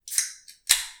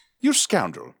You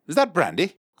scoundrel. Is that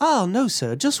brandy? Oh, no,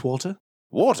 sir. Just water.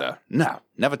 Water? No,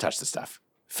 never touch the stuff.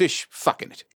 Fish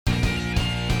fucking it.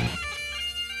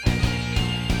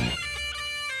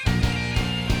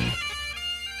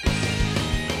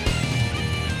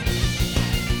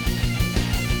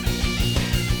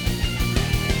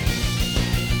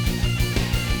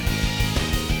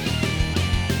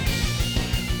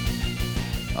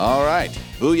 All right,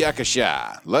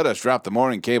 booyakasha. Let us drop the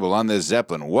morning cable on this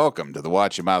Zeppelin. Welcome to the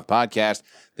Watch Your Mouth podcast.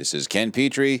 This is Ken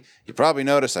Petrie. You probably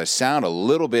noticed I sound a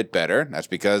little bit better. That's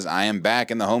because I am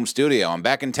back in the home studio. I'm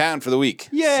back in town for the week.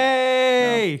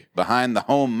 Yay! Behind the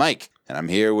home mic. And I'm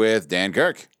here with Dan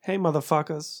Kirk, Hey,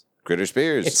 motherfuckers. Critter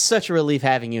Spears. It's such a relief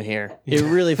having you here. It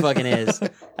really fucking is.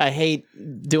 I hate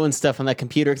doing stuff on that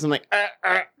computer because I'm like,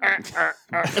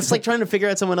 It's like trying to figure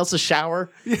out someone else's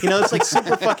shower. You know, it's like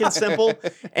super fucking simple,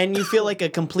 and you feel like a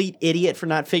complete idiot for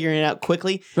not figuring it out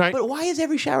quickly. Right. But why is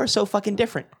every shower so fucking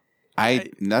different?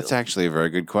 That's actually a very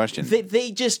good question.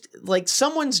 They just, like,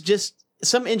 some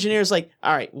engineer's like,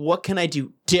 all right, what can I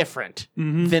do different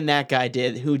than that guy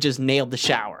did who just nailed the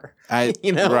shower?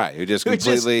 You know? Right, who just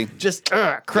completely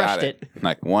crushed it.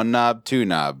 Like one knob, two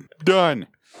knob. Done.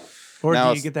 Or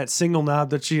Now do you get that single knob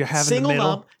that you have in the middle?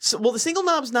 Knob. Well, the single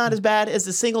knob's not as bad as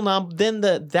the single knob. Then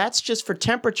that's just for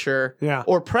temperature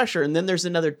or pressure, and then there's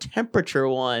another temperature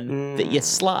one that you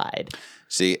slide.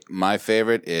 See, my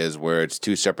favorite is where it's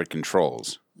two separate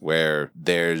controls, where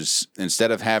there's,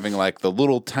 instead of having like the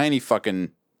little tiny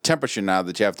fucking temperature knob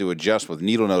that you have to adjust with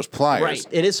needle nose pliers. Right,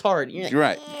 it is hard. You're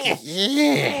right.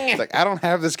 It's like, I don't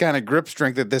have this kind of grip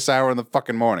strength at this hour in the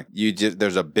fucking morning.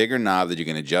 There's a bigger knob that you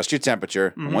can adjust your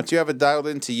temperature. And once you have it dialed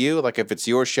into you, like if it's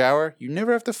your shower, you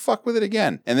never have to fuck with it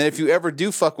again. And then if you ever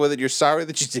do fuck with it, you're sorry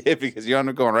that you did because you end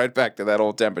up going right back to that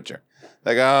old temperature.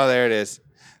 Like, oh, there it is.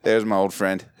 There's my old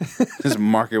friend. Just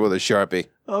mark it with a Sharpie.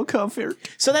 Oh, comfort.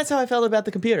 So that's how I felt about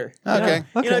the computer. Okay.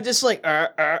 Yeah. You know, just like,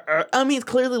 I mean, it's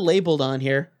clearly labeled on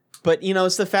here, but, you know,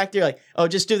 it's the fact that you're like, oh,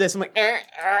 just do this. I'm like,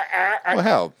 Well,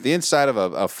 hell, the inside of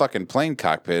a fucking plane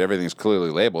cockpit, everything's clearly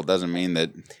labeled. Doesn't mean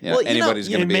that anybody's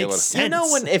going to be able to. You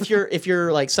know, when if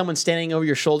you're like someone standing over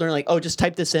your shoulder and like, oh, just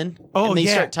type this in. Oh, and they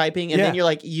yeah. start typing, and then you're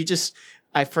like,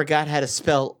 I forgot how to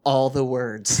spell all the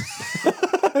words.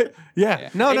 Yeah.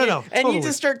 No. And Totally. you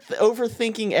just start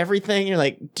overthinking everything. You're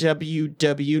like,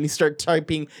 WW, and you start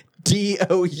typing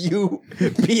DOUBLE.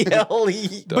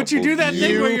 But you do that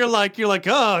thing where you're like,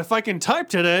 oh, if I can type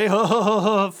today,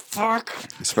 fuck.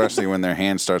 Especially when their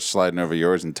hand starts sliding over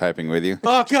yours and typing with you.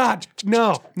 Oh, God.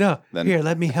 No. Then- Here,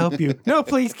 let me help you. No,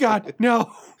 please, God.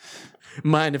 No.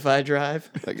 Mind if I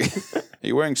drive? Like, are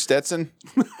you wearing Stetson?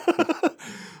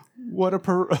 What a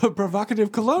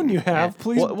provocative cologne you have.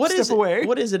 Please What step is it, away.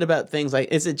 What is it about things like?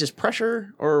 Is it just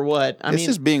pressure or what? It's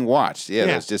just being watched. Yeah,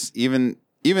 there's just even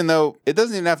though it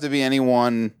doesn't even have to be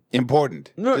anyone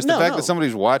important. Just the fact that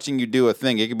somebody's watching you do a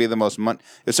thing, it could be the most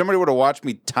if somebody were to watch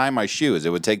me tie my shoes, it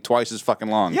would take twice as fucking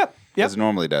long as it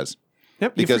normally does.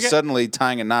 Yep. Because suddenly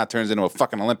tying a knot turns into a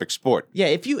fucking Olympic sport. Yeah,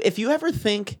 if you ever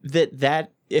think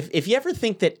if you ever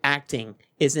think that acting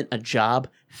isn't a job,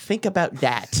 think about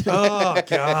that. Oh,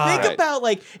 God. Think about,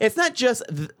 like, it's not just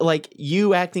like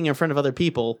you acting in front of other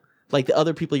people, like the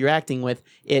other people you're acting with.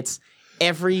 It's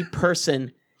every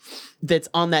person that's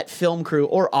on that film crew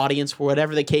or audience, for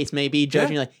whatever the case may be,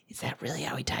 judging like, is that really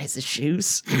how he ties his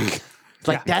shoes?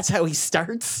 Like, that's how he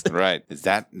starts? Right. Is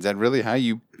that really how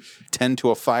you tend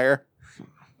to a fire?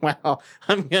 Well,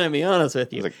 I'm going to be honest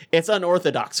with you. It's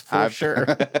unorthodox for sure.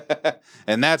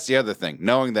 And that's the other thing.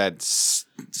 Knowing that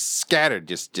scattered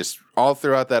just all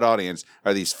throughout that audience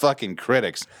are these fucking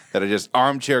critics that are just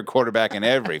armchair quarterbacking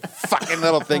every fucking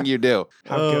little thing you do.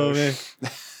 Man.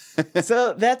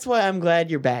 So that's why I'm glad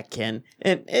you're back, Ken.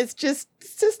 And it's just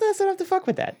nice I don't have to fuck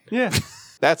with that. Yeah.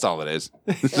 That's all it is.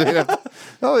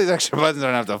 All these extra buttons I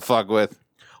don't have to fuck with.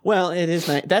 Well, it is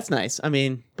nice. That's nice. I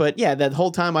mean, but yeah, that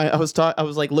whole time I was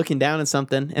like looking down at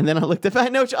something, and then I looked up. I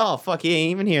know. Oh, fuck! He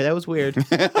ain't even here. That was weird.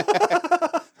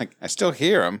 Like, I still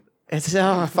hear him. It's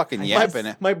fucking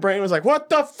yapping. My brain was like, "What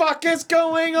the fuck is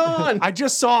going on?" I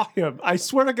just saw him. I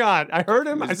swear to God, I heard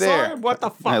him. I saw him. What the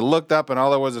fuck? I looked up, and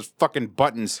all there was fucking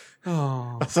buttons.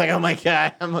 Oh. I was like, "Oh my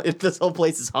God, this whole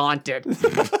place is haunted."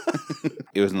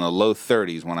 It was in the low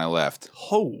 30s when I left.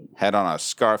 Oh. Had on a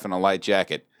scarf and a light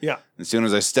jacket. Yeah. As soon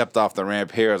as I stepped off the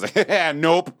ramp here, I was like, yeah,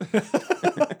 nope.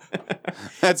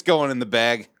 That's going in the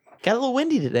bag. Got a little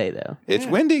windy today, though. It's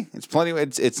windy. It's plenty.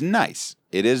 It's nice.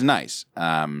 It is nice.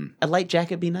 A light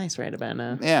jacket be nice right about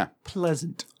now. Yeah.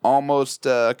 Pleasant. Almost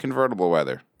convertible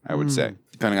weather, I would say,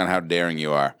 depending on how daring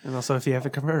you are. And also if you have a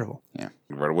convertible. Yeah.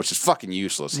 Convertible, which is fucking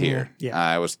useless here. Yeah.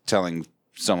 I was telling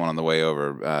someone on the way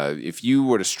over. If you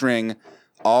were to string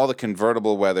all the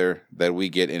convertible weather that we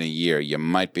get in a year, you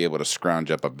might be able to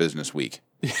scrounge up a business week.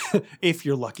 If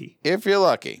you're lucky. If you're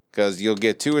lucky, because you'll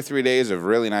get 2 or 3 days of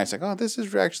really nice, like, oh, this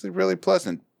is actually really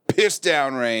pleasant. Piss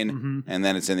down rain, and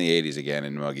then it's in the 80s again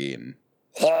and muggy and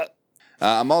hot.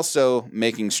 I'm also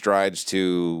making strides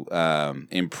to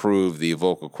improve the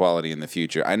vocal quality in the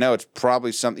future. I know it's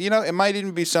probably something, it might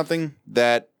even be something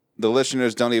that the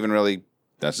listeners don't even really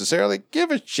necessarily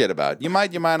give a shit about. You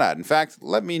might not. In fact,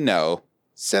 let me know.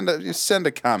 Send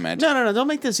a comment. No. Don't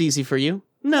make this easy for you.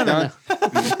 No. No.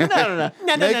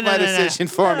 Make my decision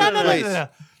for me, please.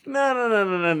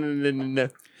 No.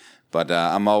 But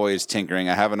I'm always tinkering.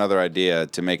 I have another idea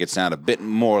to make it sound a bit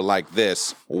more like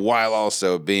this while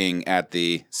also being at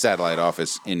the satellite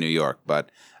office in New York.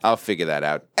 But I'll figure that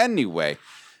out. Anyway,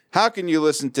 how can you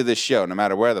listen to this show no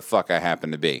matter where the fuck I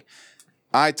happen to be?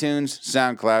 iTunes,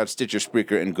 SoundCloud, Stitcher,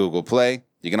 Spreaker, and Google Play.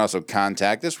 You can also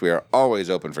contact us. We are always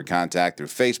open for contact through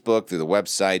Facebook, through the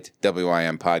website,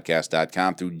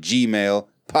 wimpodcast.com, through Gmail,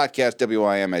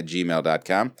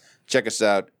 podcastwim@gmail.com. Check us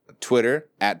out Twitter,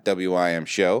 @WIM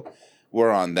Show. We're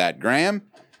on that gram.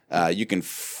 You can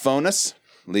phone us,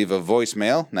 leave a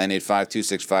voicemail,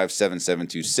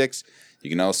 985-265-7726.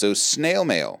 You can also snail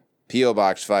mail, P.O.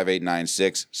 Box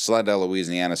 5896, Slidell,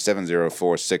 Louisiana,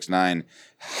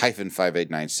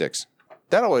 70469-5896.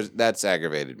 That's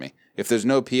aggravated me. If there's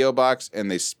no P.O. Box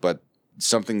but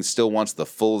something still wants the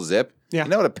full zip, you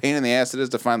know what a pain in the ass it is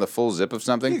to find the full zip of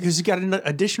something? Because you got an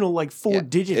additional 4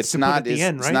 digits to put at the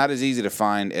end, right? It's not as easy to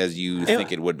find as you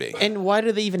think it would be. And why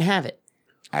do they even have it?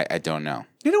 I don't know.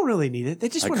 They don't really need it. They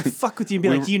just want to fuck with you and be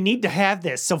like, you need to have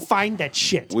this, so find that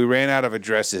shit. We ran out of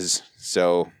addresses,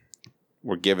 so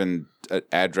we're given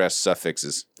address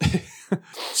suffixes.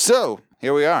 So,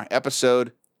 here we are,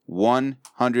 episode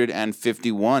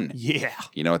 151. Yeah.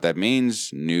 You know what that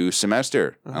means? New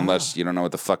semester. Unless you don't know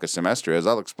what the fuck a semester is.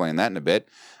 I'll explain that in a bit.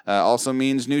 Also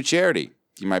means new charity.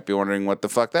 You might be wondering what the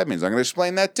fuck that means. I'm going to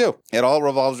explain that too. It all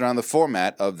revolves around the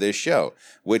format of this show,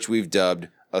 which we've dubbed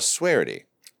a swearity.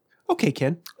 Okay,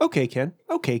 Ken.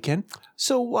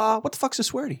 So, what the fuck's a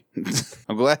swearity?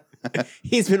 I'm glad.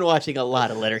 He's been watching a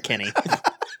lot of Letterkenny.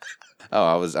 Oh,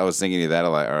 I was thinking of that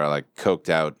or like coked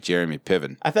out Jeremy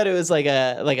Piven. I thought it was like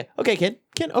a okay, Ken,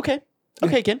 okay,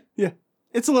 Ken. Yeah.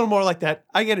 It's a little more like that.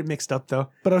 I get it mixed up though,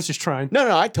 but I was just trying.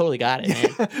 No, I totally got it, man.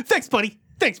 Thanks, buddy.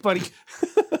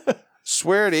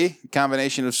 Swearity,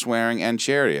 combination of swearing and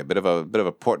charity, a bit of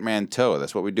a portmanteau.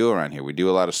 That's what we do around here. We do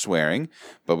a lot of swearing,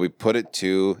 but we put it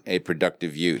to a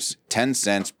productive use. 10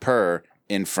 cents per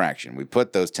infraction. We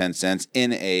put those 10 cents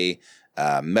in a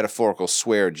metaphorical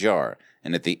swear jar.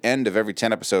 And at the end of every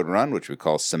 10-episode run, which we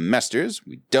call semesters,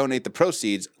 we donate the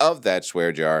proceeds of that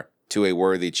swear jar to a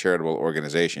worthy charitable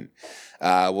organization.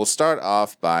 We'll start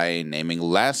off by naming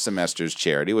last semester's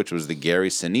charity, which was the Gary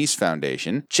Sinise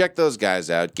Foundation. Check those guys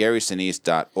out,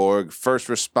 GarySinise.org. First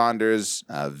responders,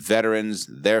 veterans,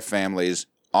 their families,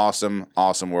 awesome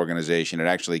organization. It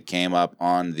actually came up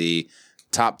on the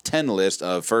top 10 list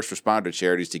of first responder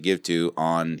charities to give to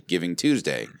on Giving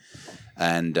Tuesday.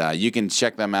 And you can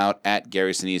check them out at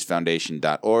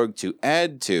GarySiniseFoundation.org to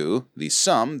add to the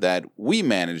sum that we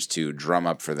managed to drum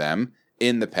up for them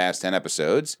in the past 10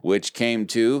 episodes, which came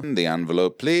to, the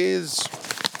envelope please,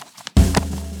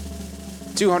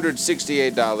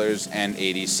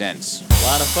 $268.80. A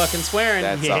lot of fucking swearing.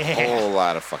 That's a whole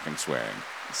lot of fucking swearing.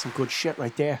 Some good shit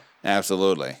right there.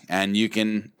 Absolutely. And you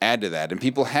can add to that. And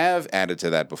people have added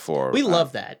to that before. We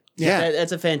love that. Yeah.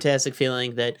 That's a fantastic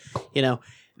feeling that,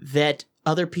 that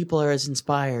other people are as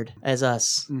inspired as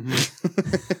us.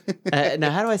 Mm-hmm. Now,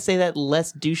 how do I say that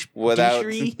less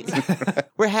douchery?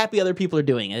 We're happy other people are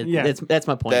doing it. Yeah. That's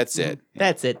my point. That's it.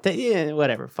 That's it. Yeah,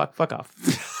 whatever. Fuck off.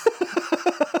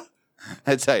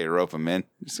 That's how you rope them in.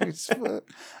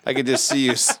 I could just see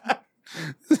you.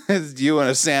 You in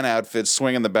a Santa outfit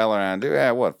swinging the bell around.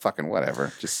 Yeah, fucking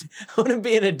whatever. Just I want to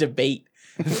be in a debate.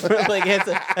 Like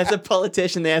as a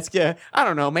politician, they ask you, I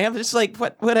don't know, man. Just like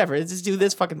whatever. Just do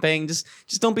this fucking thing. Just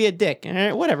don't be a dick. All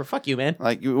right, whatever. Fuck you, man.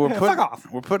 Like fuck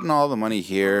off. We're putting all the money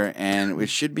here, and it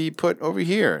should be put over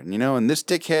here. And this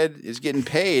dickhead is getting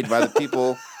paid by the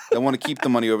people that want to keep the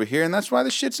money over here, and that's why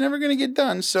the shit's never going to get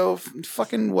done. So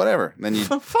fucking whatever. Then you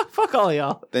fuck all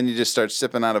y'all. Then you just start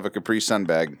sipping out of a Capri Sun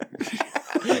bag.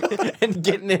 And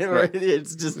getting it where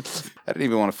it's just. I didn't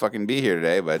even want to fucking be here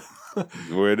today, but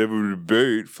whatever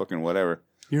debate, fucking whatever.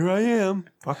 Here I am.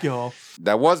 Fuck y'all.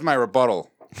 That was my rebuttal.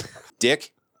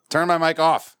 Dick, turn my mic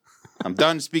off. I'm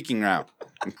done speaking now.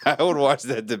 I would watch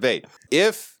that debate.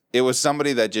 If it was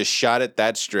somebody that just shot it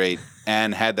that straight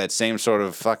and had that same sort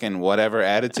of fucking whatever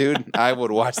attitude, I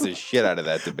would watch the shit out of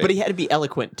that debate. But he had to be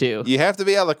eloquent too. You have to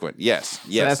be eloquent. Yes. So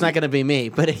that's not going to be me,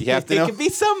 but it have to know- could be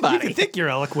somebody. You think you're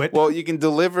eloquent. Well, you can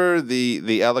deliver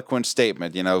the eloquent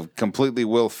statement, completely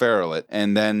Will Ferrell it,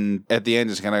 and then at the end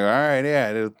just kind of go, all right,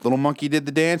 yeah, the little monkey did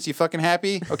the dance. You fucking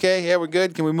happy? Okay, yeah, we're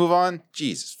good. Can we move on?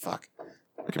 Jesus, fuck.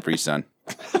 Capri Sun.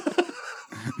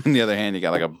 On the other hand, you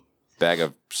got like a bag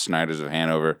of Snyder's of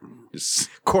Hanover. Just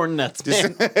Corn nuts,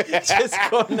 man. Just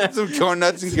corn nuts. some corn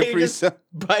nuts and So you're Capri just Sun.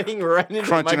 biting right into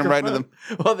Crunching the them right into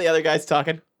microphone while the other guy's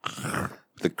talking.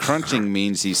 The crunching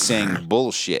means he's saying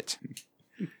bullshit.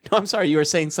 No, I'm sorry. You were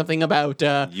saying something about...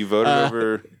 You voted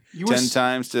over You were 10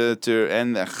 times to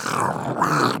end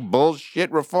the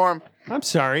bullshit reform. I'm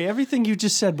sorry. Everything you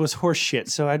just said was horse shit,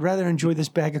 so I'd rather enjoy this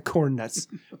bag of corn nuts.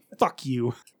 Fuck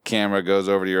you. Camera goes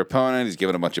over to your opponent. He's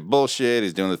giving a bunch of bullshit.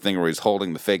 He's doing the thing where he's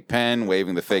holding the fake pen,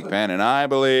 waving the fake pen, and I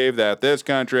believe that this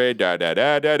country,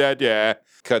 da-da-da-da-da.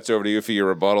 Cuts over to you for your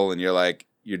rebuttal, and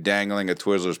you're dangling a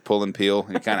Twizzlers pull-and peel.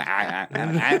 And you're kind of...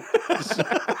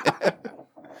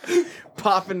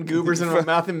 popping goobers in my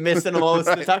mouth and missing them all the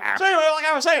time. So anyway, like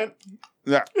I was saying.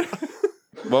 Yeah.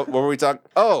 What were we talking?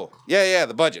 Oh, yeah,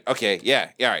 the budget. Okay, yeah,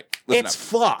 all right. Listen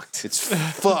It's up. fucked. It's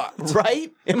fucked.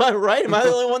 Right? Am I right? Am I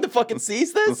the only one that fucking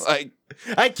sees this? Like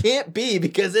I can't be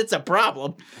because it's a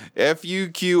problem.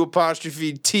 FUQ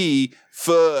apostrophe T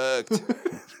fucked. And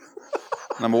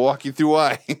I'm gonna walk you through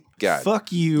why. God.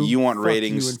 Fuck you. You want fuck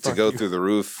ratings you, and to fuck go you. through the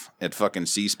roof at fucking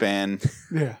C-SPAN.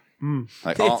 Yeah.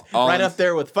 Like It's all right in- up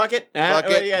there with fuck it. Fuck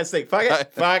What it. do you guys think? Fuck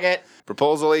it. Fuck it.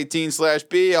 Proposal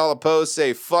 18/B. All opposed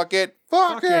say fuck it.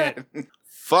 Fuck it.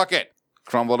 Fuck it.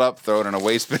 Crumbled up, throw it in a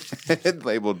waste bin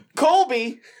labeled.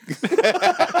 Colby.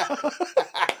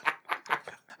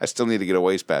 I still need to get a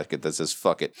wastebasket that says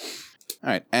fuck it. All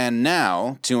right, and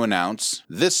now to announce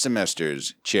this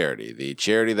semester's charity, the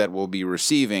charity that will be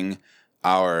receiving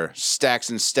our stacks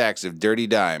and stacks of dirty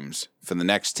dimes for the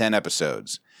next 10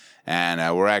 episodes. And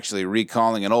we're actually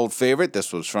recalling an old favorite.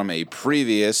 This was from a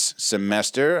previous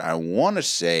semester. I want to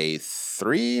say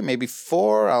 3, maybe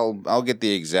 4. I'll get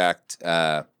the exact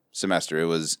semester. It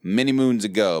was many moons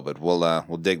ago, but we'll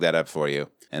dig that up for you.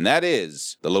 And that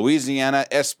is the Louisiana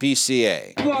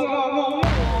SPCA.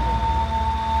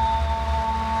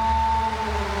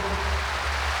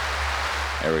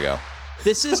 There we go.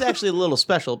 This is actually a little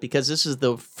special because this is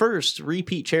the first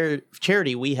repeat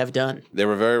charity we have done. They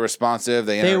were very responsive.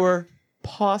 They were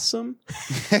possum.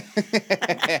 Got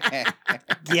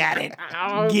it.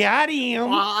 Got him.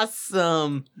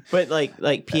 Awesome. But like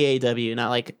PAW,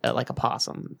 not like a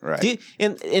possum. Right. Do you,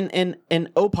 in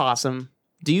opossum,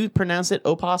 do you pronounce it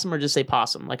opossum or just say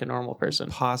possum like a normal person?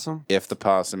 Possum. If the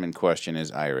possum in question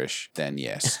is Irish, then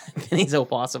yes. Then he's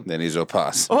opossum. Then he's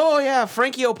opossum. Oh yeah,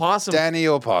 Frankie Opossum. Danny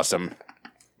Opossum.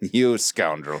 You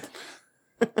scoundrel.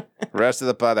 Rest of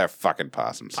the they're fucking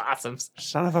possums. Possums.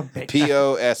 Son of a bitch.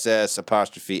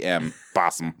 POSS''M.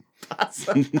 Possum.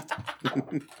 Possum.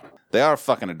 They are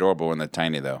fucking adorable when they're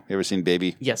tiny, though. You ever seen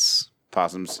baby Yes.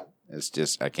 possums? It's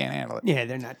just, I can't handle it. Yeah,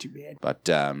 they're not too bad. But,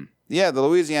 yeah, the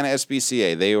Louisiana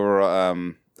SPCA, they were,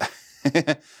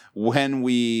 when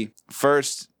we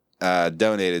first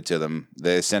donated to them,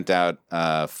 they sent out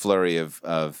a flurry of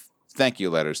thank you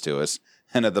letters to us.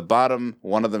 And at the bottom,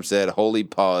 one of them said, "Holy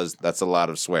pause, that's a lot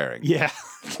of swearing." Yeah.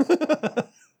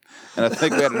 And I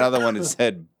think we had another one that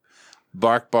said,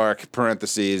 "Bark, bark,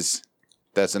 parentheses,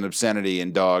 that's an obscenity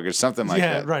in dog," or something like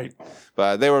that. Yeah, right.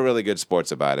 But they were really good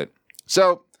sports about it.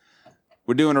 So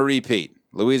we're doing a repeat.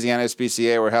 Louisiana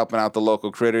SPCA, we're helping out the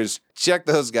local critters. Check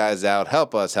those guys out.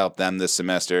 Help us help them this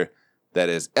semester. That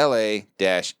is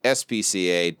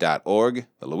la-spca.org.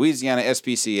 The Louisiana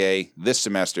SPCA, this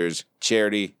semester's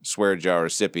charity swear jar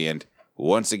recipient.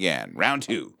 Once again, round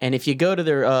 2. And if you go to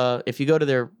their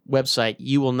website,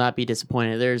 you will not be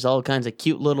disappointed. There's all kinds of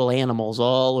cute little animals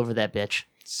all over that bitch.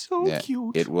 So Yeah,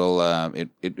 cute. it will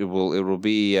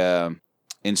be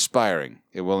inspiring.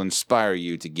 It will inspire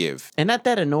you to give. And not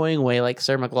that annoying way like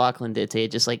Sarah McLachlan did to you,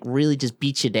 just like really just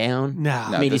beat you down. Nah.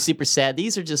 No. Made you this- super sad.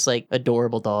 These are just like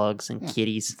adorable dogs and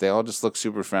kitties. They all just look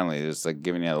super friendly. Just like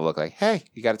giving you the look like, "Hey,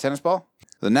 you got a tennis ball?"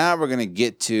 So now we're going to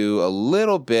get to a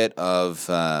little bit of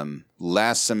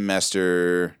last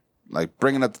semester, like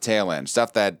bringing up the tail end,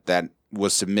 stuff that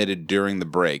was submitted during the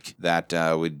break that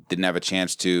we didn't have a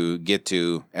chance to get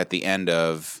to at the end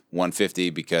of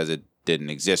 150 because it didn't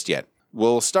exist yet.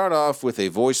 We'll start off with a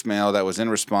voicemail that was in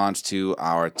response to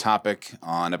our topic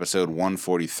on episode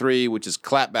 143, which is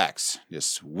clapbacks,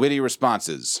 just witty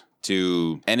responses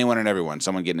to anyone and everyone.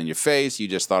 Someone getting in your face, you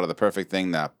just thought of the perfect thing,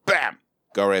 now bam,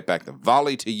 go right back. The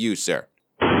volley to you, sir.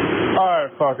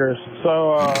 Alright, fuckers.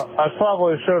 So, I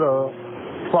probably should have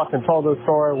fucking told this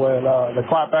story when the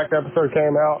Clapback episode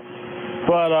came out.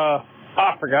 But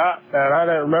I forgot, and I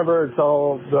didn't remember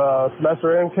until the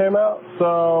semester end came out.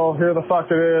 So here the fuck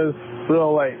it is,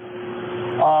 real late.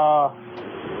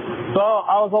 So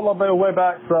I was on my way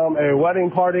back from a wedding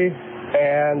party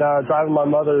and driving my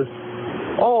mother's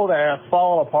old ass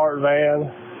falling apart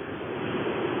van.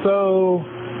 So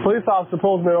police officer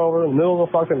pulls me over in the middle of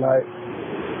the fucking night,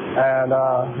 and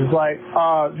he's like,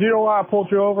 "Do you know why I pulled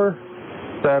you over?"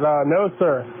 I said, "No,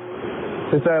 sir."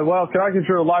 He said, "Well, can I get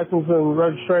your license and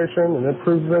registration and then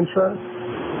proof of insurance?"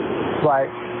 Like,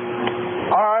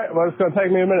 all right, well, it's going to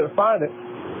take me a minute to find it.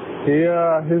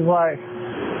 He's like,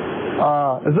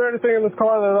 "Is there anything in this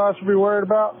car that I should be worried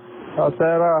about?" I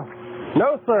said,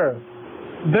 "No, sir.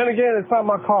 Then again, it's not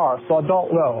my car, so I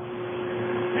don't know."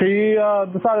 He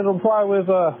decided to reply with,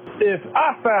 "If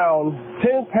I found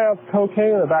 10 pounds of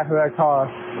cocaine in the back of that car,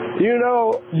 you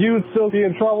know you'd still be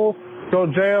in trouble, go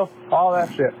to jail, all that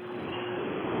shit."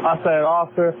 I said,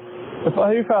 "Officer, if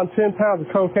you found 10 pounds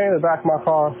of cocaine in the back of my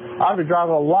car, I'd be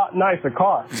driving a lot nicer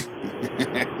car."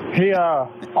 He,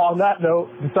 on that note,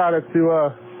 decided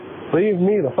to leave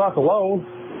me the fuck alone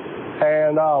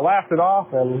and laughed it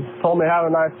off and told me have a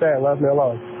nice day and left me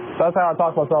alone. That's how I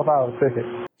talked myself out of the ticket.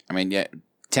 I mean, yeah,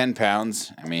 10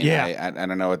 pounds. I mean, Yeah. I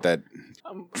don't know what that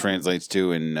translates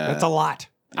to in. That's a lot.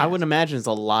 I would imagine it's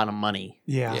a lot of money.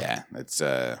 Yeah. Yeah, it's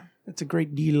That's a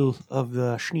great deal of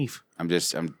the schneef.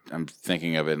 I'm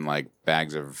thinking of it in like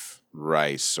bags of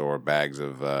rice or bags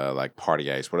of like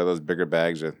party ice. What are those bigger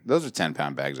bags? Those are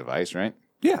 10-pound bags of ice, right?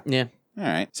 Yeah. Yeah. All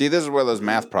right. See, this is where those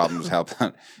math problems help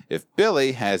out. If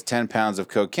Billy has 10 pounds of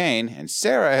cocaine and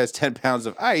Sarah has 10 pounds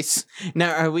of ice.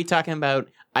 Now, are we talking about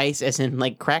ice as in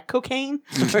like crack cocaine?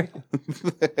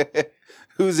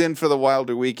 Who's in for the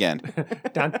Wilder weekend?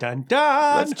 Dun, dun,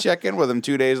 dun. Let's check in with him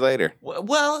 2 days later.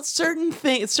 Well, certain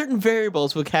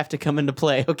variables would have to come into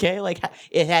play. Okay, like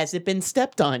it hasn't been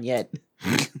stepped on yet.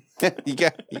 you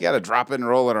got to drop it and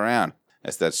roll it around.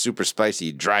 That's that super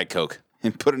spicy dry Coke.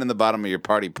 And put it in the bottom of your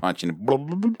party punch and blah,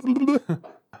 blah, blah, blah, blah.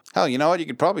 Hell, you know what? You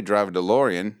could probably drive a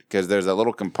DeLorean because there's a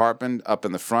little compartment up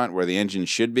in the front where the engine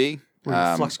should be. Where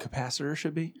the flux capacitor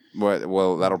should be.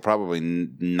 Well, that'll probably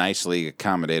nicely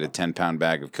accommodate a 10-pound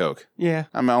bag of Coke. Yeah.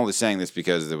 I'm only saying this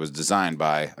because it was designed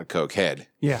by a Coke head.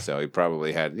 Yeah. So he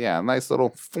probably had, a nice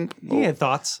little He had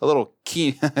thoughts. a little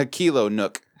kilo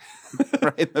nook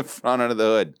right in the front under the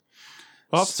hood.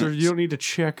 Officer, you don't need to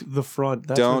check the front.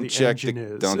 That's where the engine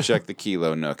is. Don't check the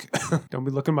kilo nook. Don't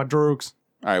be looking at my drugs.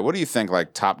 All right, what do you think,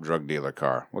 like, top drug dealer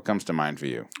car? What comes to mind for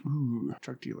you? Ooh,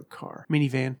 drug dealer car.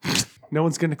 Minivan. No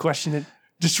one's going to question it.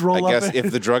 Just roll I up. guess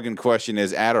if the drug in question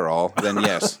is Adderall, then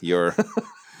yes, your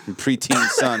preteen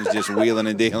son's just wheeling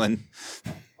and dealing.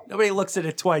 Nobody looks at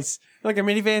it twice. Like a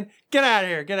minivan, get out of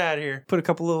here, get out of here. Put a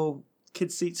couple little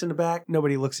kid seats in the back.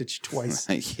 Nobody looks at you twice.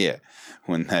 Yeah,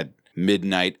 when that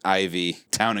midnight Ivy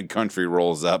Town and Country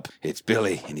rolls up, it's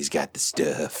Billy, and he's got the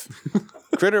stuff.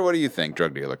 Critter, what do you think,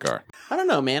 drug dealer car? I don't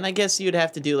know, man. I guess you'd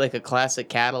have to do like a classic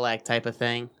Cadillac type of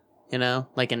thing, you know,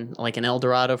 like an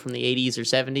Eldorado from the 80s or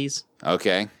 70s.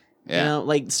 Okay, yeah. You know,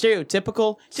 like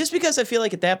stereotypical. Just because I feel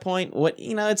like at that point,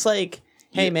 it's like,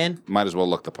 hey, man. Might as well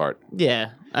look the part.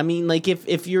 Yeah. I mean, like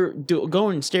if you're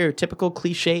going stereotypical,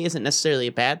 cliche isn't necessarily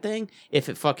a bad thing if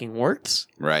it fucking works.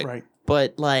 Right. Right.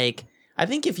 But like, I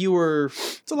think if you were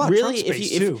It's a lot really, of trunk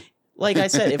space, if too. like I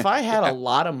said, if I had a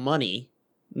lot of money,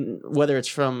 whether it's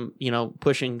from,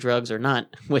 pushing drugs or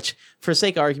not, which for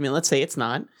sake of argument, let's say it's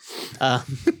not.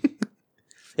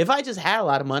 If I just had a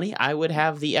lot of money, I would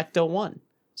have the Ecto 1.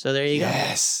 So there you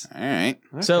Yes. All right.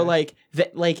 go. So like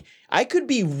I could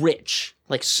be rich,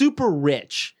 like super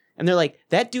rich. And they're like,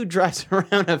 that dude drives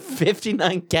around a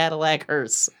 59 Cadillac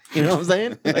hearse. You know what I'm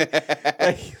saying?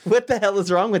 Like, what the hell is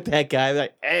wrong with that guy?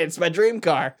 Like, hey, it's my dream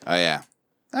car. Oh, yeah.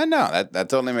 I know. That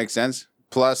totally makes sense.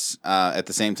 Plus, at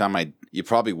the same time, you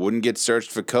probably wouldn't get searched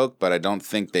for Coke, but I don't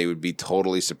think they would be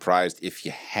totally surprised if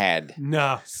you had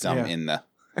some in the...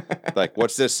 Like,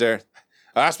 what's this, sir?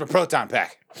 Oh, that's my proton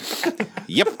pack.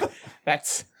 Yep.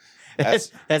 That's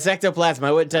ectoplasm.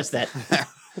 I wouldn't touch that.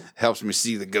 Helps me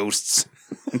see the ghosts.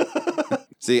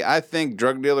 See, I think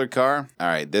drug dealer car, all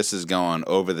right, this is going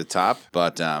over the top,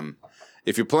 but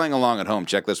if you're playing along at home,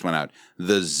 check this one out.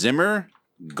 The Zimmer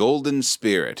Golden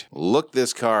Spirit. Look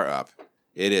this car up.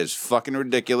 It is fucking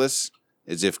ridiculous.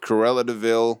 As if Cruella de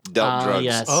Vil dealt drugs.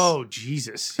 Yes. Oh,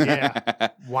 Jesus. Yeah.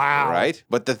 Wow. Right?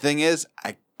 But the thing is,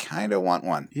 I kind of want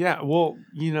one. Yeah, well,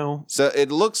 So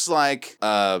it looks like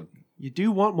you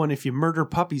do want one if you murder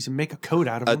puppies and make a coat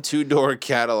out of a them. two-door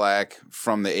Cadillac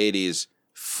from the 80s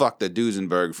fuck the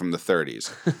Duesenberg from the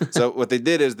 30s. So what they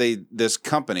did is this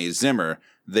company, Zimmer,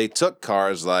 they took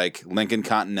cars like Lincoln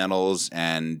Continentals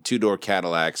and two-door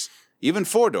Cadillacs, even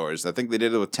four doors. I think they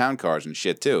did it with town cars and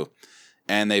shit too.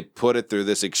 And they put it through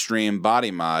this extreme body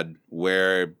mod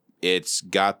where it's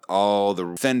got all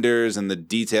the fenders and the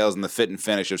details and the fit and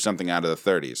finish of something out of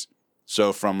the 30s.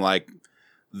 So from like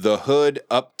the hood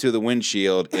up to the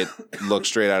windshield, it looks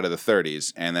straight out of the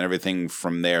 30s. And then everything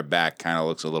from there back kind of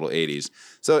looks a little 80s.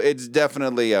 So it's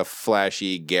definitely a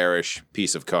flashy, garish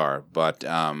piece of car. But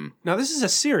Now, this is a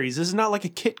series. This is not like a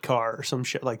kit car or some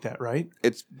shit like that, right?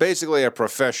 it's basically a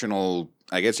professional,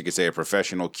 I guess you could say a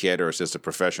professional kit, or it's just a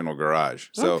professional garage.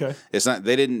 So Okay. it's not,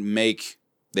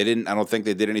 I don't think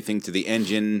they did anything to the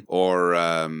engine or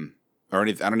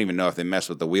anything. I don't even know if they messed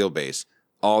with the wheelbase.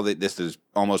 This is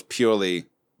almost purely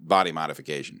body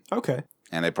modification. Okay.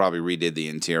 And they probably redid the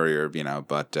interior,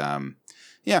 but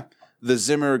yeah, the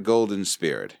Zimmer Golden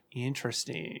Spirit.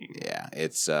 Interesting. Yeah,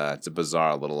 it's a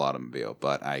bizarre little automobile,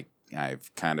 but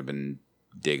I've kind of been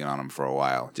digging on them for a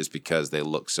while just because they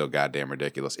look so goddamn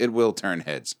ridiculous. It will turn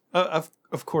heads.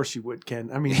 Of course you would, Ken.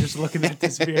 I mean, just looking at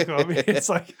this vehicle, I mean, it's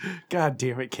like, God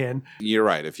damn it, Ken. You're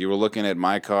right. If you were looking at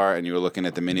my car and you were looking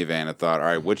at the minivan and thought, all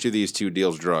right, which of these two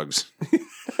deals drugs?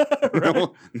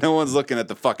 No one's looking at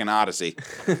the fucking Odyssey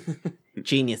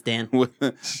Genius, Dan.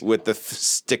 with the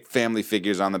stick family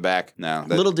figures on the back. No.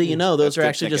 Little do you know, those that's are good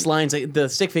actually just thinking. the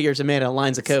stick figures are made out of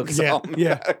lines of Coke. Yeah, Oh,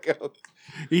 yeah. go.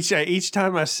 Each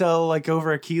time I sell like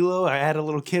over a kilo, I add a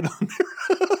little kid on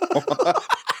there.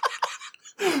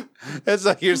 It's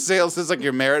like your sales. It's like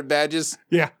your merit badges.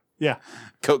 Yeah, yeah,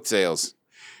 Coke sales.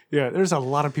 yeah. There's a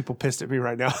lot of people pissed at me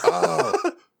right now.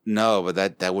 Oh no,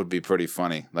 but that would be pretty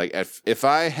funny. Like if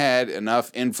I had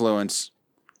enough influence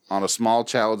on a small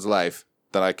child's life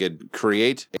that I could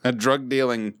create a drug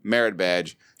dealing merit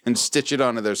badge and stitch it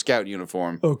onto their scout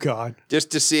uniform, Oh God.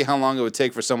 just to see how long it would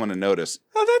take for someone to notice.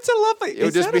 Oh, that's a lovely. would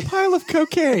Is just that be- a pile of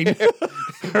cocaine?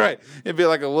 Right? It'd be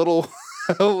like a little.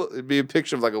 It'd be a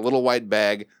picture of like a little white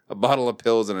bag, a bottle of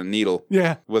pills, and a needle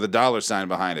Yeah. with a dollar sign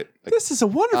behind it. Like, This is a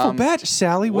wonderful batch,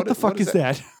 Sally. What the fuck what is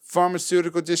that?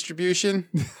 Pharmaceutical distribution.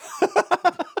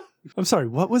 I'm sorry.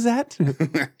 What was that?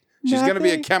 She's going to be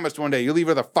a Nothing? chemist one day. You leave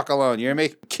her the fuck alone. You hear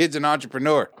me? Kid's an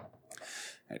entrepreneur.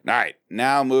 All right.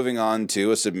 Now moving on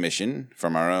to a submission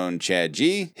from our own Chad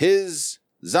G. His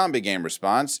zombie game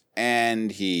response.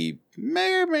 And he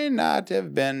may or may not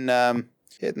have been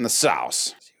hitting the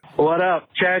sauce. What up?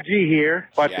 Chad G here,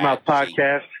 Watch Them Out Chad G.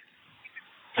 podcast.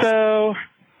 So,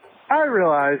 I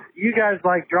realized you guys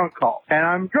like drunk calls, and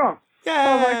I'm drunk.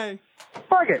 Yay!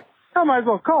 Fuck it. I might as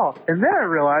well call. And then I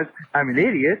realized I'm an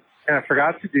idiot, and I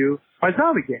forgot to do my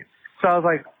zombie game. So I was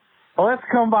like, well, let's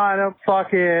combine a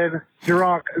fucking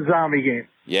drunk zombie game.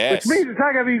 Yes. Which means it's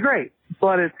not going to be great,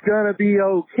 but it's going to be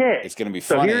okay. It's going to be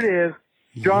So funny. here it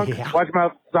is. Drunk, Yeah. Watch Them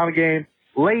Out zombie game.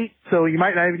 Late, so you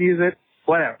might not even use it.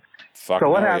 Whatever. Fuck So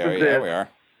what no, happens yeah, is- we are.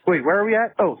 Wait, where are we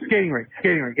at? Oh, skating rink,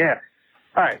 yeah.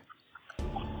 All right,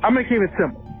 I'm gonna keep it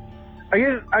simple. I get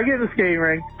in the skating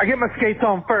rink. I get my skates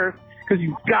on first because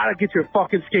you gotta get your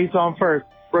fucking skates on first,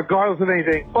 regardless of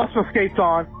anything. Bust my skates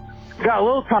on. Got a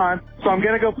little time, so I'm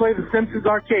gonna go play the Simpsons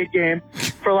arcade game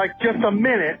for like just a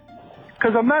minute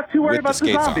because I'm not too worried With the about the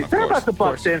skates on, zombies. of They're course, about to of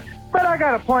course. bust in, but I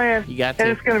got a plan, You got to.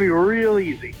 and it's gonna be real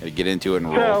easy. You get into it and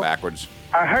roll So- backwards.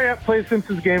 I hurry up, play the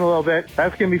Simpsons game a little bit.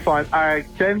 That's going to be fun. I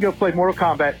then go play Mortal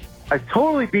Kombat. I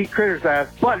totally beat Critter's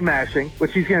ass button mashing,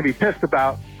 which he's going to be pissed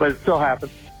about, but it still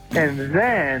happens. And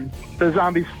then the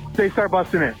zombies, they start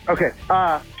busting in. Okay,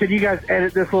 can you guys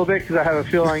edit this a little bit? Because I have a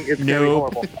feeling it's going to be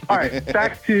horrible. All right,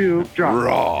 back to drunk.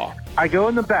 Raw. I go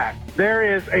in the back.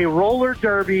 There is a roller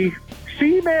derby,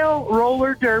 female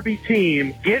roller derby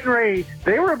team getting ready.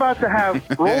 They were about to have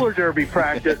roller derby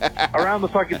practice around the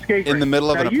fucking skate In the rink.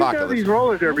 middle of Now, an you know apocalypse. these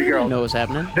roller derby I didn't girls, know what was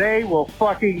happening. they will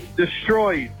fucking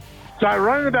destroy you. So I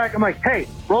run in the back. I'm like, hey,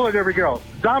 roller derby girls,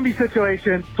 zombie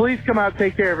situation. Please come out,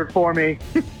 take care of it for me.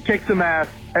 Kick some ass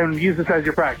and use this as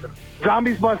your practice.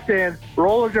 Zombies bust in.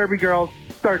 Roller derby girls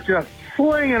start just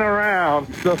slinging around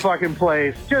the fucking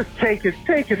place, just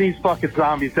taking these fucking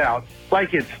zombies out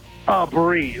like it's a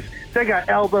breeze. They got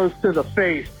elbows to the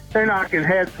face. They're knocking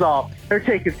heads off. They're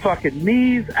taking fucking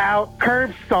knees out,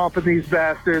 curb stomping these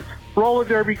bastards. Roller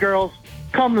derby girls,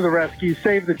 come to the rescue,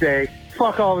 save the day.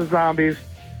 Fuck all the zombies.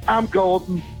 I'm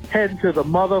golden, heading to the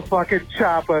motherfucking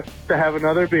chopper to have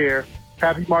another beer.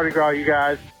 Happy Mardi Gras, you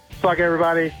guys. Fuck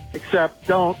everybody, except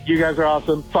don't. You guys are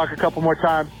awesome. Fuck a couple more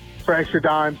times for extra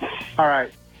dimes. All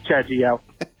right, Chad G out.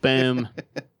 Boom.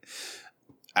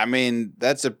 I mean,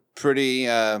 that's a pretty,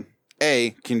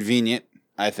 convenient,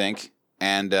 I think.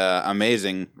 and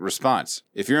amazing response.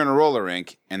 If you're in a roller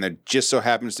rink and there just so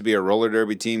happens to be a roller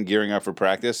derby team gearing up for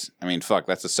practice, I mean, fuck,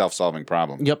 that's a self-solving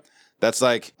problem. Yep. That's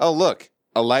like, oh, look,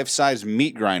 a life-size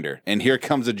meat grinder, and here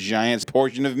comes a giant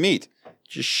portion of meat.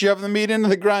 Just shove the meat into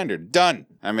the grinder. Done.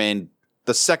 I mean,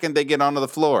 the second they get onto the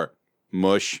floor,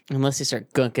 mush. Unless they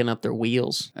start gunking up their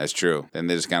wheels. That's true. Then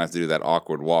they just kind of have to do that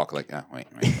awkward walk, like, oh, wait.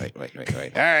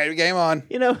 All right, game on.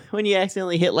 You know, when you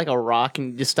accidentally hit like a rock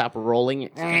and you just stop rolling,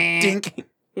 Dink.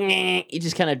 you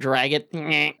just kind of drag it.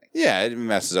 Yeah, it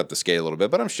messes up the skate a little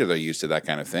bit, but I'm sure they're used to that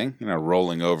kind of thing. You know,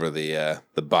 rolling over the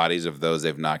bodies of those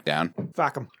they've knocked down.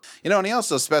 Fuck them. You know, and he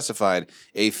also specified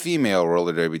a female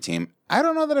roller derby team. I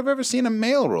don't know that I've ever seen a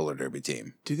male roller derby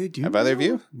team. Do they do? Have either of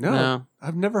you? No.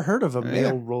 I've never heard of a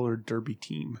male Yeah. roller derby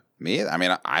team. Me? I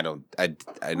mean, I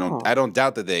don't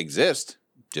doubt that they exist.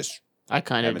 Just I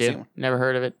kind of Haven't seen do. one. Never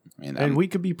heard of it. I mean, And we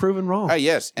could be proven wrong.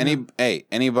 yes,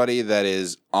 anybody that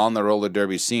is on the roller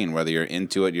derby scene, whether you're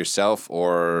into it yourself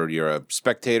or you're a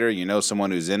spectator, you know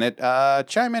someone who's in it,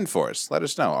 chime in for us. Let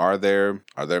us know. Are there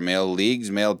male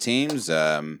leagues, male teams?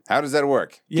 How does that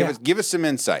work? Yeah. Give us some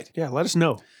insight. Yeah, let us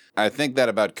know. I think that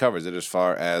about covers it as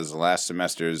far as last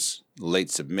semester's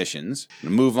late submissions.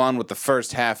 Move on with the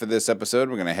first half of this episode.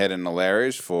 We're going to head into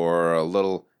Larry's for a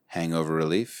little hangover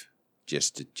relief.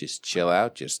 Just chill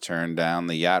out. Just turn down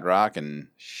the yacht rock and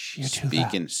You're too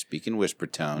loud. speak in whisper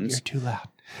tones. You're too loud.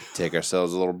 Take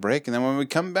ourselves a little break, and then when we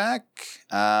come back,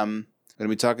 we're going to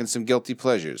be talking some guilty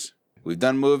pleasures. We've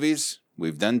done movies.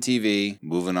 We've done TV,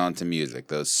 moving on to music.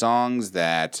 Those songs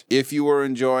that if you were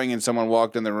enjoying and someone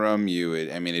walked in the room,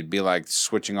 it'd be like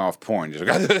switching off porn. Just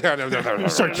You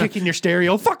start kicking your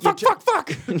stereo. Fuck.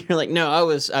 And you're like, no, I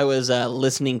was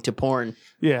listening to porn.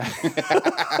 Yeah.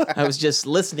 I was just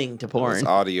listening to porn. It's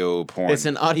audio porn. It's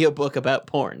an audiobook about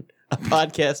porn. A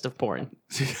podcast of porn.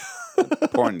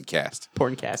 Porncast.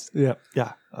 Porncast. Yeah.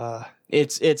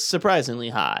 It's surprisingly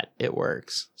hot. It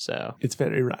works. So It's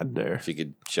very right there. If you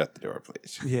could shut the door,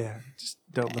 please. Yeah. Just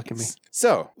don't look at me.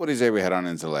 So, what do you say we head on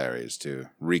into Larry's to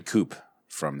recoup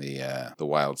from the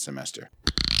wild semester?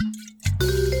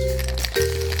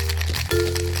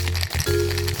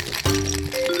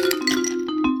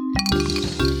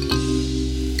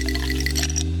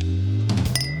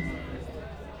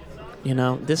 You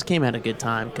know, this came at a good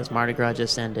time because Mardi Gras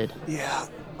just ended. Yeah.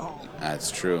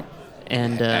 That's true.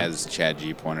 And As Chad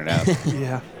G pointed out.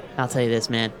 Yeah. I'll tell you this,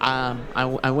 man.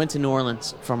 I went to New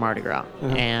Orleans for Mardi Gras.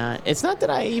 And it's not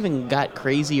that I even got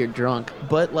crazy or drunk,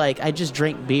 but like I just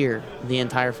drank beer the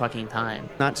entire fucking time.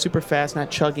 Not super fast,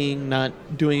 not chugging, not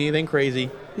doing anything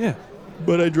crazy. Yeah.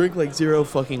 But I drink like zero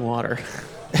fucking water.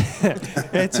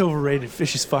 It's overrated.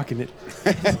 Fish is fucking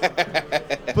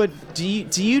it. But do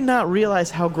you not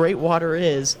realize how great water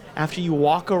is after you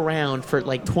walk around for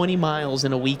like 20 miles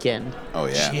in a weekend Oh,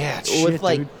 yeah. Yeah. It's with shit,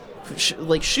 like dude.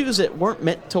 like shoes that weren't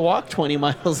meant to walk 20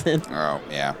 miles in? Oh,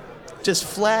 yeah. Just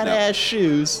flat ass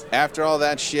shoes. After all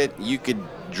that shit, you could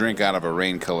drink out of a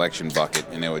rain collection bucket,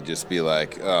 and it would just be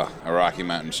like, a Rocky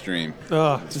Mountain stream.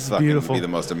 Oh, this is Fucking beautiful. be the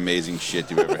most amazing shit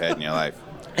you've ever had in your life.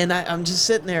 And I'm just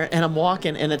sitting there and I'm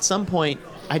walking, and at some point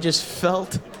I just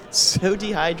felt so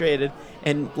dehydrated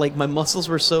and like my muscles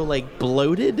were so like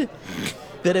bloated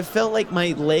that it felt like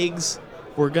my legs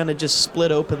were gonna just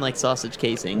split open like sausage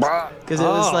casings because it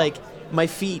was Oh. like my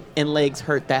feet and legs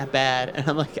hurt that bad. And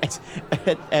I'm like,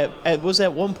 I was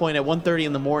at one point at 1:30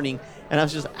 in the morning, and I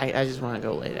was just I just want to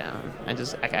go lay down. I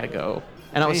gotta go.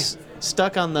 And I was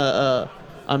stuck on the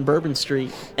on Bourbon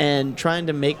Street and trying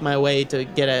to make my way to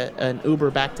get an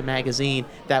Uber back to Magazine.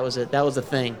 That was a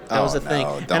thing. That was a thing.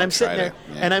 no, And don't I'm sitting try there,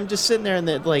 to- yeah. and I'm just sitting there, and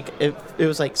it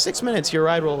was like 6 minutes. Your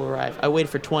ride will arrive. I waited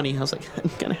for 20. I was like,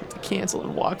 I'm gonna have to cancel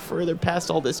and walk further past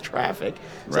all this traffic.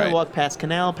 So I Right. walked past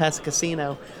Canal, past the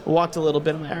casino, walked a little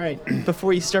bit. I'm like, all right,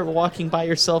 before you start walking by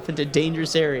yourself into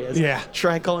dangerous areas, Yeah.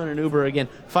 try calling an Uber again.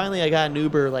 Finally, I got an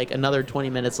Uber like another 20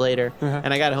 minutes later,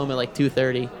 and I got home at like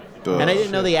 2:30. And I didn't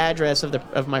know the address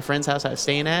of my friend's house I was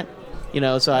staying at, you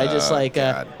know. So I just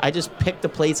God. I just picked the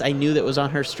place I knew that was on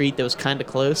her street that was kind of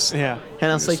close. Yeah. And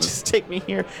I was like, just take me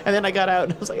here. And then I got out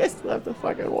and I was like, I still have to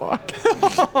fucking walk.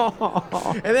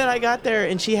 And then I got there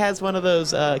and she has one of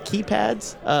those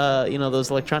keypads, you know,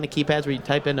 those electronic keypads where you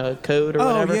type in a code or Oh,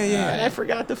 whatever. yeah, yeah. And I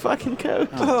forgot the fucking code.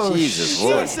 Oh, Jesus So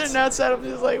I'm Lord. sitting outside. I'm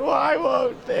just like, why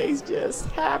won't things just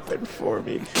happen for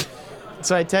me?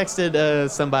 So I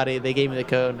texted somebody. They gave me the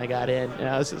code, and I got in. And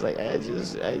I was just like, I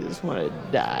just want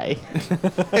to die.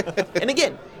 And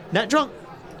again, not drunk,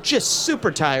 just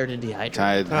super tired and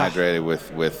dehydrated. Hydrated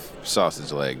with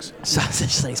sausage legs.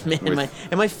 Sausage legs, man.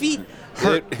 And my feet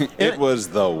hurt. It was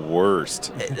the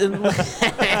worst. And let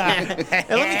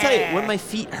me tell you, when my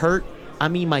feet hurt, I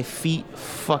mean, my feet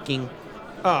fucking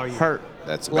Oh, yeah. hurt.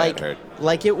 That's a bad Like, hurt.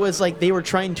 like it was like they were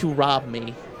trying to rob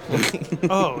me.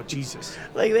 Oh, Jesus.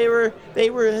 Like they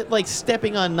were like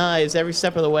stepping on knives every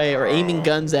step of the way or aiming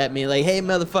guns at me like, hey,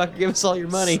 motherfucker, give us all your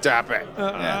money. Stop it.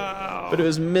 Yeah. But it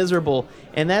was miserable.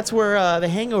 And that's where the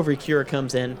hangover cure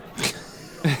comes in.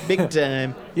 Big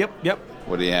time. Yep.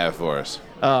 What do you have for us?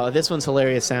 Oh, this one's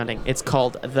hilarious sounding. It's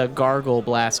called the Gargle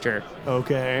Blaster.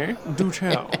 Okay. Do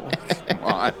tell. Come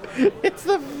on. It's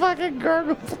the fucking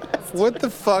Gargle Blaster. What the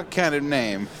fuck kind of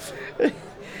name?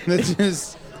 That's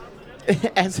just...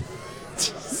 As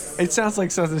It sounds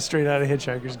like something straight out of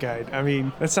Hitchhiker's Guide. I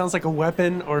mean, that sounds like a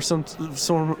weapon or some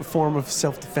form of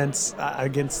self-defense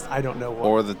against I don't know what.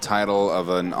 Or the title of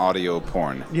an audio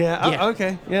porn. Yeah. Yeah.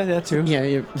 Okay. Yeah, that too.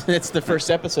 yeah, that's the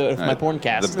first episode of my porn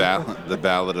cast. The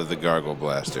Ballad of the Gargle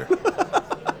Blaster.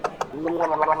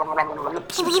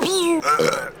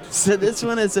 So this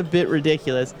one is a bit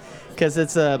ridiculous because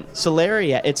it's a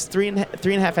celeriac. It's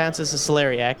 3.5 ounces of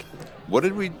celeriac. What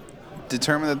did we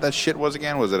determine that shit was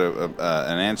again? Was it an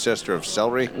ancestor of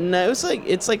celery? No, it's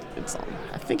I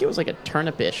think it was like a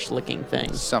turnipish looking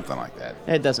thing. Something like that.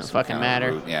 It doesn't fucking Kind of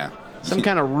matter. root, yeah. Some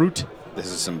kind of root. This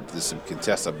is some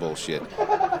Contessa bullshit.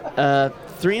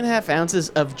 3.5 ounces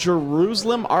of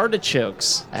Jerusalem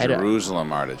artichokes.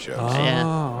 Jerusalem artichokes.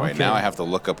 Yeah. Wait, now I have to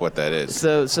look up what that is.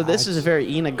 So this is a very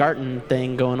Ina Garten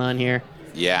thing going on here.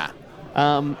 Yeah.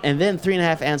 And then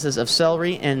 3.5 ounces of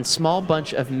celery and small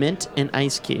bunch of mint and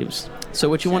ice cubes. So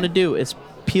what you want to do is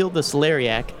peel the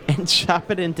celeriac and chop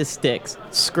it into sticks.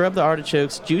 Scrub the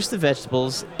artichokes, juice the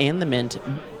vegetables and the mint,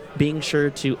 being sure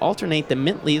to alternate the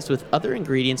mint leaves with other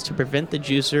ingredients to prevent the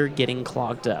juicer getting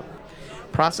clogged up.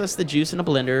 Process the juice in a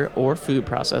blender or food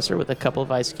processor with a couple of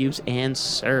ice cubes and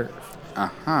serve.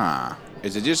 Uh-huh.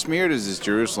 Is it just me or does this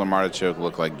Jerusalem artichoke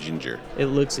look like ginger? It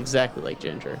looks exactly like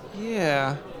ginger.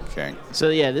 Yeah. Okay. So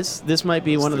yeah, this might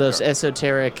be one of those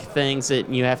esoteric things that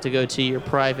you have to go to your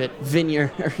private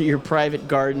vineyard or your private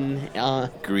garden.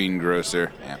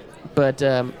 Greengrocer. Yeah. But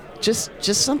just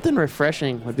something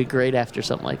refreshing would be great after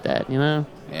something like that, you know?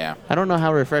 Yeah. I don't know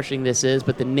how refreshing this is,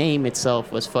 but the name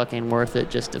itself was fucking worth it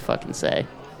just to fucking say.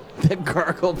 The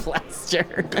Gargle Blaster.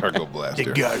 Gargle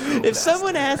Blaster. If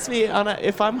someone asks me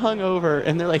if I'm hungover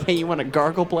and they're like, "Hey, you want a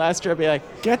Gargle Blaster?" I'll be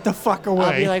like, Get the fuck away.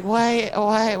 I'll be like, "Why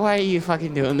are you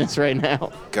fucking doing this right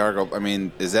now?" Gargle, I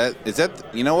mean, is that,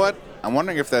 you know what? I'm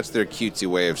wondering if that's their cutesy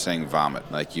way of saying vomit.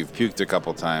 Like, you've puked a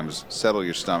couple times, settle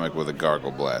your stomach with a Gargle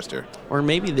Blaster. Or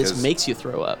maybe this 'Cause- makes you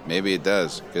throw up. Maybe it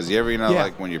does. Because you ever, Yeah.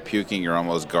 like when you're puking, you're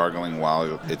almost gargling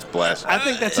while it's blasting. I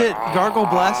think that's it. Gargle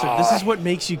Blaster. This is what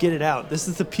makes you get it out. This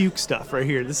is the puke stuff right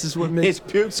here. This is what makes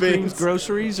puke Screams things.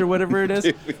 Groceries or whatever it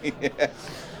is.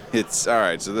 It's, all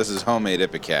right, so this is homemade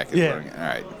Ipecac. Yeah. All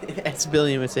right. As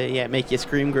Billion would say, yeah, make you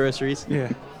scream groceries. Yeah.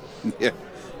 Yeah.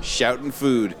 Shouting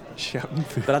food. Shouting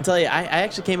food. But I'll tell you, I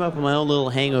actually came up with my own little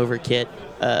hangover kit.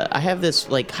 I have this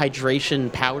like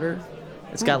hydration powder.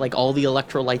 It's got like all the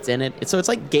electrolytes in it. So it's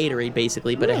like Gatorade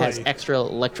basically, but it has Really? extra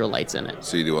electrolytes in it.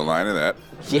 So you do a line of that.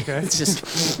 Yeah, Okay. it's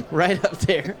just right up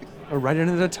there. Or right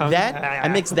into the tongue. That I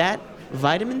mix that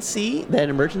vitamin C, that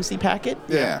emergency packet,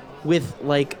 Yeah. with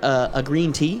like a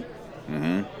green tea.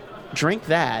 Mm-hmm. Drink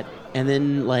that, and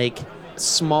then like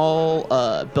small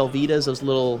Belvitas, those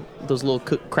little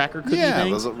cracker cookie Yeah,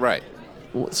 things. right.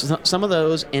 Some of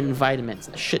those and vitamins,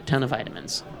 a shit ton of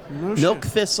vitamins. No Milk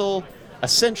shit. thistle, a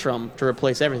Centrum to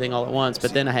replace everything all at once,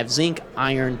 but then I have zinc,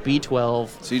 iron, B12.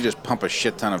 So you just pump a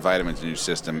shit ton of vitamins in your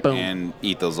system Boom. and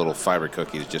eat those little fiber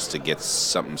cookies just to get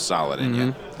something solid in you.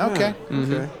 Mm-hmm. Okay.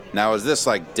 Okay. Now, is this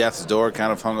like death's door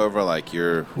kind of hungover? Like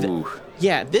you're, ooh,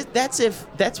 Yeah,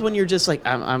 that's when you're just like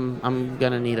I'm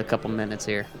gonna need a couple minutes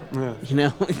here. Yeah. You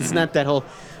know, it's not that whole.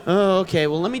 Oh, okay.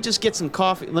 Well, let me just get some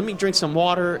coffee. Let me drink some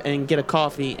water and get a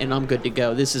coffee, and I'm good to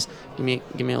go. This is give me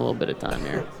a little bit of time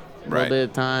here. A Right. little bit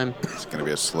of time, it's gonna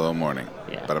be a slow morning.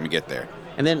 Yeah. But I'm gonna get there.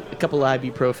 and then a couple of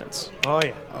ibuprofens. Oh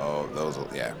yeah. Oh, those,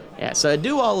 yeah. Yeah, so I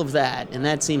do all of that, and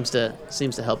that seems to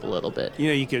help a little bit. You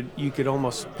know, you could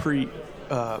almost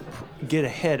get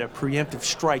ahead a preemptive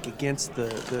strike against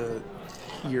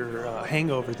your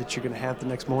hangover that you're going to have the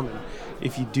next morning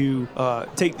if you do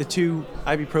take the 2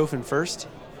 ibuprofen first.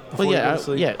 before you go to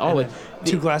sleep, and always. then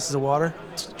 2 glasses of water.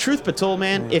 Truth be told,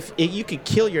 man, if you could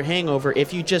kill your hangover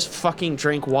if you just fucking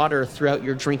drank water throughout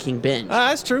your drinking binge.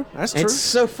 That's true. That's true. It's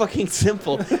so fucking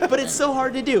simple, but it's so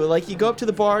hard to do. Like you go up to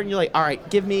the bar and you're like, all right,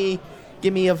 give me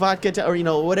a vodka or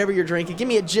whatever you're drinking. Give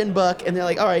me a gin buck, and they're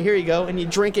like, all right, here you go. And you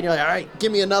drink it, and you're like, all right,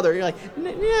 give me another. You're like,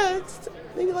 yeah, it's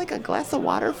maybe like a glass of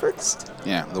water first.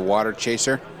 Yeah, the water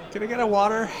chaser. Can I get a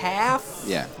water half?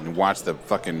 Yeah, and watch the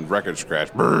fucking record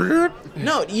scratch.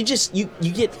 No, you just you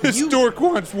get you. Dork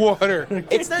wants water.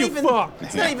 It's not You even. fuck.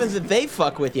 It's not even that they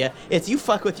fuck with you. It's you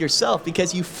fuck with yourself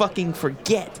because you fucking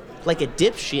forget like a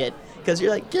dipshit. Because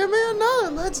you're like, yeah, man, no,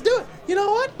 let's do it. You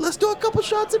know what? Let's do a couple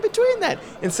shots in between that.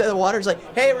 Instead of water's like,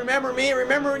 hey, remember me?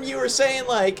 Remember when you were saying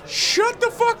like, Shut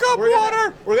the fuck up, we're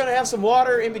water! we're gonna have some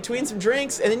water in between some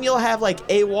drinks, and then you'll have like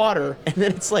a water, and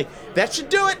then it's like that should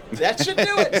do it. That should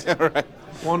do it. Right.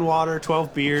 1 water,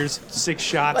 12 beers, 6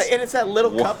 shots. Like, and it's that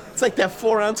little cup. It's like that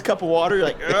 4-ounce cup of water. You're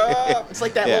like, it's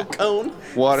like that Yeah. little cone.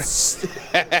 Water.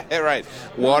 Right.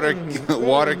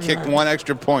 Water kicked 1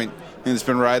 extra point, and it's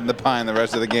been riding the pine the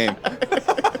rest of the game.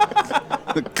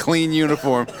 The clean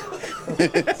uniform.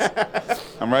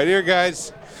 I'm right here,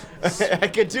 guys. I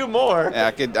could do more.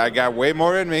 I got way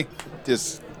more in me.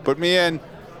 Just put me in.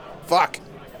 Fuck.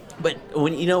 But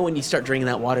when you start drinking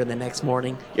that water the next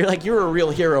morning, you're like, you're a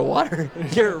real hero, water.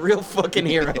 You're a real fucking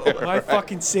hero. My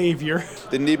fucking savior.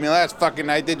 Didn't need me last fucking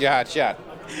night, did you, hot shot?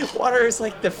 Water is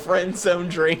like the friend zone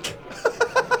drink.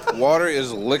 Water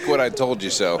is liquid, I told you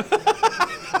so.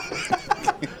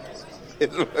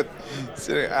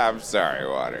 I'm sorry,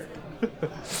 water.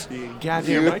 You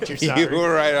goddamn right you're sorry. You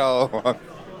were right all along.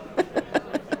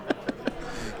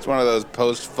 It's one of those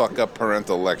post-fuck-up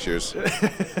parental lectures.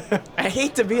 I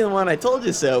hate to be the one I told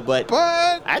you so, but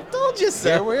But I told you so.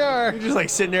 there we are. You're just like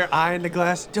sitting there eyeing the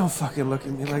glass. Don't fucking look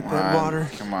at me like that, on, water.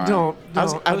 come on. Don't. I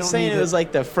was don't saying need it was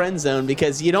like the friend zone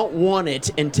because you don't want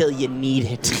it until you need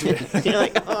it. You're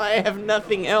like, oh, I have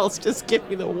nothing else. Just give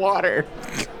me the water.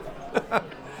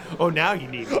 Oh, now you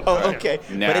need it. Oh, okay.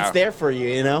 But Now- it's there for you,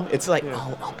 you know? It's like,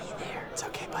 oh, I'll be there. It's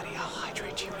okay, buddy. I'll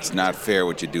hydrate you. It's not fair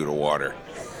what you do to water.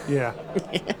 Yeah.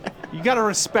 You gotta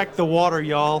respect the water,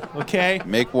 y'all. Okay.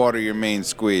 Make water your main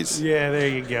squeeze. Yeah, there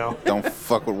you go. Don't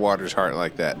fuck with water's heart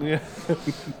like that. Yeah.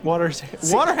 Water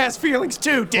has feelings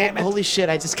too. Damn it. Holy shit,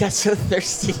 I just got so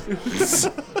thirsty.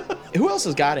 Who else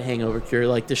has got a hangover cure?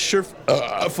 Like the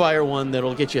surefire one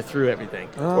that'll get you through everything.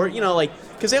 Or, like,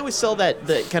 because they always sell that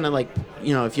kind of like,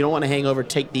 if you don't want a hangover,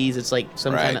 take these. It's like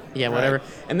some Right, kind of, whatever. right.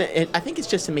 And I think it's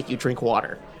just to make you drink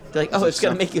water. They're like, oh, it's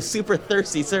going to make you super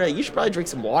thirsty. So you should probably drink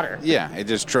some water. Yeah, it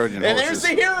just Trojan And there's horses.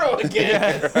 the hero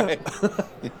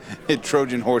again. It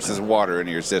Trojan horses water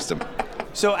into your system.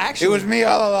 So actually, It was me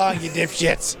all along, you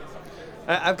dipshits.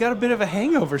 I've got a bit of a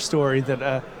hangover story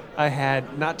that I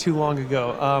had not too long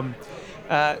ago.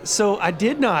 So I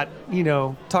did not,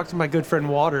 talk to my good friend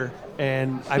Water,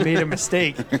 and I made a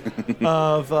mistake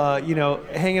of,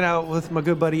 hanging out with my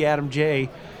good buddy Adam J.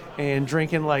 and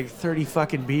drinking like 30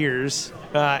 fucking beers.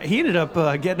 He ended up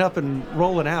getting up and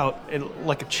rolling out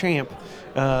like a champ.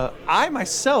 I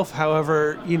myself,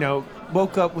 however,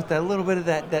 woke up with that little bit of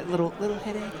that little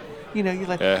headache. You're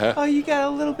like, oh, you got a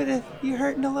little bit of, you're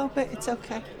hurting a little bit. It's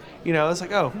okay. I was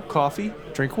like, oh, coffee,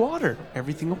 drink water.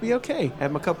 Everything will be okay.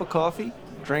 Had my cup of coffee,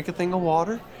 drank a thing of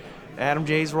water. Adam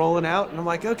J's rolling out, and I'm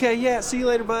like, okay, yeah, see you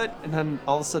later, bud. And then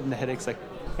all of a sudden the headache's like,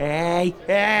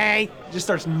 hey, just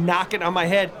starts knocking on my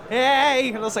head. Hey,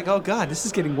 and I was like, oh God, this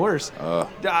is getting worse. So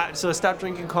I stopped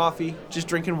drinking coffee, just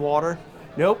drinking water.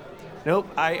 Nope.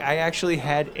 I actually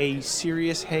had a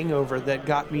serious hangover that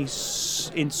got me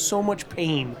in so much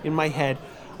pain in my head.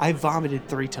 I vomited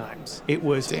 3 times. It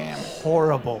was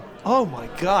horrible. Oh my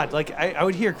God. Like I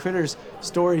would hear Critters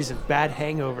stories of bad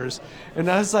hangovers. And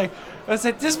I was like,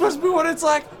 this must be what it's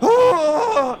like.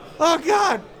 Oh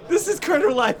God, this is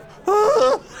Critter life.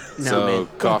 So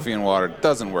coffee and water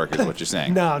doesn't work, is what you're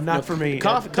saying. No, not for me.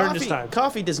 During this time.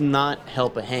 Coffee does not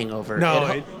help a hangover.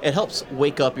 No, it helps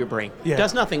wake up your brain. Yeah. It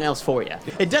does nothing else for you.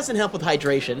 It doesn't help with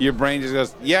hydration. Your brain just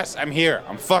goes, yes, I'm here.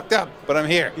 I'm fucked up, but I'm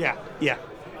here. Yeah.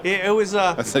 It was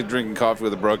That's like drinking coffee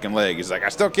with a broken leg. He's like, I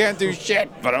still can't do shit,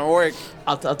 but I'm awake.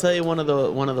 I'll tell you one of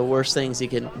the worst things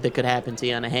that could happen to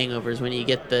you on a hangover is when you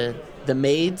get the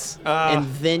maids and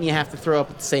then you have to throw up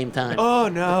at the same time. Oh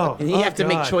no. And you have to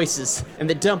make choices, and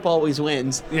the dump always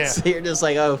wins. Yeah. So you're just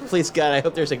like, oh, please God, I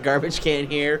hope there's a garbage can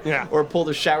here. Yeah. Or pull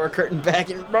the shower curtain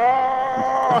back and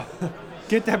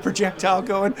Get that projectile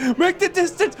going. Make the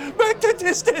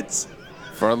distance.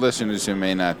 For our listeners who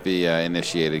may not be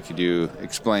initiated, could you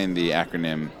explain the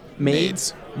acronym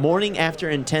Maids. Morning after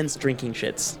intense drinking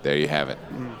shits. There you have it.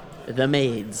 The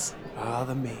maids. Oh,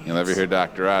 the maids. You'll never hear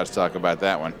Dr. Oz talk about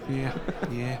that one.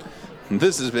 Yeah.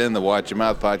 This has been the Watch Your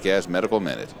Mouth Podcast Medical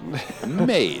Minute.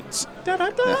 Maids.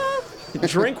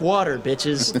 Drink water,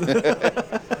 bitches.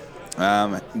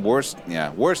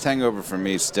 Worst hangover for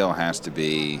me still has to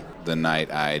be the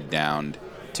night I downed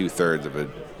 2/3 of a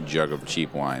jug of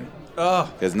cheap wine.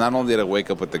 Oh. Because not only did I wake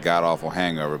up with the god-awful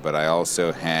hangover, but I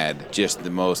also had just the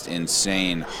most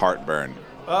insane heartburn.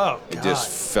 Oh, It God. just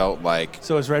felt like,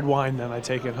 So it's red wine then, I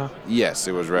take it, huh? yes,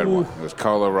 it was red wine. It was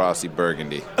Carlo Rossi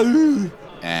Burgundy.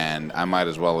 And I might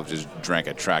as well have just drank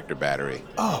a tractor battery.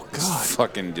 Oh, God.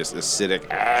 Fucking just acidic.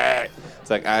 It's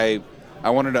like I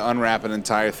wanted to unwrap an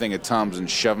entire thing of Tums and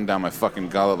shove them down my fucking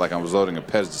gullet like I was loading a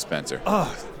Pez dispenser.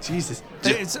 Oh, Jesus.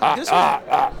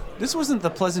 This wasn't the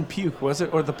pleasant puke, was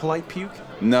it? Or the polite puke?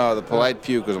 No, the polite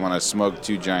puke was when I smoked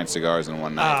 2 giant cigars in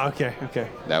one night. Ah, okay.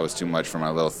 That was too much for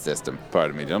my little system.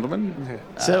 Pardon me, gentlemen.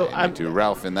 So I I'm need to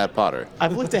Ralph in that Potter.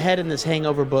 I've looked ahead in this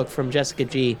Hangover book from Jessica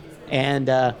G. And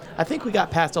I think we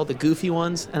got past all the goofy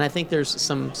ones, and I think there's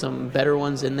some better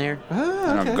ones in there.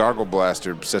 Gargle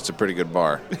Blaster sets a pretty good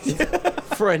bar.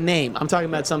 For a name, I'm talking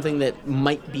about something that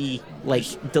might be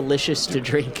like delicious to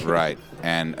drink. Right.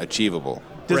 And achievable.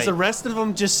 Does Right. the rest of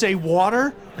them just say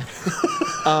water?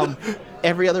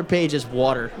 Every other page is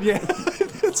water. Yeah,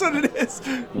 that's what it is.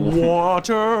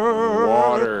 Water.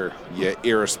 Water, you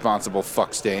irresponsible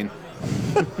fuck stain.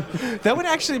 That would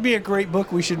actually be a great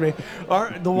book we should make.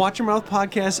 The Watch Your Mouth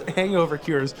podcast hangover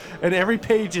cures. And every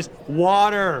page is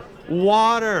water.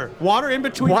 Water in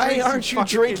between. Why drinks aren't and you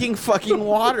fucking- drinking fucking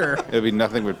water? It'll be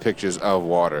nothing but pictures of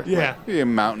water. Yeah. Like,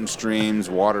 mountain streams,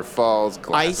 waterfalls,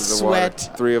 glasses Ice of water.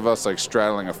 sweat. 3 of us like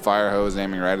straddling a fire hose,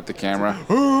 aiming right at the camera.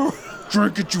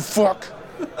 Drink it, you fuck.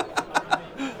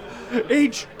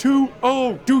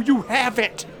 H2O, do you have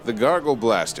it? The Gargle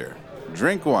Blaster.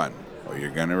 Drink one, or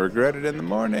you're gonna regret it in the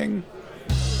morning.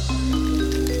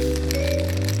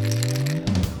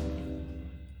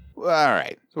 All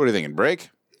right. So what are you thinking? Break?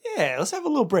 Yeah, let's have a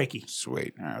little breaky.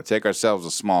 Sweet. All right, we'll take ourselves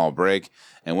a small break,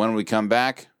 and when we come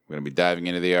back, we're going to be diving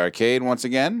into the arcade once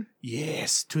again,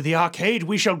 Yes, to the arcade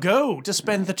we shall go to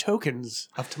spend the tokens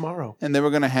of tomorrow. and then we're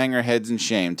going to hang our heads in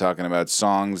shame talking about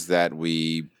songs that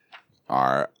we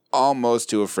are almost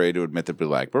too afraid to admit that we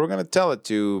like, but we're going to tell it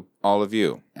to all of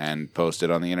you and post it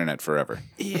on the internet forever.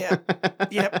 Yeah,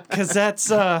 yep, because that's,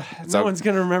 no how- one's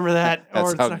going to remember that.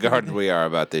 That's it's how not gonna- guarded we are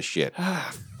about this shit.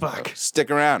 Fuck.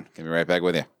 Stick around. We'll be right back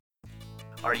with you.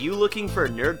 Are you looking for a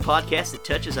nerd podcast that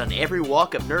touches on every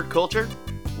walk of nerd culture?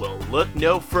 Well, look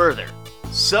no further.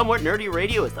 Somewhat Nerdy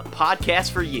Radio is the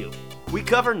podcast for you. We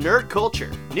cover nerd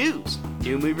culture, news,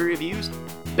 new movie reviews,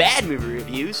 bad movie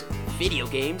reviews, video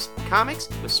games, comics,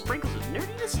 with sprinkles of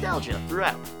nerdy nostalgia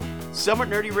throughout. Somewhat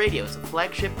Nerdy Radio is the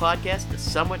flagship podcast of the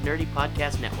Somewhat Nerdy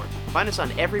Podcast Network. Find us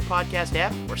on every podcast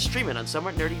app or stream it on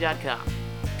somewhatnerdy.com.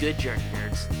 Good journey,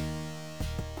 nerds.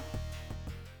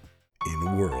 In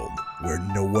a world where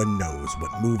no one knows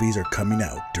what movies are coming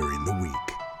out during the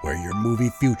week, where your movie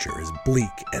future is bleak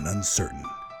and uncertain,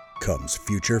 comes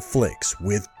Future Flicks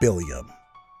with Billiam.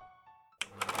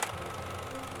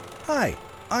 Hi,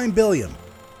 I'm Billiam.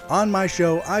 On my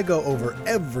show, I go over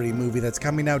every movie that's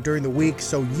coming out during the week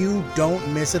so you don't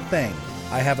miss a thing.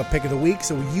 I have a pick of the week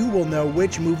so you will know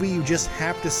which movie you just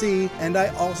have to see, and I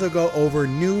also go over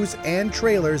news and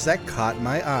trailers that caught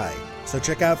my eye. So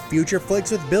check out Future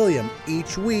Flicks with Billiam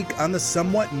each week on the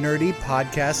Somewhat Nerdy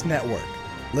Podcast Network.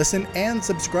 Listen and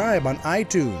subscribe on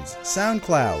iTunes,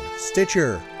 SoundCloud,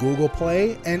 Stitcher, Google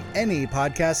Play, and any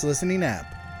podcast listening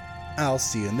app. I'll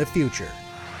see you in the future.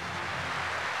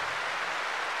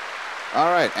 All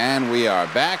right, and we are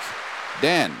back.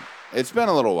 Dan, it's been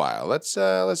a little while. Let's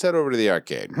head over to the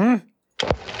arcade. Movies,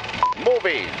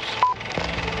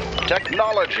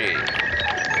 technology,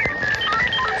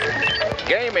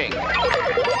 gaming.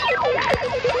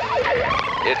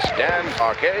 It's Dan's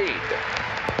Arcade.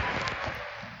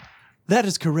 That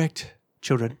is correct,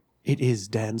 children. It is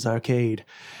Dan's Arcade.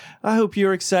 I hope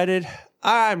you're excited.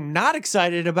 I'm not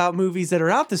excited about movies that are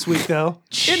out this week, though.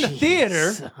 In the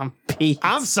theater.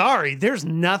 I'm sorry, there's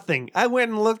nothing. I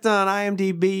went and looked on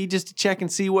IMDb just to check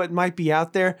and see what might be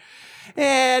out there.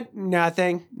 And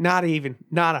nothing. Not even.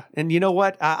 Nada. And you know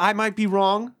what? I might be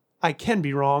wrong. I can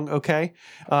be wrong, okay?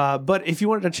 But if you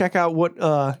wanted to check out what,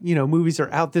 movies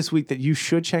are out this week that you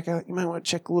should check out, you might want to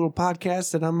check a little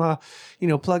podcast that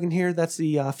I'm, plugging here. That's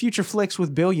the Future Flicks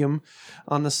with Billiam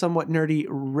on the Somewhat Nerdy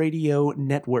Radio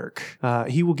Network.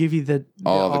 He will give you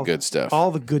All the good stuff. All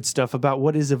the good stuff about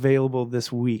what is available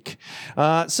this week.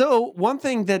 So one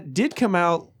thing that did come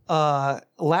out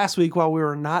last week while we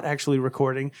were not actually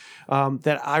recording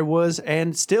that I was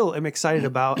and still am excited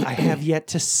about. I have yet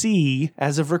to see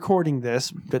as of recording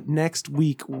this, but next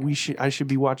week I should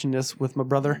be watching this with my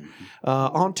brother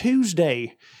on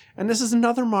Tuesday. And this is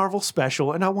another Marvel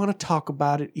special, and I want to talk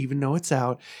about it even though it's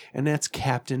out, and that's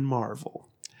Captain Marvel.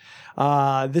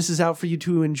 This is out for you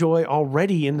to enjoy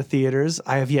already in the theaters.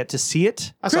 I have yet to see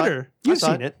it. I saw Critter, it. you've I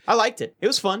saw seen it. I liked it. It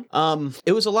was fun.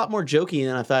 It was a lot more jokey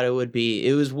than I thought it would be.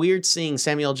 It was weird seeing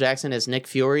Samuel Jackson as Nick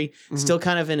Fury, still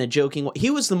kind of in a joking way. He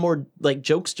was the more like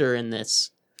jokester in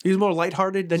this. He's more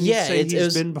lighthearted than you say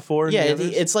he's been before. In the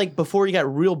others? It's like before he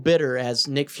got real bitter as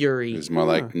Nick Fury. It was more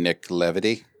like Nick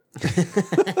Levity.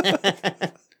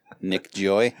 Nick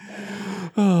Joy.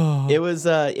 It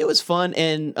was fun,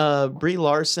 and Brie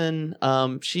Larson,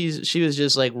 she was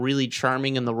just like really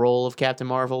charming in the role of Captain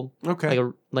Marvel. Okay.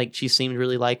 Like she seemed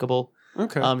really likable.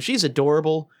 Okay. She's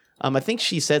adorable. I think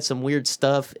she said some weird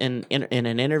stuff in an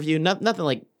interview. Nothing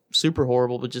like super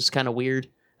horrible, but just kind of weird.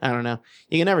 I don't know.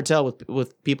 You can never tell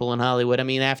with people in Hollywood. I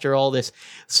mean, after all this,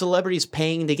 celebrities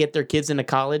paying to get their kids into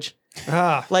college.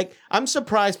 Like, I'm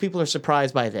surprised people are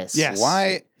surprised by this. Yes.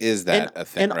 Why is that a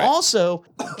thing? And also,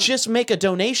 just make a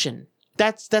donation.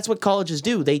 That's what colleges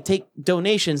do. They take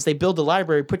donations, they build a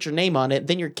library, put your name on it,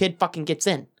 then your kid fucking gets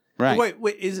in. Right.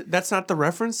 Wait, that's not the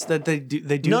reference that they do?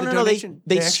 They do No, the no, donation?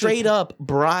 They actually- straight up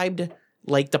bribed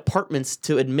like departments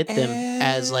to admit them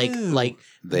as like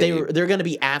they're going to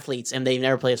be athletes and they've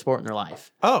never played a sport in their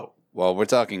life. Oh. Well, we're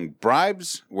talking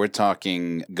bribes. We're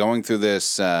talking going through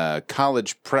this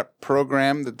college prep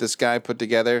program that this guy put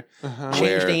together.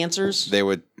 Changed answers.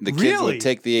 The kids Really? would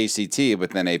take the ACT,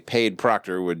 but then a paid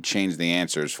proctor would change the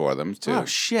answers for them to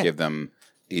give them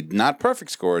not perfect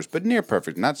scores, but near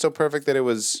perfect. Not so perfect that it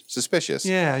was suspicious.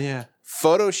 Yeah.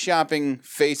 Photoshopping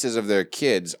faces of their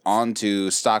kids onto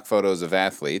stock photos of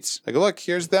athletes. Like, look,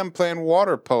 here's them playing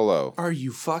water polo. Are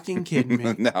you fucking kidding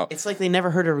me? No. It's like they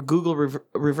never heard of Google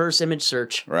reverse image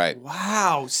search. Right.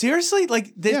 Wow. Seriously?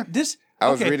 Like this? I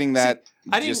was reading that.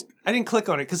 I didn't click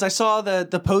on it because I saw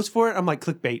the post for it. I'm like,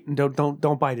 clickbait, and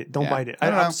don't bite it. Don't bite it. I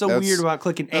don't know. I'm so weird about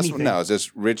clicking anything. No, it's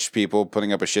just rich people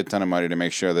putting up a shit ton of money to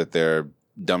make sure that their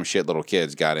dumb shit little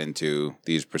kids got into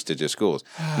these prestigious schools.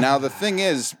 Now, the thing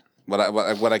is,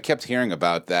 what I kept hearing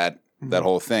about that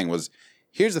whole thing was,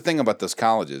 here's the thing about those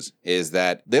colleges is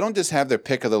that they don't just have their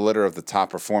pick of the litter of the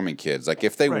top performing kids. Like,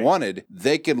 if they wanted,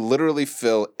 they could literally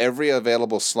fill every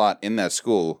available slot in that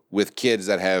school with kids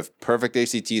that have perfect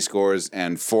ACT scores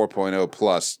and 4.0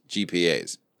 plus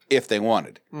GPAs, if they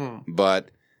wanted. But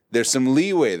there's some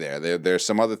leeway there. There's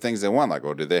some other things they want, like,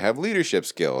 do they have leadership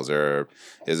skills, or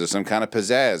is there some kind of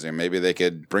pizzazz, or maybe they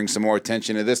could bring some more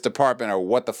attention to this department, or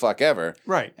what the fuck ever.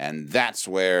 Right. And that's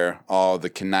where all the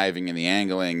conniving and the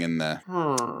angling and the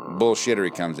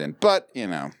bullshittery comes in. But,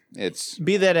 it's...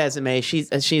 Be that as it may, she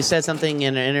said something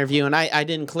in an interview, and I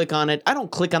didn't click on it. I don't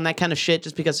click on that kind of shit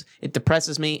just because it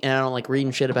depresses me, and I don't like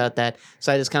reading shit about that.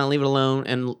 So I just kind of leave it alone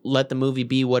and let the movie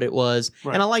be what it was.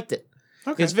 Right. And I liked it.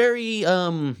 Okay. It's very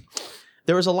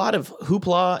there was a lot of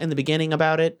hoopla in the beginning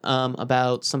about it,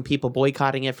 about some people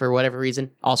boycotting it for whatever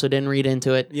reason. Also didn't read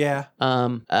into it. Yeah.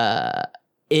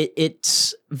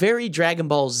 It's very Dragon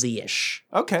Ball Z-ish.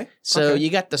 Okay. So you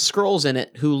got the Skrulls in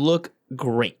it who look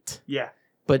great. Yeah.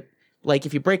 But like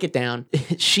if you break it down,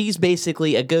 she's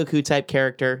basically a Goku type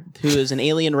character who is an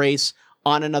alien race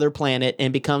on another planet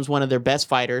and becomes one of their best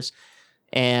fighters.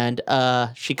 And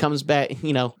she comes back,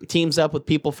 teams up with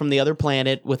people from the other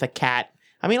planet with a cat.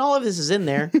 I mean, all of this is in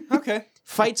there. Okay.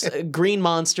 Fights green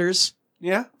monsters.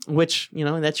 Yeah. Which,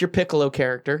 that's your Piccolo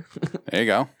character. There you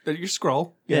go. Your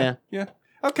Skrull. Yeah.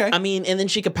 Okay. I mean, and then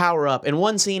she could power up. In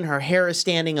one scene, her hair is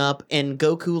standing up in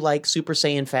Goku-like Super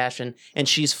Saiyan fashion, and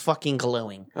she's fucking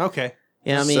glowing. Okay.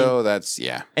 You know what I mean? So that's,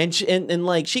 And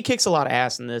she kicks a lot of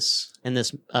ass in this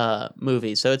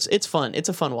movie. So it's fun. It's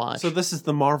a fun watch. So this is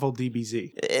the Marvel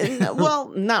DBZ. Well,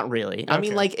 not really. I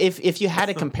mean, like if you had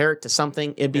to compare it to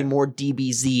something, it'd be more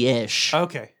DBZ-ish.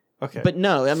 Okay. But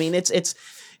no, I mean it's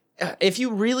if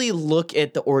you really look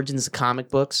at the origins of comic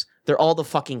books, they're all the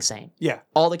fucking same. Yeah.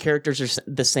 All the characters are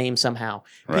the same somehow.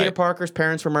 Right. Peter Parker's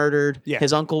parents were murdered. Yeah.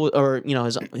 His uncle, or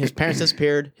his parents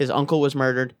disappeared. His uncle was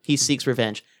murdered. He seeks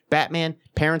revenge. Batman,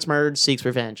 parents murdered, seeks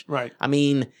revenge. Right. I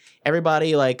mean,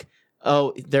 everybody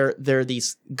they're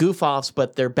these goof-offs,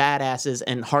 but they're badasses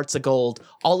and hearts of gold.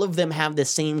 All of them have the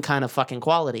same kind of fucking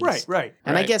qualities. Right.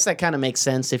 And I guess that kind of makes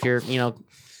sense if you're,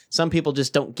 some people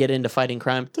just don't get into fighting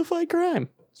crime to fight crime.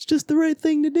 It's just the right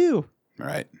thing to do.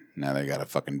 right. Now they got a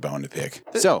fucking bone to pick.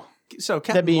 So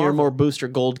Captain That'd be your Marvel- more Booster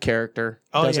Gold character.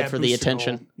 Does it for the Booster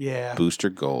attention. Gold. Yeah. Booster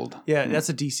Gold. Yeah, that's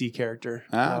a DC character.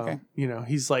 Okay.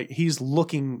 He's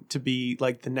looking to be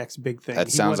like the next big thing.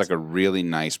 That sounds like a really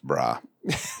nice bra.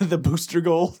 the Booster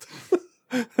Gold.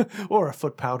 Or a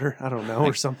foot powder, I don't know,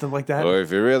 or something like that. Or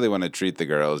if you really want to treat the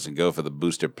girls, and go for the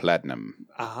Booster Platinum,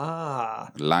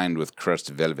 Ah. lined with crushed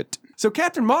velvet. So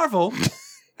Captain Marvel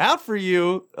out for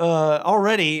you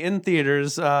already in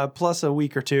theaters, plus a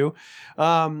week or two.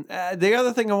 The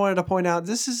other thing I wanted to point out,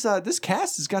 this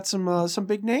cast has got some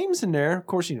big names in there. Of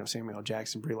course, Samuel L.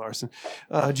 Jackson, Brie Larson,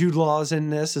 Jude Law's in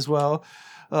this as well.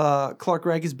 Clark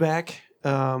Gregg is back,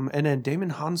 and then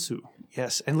Damon Hansu.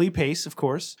 Yes, and Lee Pace, of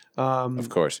course. Of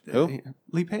course. Who?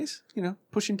 Lee Pace,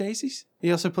 Pushing Daisies.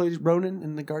 He also played Ronan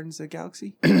in the Guardians of the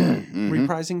Galaxy,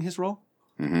 reprising his role.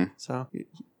 Mm-hmm. So,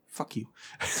 fuck you.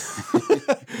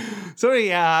 So,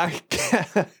 yeah,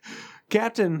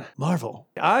 Captain Marvel.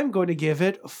 I'm going to give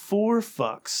it 4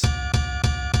 fucks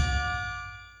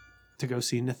to go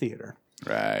see in the theater.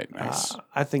 Right, nice.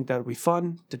 I think that would be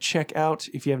fun to check out.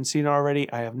 If you haven't seen it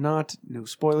already, I have not. No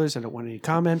spoilers. I don't want any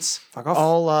comments. Fuck off.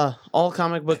 All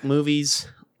comic book movies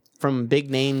from big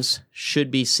names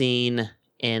should be seen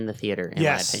in the theater, in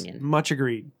my opinion. Much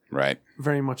agreed. Right.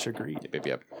 Very much agreed.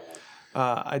 Yep.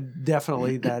 I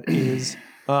definitely, that is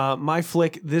my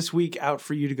flick this week out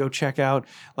for you to go check out.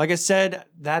 Like I said,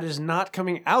 that is not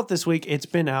coming out this week. It's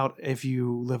been out if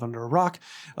you live under a rock.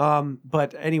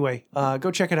 But anyway, go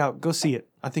check it out. Go see it.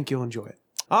 I think you'll enjoy it.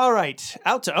 All right,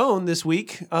 out to own this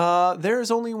week. There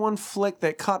is only one flick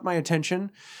that caught my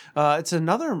attention. It's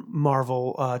another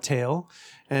Marvel tale.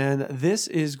 And this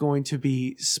is going to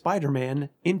be Spider-Man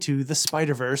Into the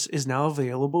Spider-Verse is now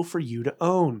available for you to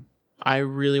own. I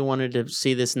really wanted to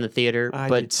see this in the theater,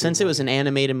 but since it was an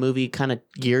animated movie kind of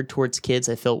geared towards kids,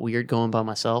 I felt weird going by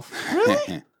myself.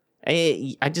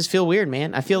 Really? I just feel weird,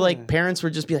 man. I feel like parents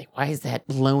would just be like, why is that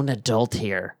lone adult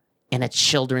here in a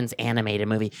children's animated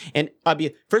movie? And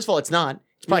first of all, it's not.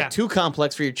 It's probably too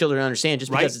complex for your children to understand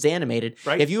just because it's animated.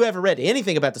 Right. If you ever read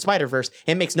anything about the Spider-Verse,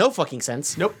 it makes no fucking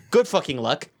sense. Nope. Good fucking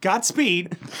luck.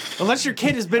 Godspeed. Unless your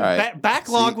kid has been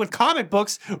backlogged with comic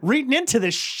books reading into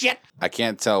this shit. I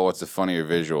can't tell what's the funnier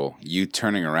visual. You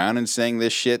turning around and saying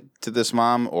this shit to this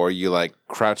mom, or you like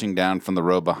crouching down from the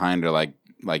row behind her like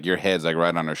your head's like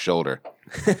right on her shoulder.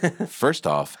 First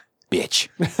off, bitch.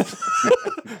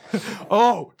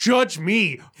 Oh, judge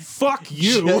me. Fuck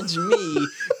you. Judge me.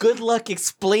 Good luck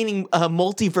explaining a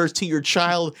multiverse to your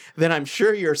child that I'm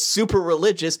sure you're super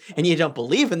religious and you don't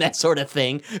believe in that sort of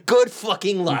thing. Good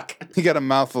fucking luck. You got a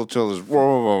mouthful of children. Whoa,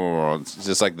 whoa, whoa, whoa. It's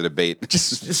just like the debate.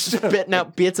 Just spitting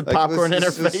out bits of popcorn in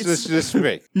her face. Just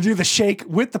me. You do the shake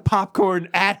with the popcorn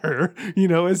at her,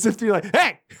 as if you're like,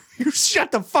 hey, you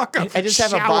shut the fuck up. I just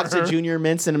have a box of Junior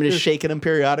Mints and I'm just shaking them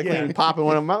periodically and popping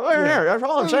one of them. That's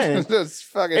all I'm saying. That's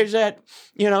fucking... Is that,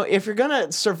 if you're going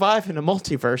to survive in a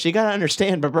multiverse, you got to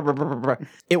understand.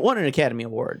 It won an Academy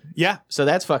Award. Yeah. So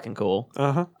that's fucking cool.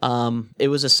 Uh-huh. It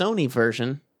was a Sony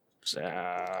version. So...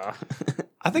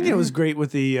 I think it was great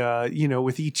with the,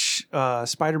 with each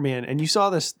Spider-Man, and you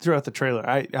saw this throughout the trailer.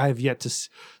 I have yet to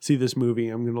see this movie.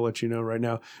 I'm going to let you know right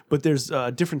now. But there's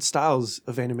different styles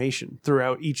of animation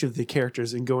throughout each of the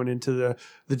characters and going into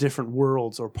the different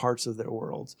worlds or parts of their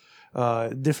worlds.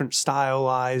 Different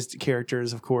stylized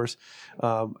characters, of course.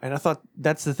 And I thought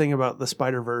that's the thing about the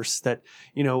Spider-Verse that,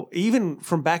 even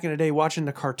from back in the day watching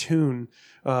the cartoon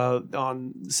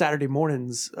on Saturday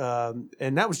mornings,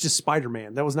 and that was just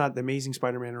Spider-Man. That was not the Amazing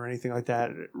Spider-Man or anything like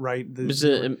that, right?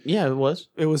 it was.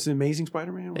 It was the Amazing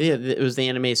Spider-Man? Yeah, it was the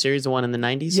anime series, the one in the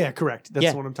 90s. Yeah, correct.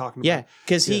 That's what I'm talking about. Yeah,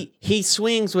 because he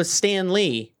swings with Stan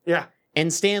Lee. Yeah.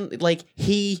 And Stan,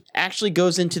 he actually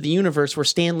goes into the universe where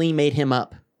Stan Lee made him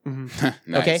up.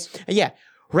 Mm-hmm. Nice. Okay? Yeah.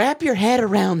 Wrap your head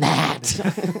around that.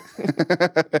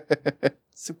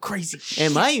 Some crazy shit.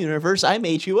 In my universe, I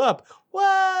made you up.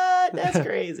 What? That's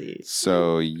crazy.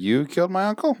 So you killed my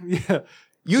uncle? Yeah.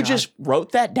 You just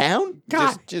wrote that down?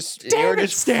 God, just damn you're it,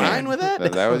 just Stan. Fine with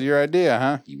that? That was your idea,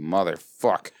 huh? You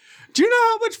motherfuck. Do you know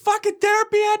how much fucking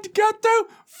therapy I had to go through?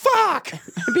 Fuck!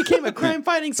 I became a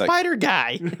crime-fighting spider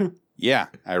guy. Yeah,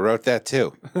 I wrote that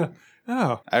too.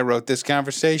 Oh. I wrote this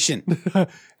conversation.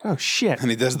 Oh, shit. And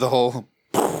he does the whole...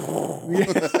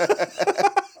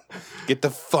 Get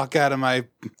the fuck out of my...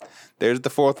 There's the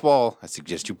fourth wall. I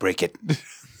suggest you break it.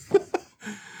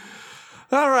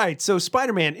 All right, so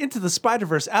Spider-Man Into the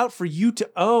Spider-Verse out for you to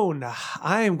own.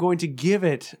 I am going to give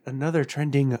it another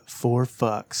trending 4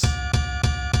 fucks.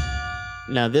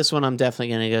 No, this one I'm definitely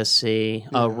going to go see.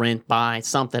 Rent, buy,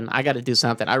 something. I got to do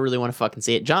something. I really want to fucking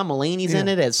see it. John Mulaney's in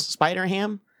it as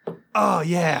Spider-Ham. Oh,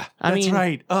 yeah. That's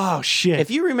right. Oh, shit.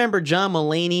 If you remember John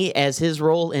Mulaney as his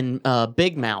role in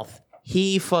Big Mouth,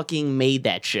 he fucking made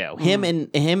that show. Him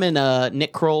and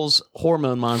Nick Kroll's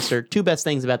Hormone Monster, 2 best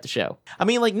things about the show. I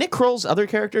mean, like Nick Kroll's other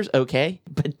characters, okay,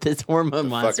 but this Hormone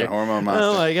Monster. Fucking Hormone Monster.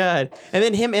 Oh my god! And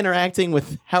then him interacting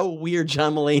with how weird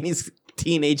John Mulaney's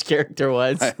teenage character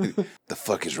was. The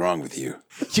fuck is wrong with you?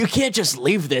 You can't just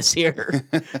leave this here.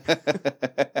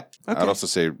 I'd also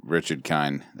say Richard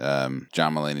Kind, John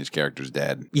Mulaney's character's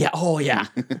dad. Yeah. Oh, yeah.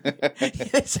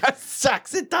 It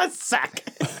sucks. It does suck.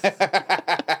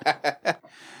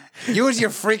 Use your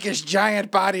freakish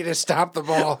giant body to stop the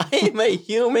ball. I'm a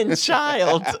human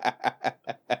child.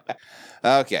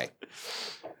 Okay.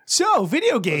 So,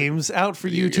 video games out for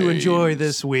you to enjoy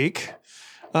this week.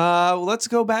 Let's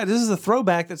go back. This is a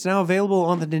throwback that's now available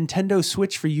on the Nintendo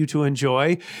Switch for you to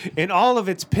enjoy in all of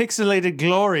its pixelated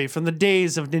glory from the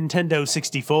days of Nintendo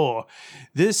 64.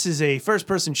 This is a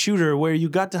first-person shooter where you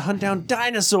got to hunt down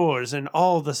dinosaurs and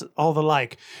all the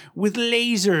like, with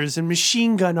lasers and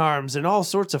machine gun arms and all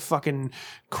sorts of fucking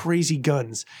crazy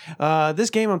guns. This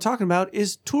game I'm talking about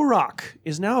is Turok,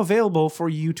 is now available for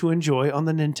you to enjoy on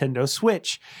the Nintendo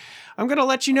Switch. I'm going to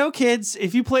let you know, kids,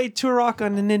 if you played Turok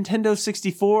on the Nintendo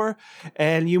 64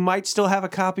 and you might still have a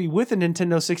copy with a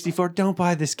Nintendo 64, don't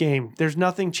buy this game. There's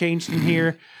nothing changed in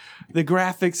here. The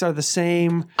graphics are the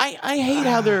same. I hate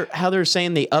how they're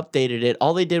saying they updated it.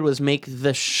 All they did was make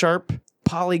the sharp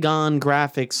polygon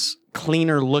graphics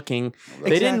cleaner looking.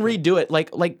 They didn't redo it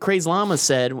like Crazy Llama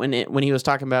said when he was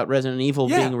talking about Resident Evil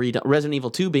being redone, Resident Evil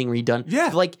 2 being redone.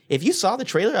 Yeah. Like if you saw the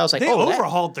trailer, I was like, they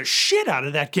overhauled the shit out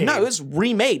of that game. No, it was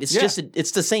remade. It's just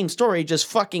it's the same story, just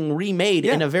fucking remade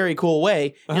in a very cool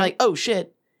way. And you're like, oh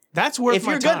shit. That's worth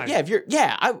my time. I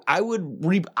would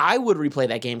replay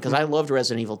that game because I loved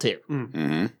Resident Evil 2.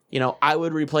 Mm-hmm. You know, I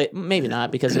would replay maybe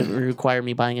not because it would require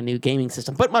me buying a new gaming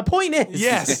system. But my point is,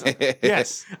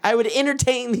 yes, I would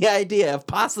entertain the idea of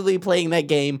possibly playing that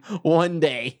game one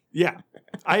day. Yeah,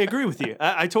 I agree with you.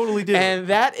 I totally do. And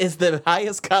that is the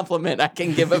highest compliment I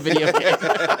can give a video game.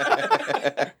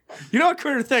 You know what,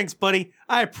 Critter? Thanks, buddy.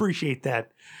 I appreciate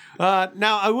that.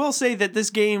 Now, I will say that this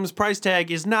game's price tag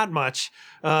is not much,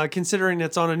 considering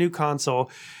it's on a new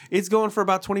console. It's going for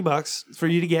about $20 for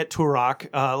you to get Turok.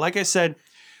 Like I said,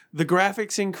 the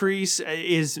graphics increase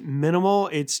is minimal.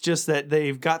 It's just that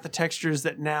they've got the textures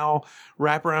that now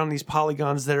wrap around these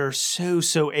polygons that are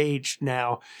so aged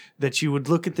now that you would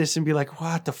look at this and be like,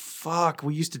 what the fuck?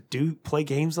 We used to play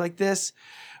games like this?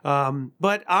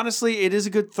 But honestly, it is a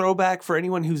good throwback for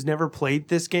anyone who's never played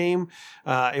this game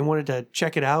and wanted to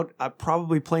check it out.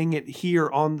 Probably playing it here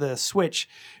on the Switch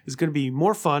is going to be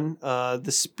more fun.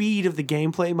 The speed of the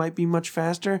gameplay might be much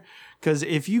faster because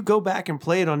if you go back and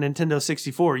play it on Nintendo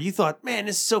 64, you thought, man,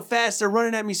 this is so fast. They're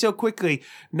running at me so quickly.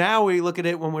 Now we look at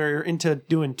it when we're into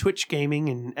doing Twitch gaming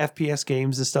and FPS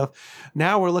games and stuff.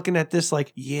 Now we're looking at this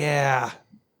like, yeah,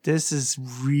 this is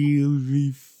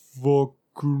really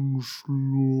fucking slow.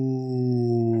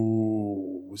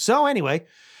 So anyway,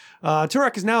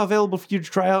 Turok is now available for you to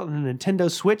try out on the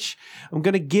Nintendo Switch. I'm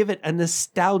going to give it a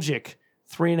nostalgic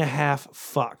 3.5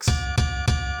 fucks.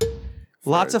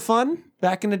 Lots of fun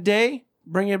back in the day.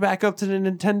 Bring it back up to the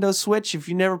Nintendo Switch. If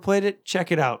you never played it,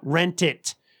 check it out. Rent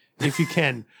it if you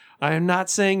can. I am not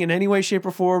saying in any way, shape,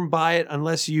 or form buy it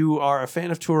unless you are a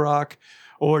fan of Turok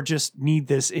or just need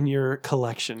this in your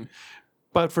collection.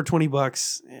 But for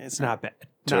 $20, it's not bad.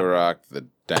 Turok, the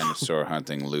dinosaur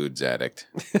hunting lewds addict.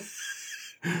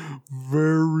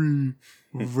 Very,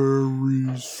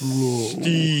 very slow.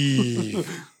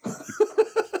 Steve.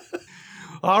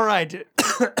 All right.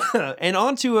 And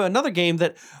on to another game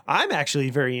that I'm actually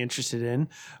very interested in.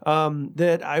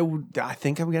 That I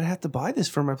think I'm going to have to buy this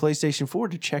for my PlayStation 4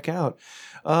 to check out.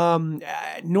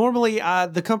 Normally,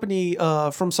 the company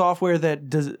From Software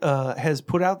that has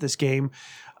put out this game,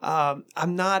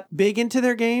 I'm not big into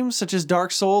their games, such as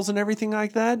Dark Souls and everything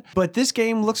like that. But this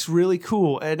game looks really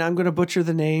cool, and I'm going to butcher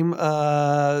the name.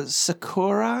 Sekiro?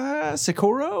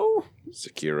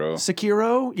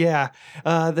 Yeah.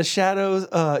 The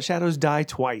Shadows Die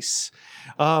Twice.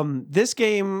 This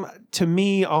game, to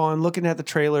me, on looking at the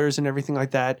trailers and everything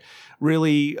like that,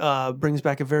 really brings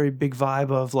back a very big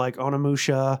vibe of like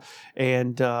Onimusha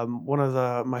and one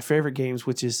of my favorite games,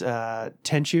 which is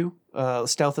Tenchu.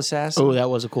 Stealth Assassin. Oh, that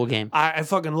was a cool game. I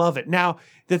fucking love it. Now,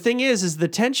 the thing is the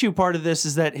Tenchu part of this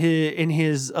is that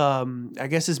his I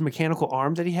guess his mechanical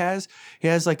arm that he has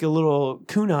like a little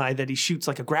kunai that he shoots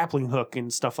like a grappling hook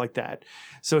and stuff like that.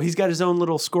 So he's got his own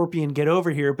little scorpion get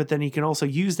over here, but then he can also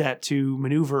use that to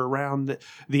maneuver around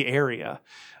the area.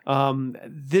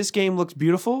 This game looks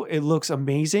beautiful. It looks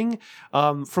amazing.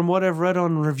 From what I've read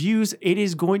on reviews, it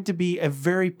is going to be a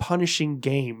very punishing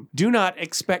game. Do not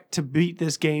expect to beat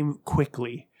this game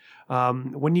quickly.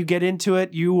 When you get into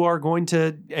it, you are going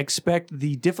to expect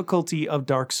the difficulty of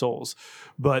Dark Souls,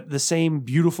 but the same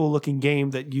beautiful looking game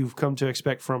that you've come to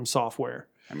expect from Software.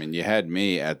 I mean, you had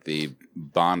me at the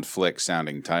Bond flick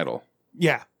sounding title.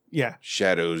 Yeah.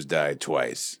 Shadows Die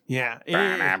Twice. Yeah.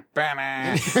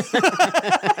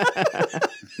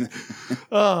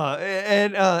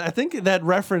 I think that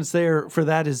reference there for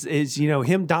that is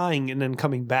him dying and then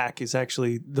coming back is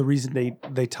actually the reason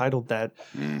they titled that.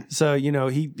 So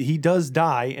he does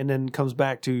die and then comes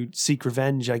back to seek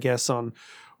revenge, I guess, on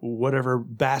whatever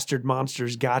bastard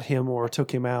monsters got him or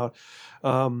took him out.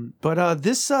 But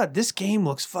this game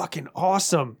looks fucking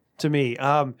awesome to me.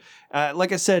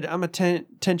 Like I said, I'm a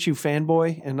Tenchu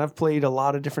fanboy, and I've played a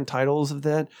lot of different titles of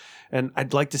that, and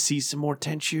I'd like to see some more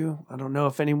Tenchu. I don't know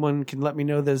if anyone can let me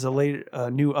know there's a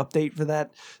new update for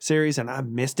that series, and I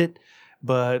missed it,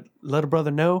 but let a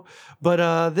brother know.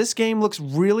 But this game looks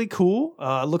really cool.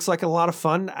 It looks like a lot of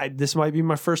fun. This might be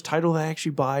my first title that I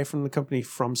actually buy from the company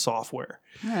From Software.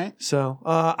 All right. So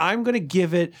I'm going to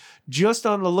give it, just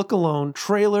on the look alone,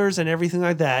 trailers and everything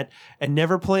like that, and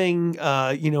never playing,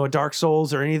 a Dark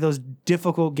Souls or any of those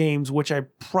difficult games, which I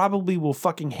probably will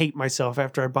fucking hate myself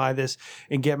after I buy this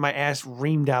and get my ass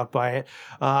reamed out by it.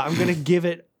 I'm going to give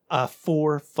it a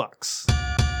 4 fucks.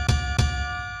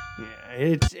 Yeah,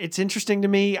 it's interesting to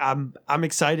me. I'm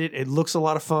excited. It looks a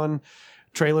lot of fun.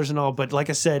 Trailers and all, but like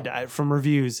I said, from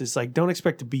reviews, it's like, don't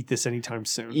expect to beat this anytime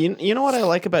soon. You know what I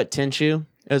like about Tenchu?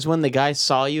 Is when the guys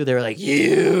saw you, they were like,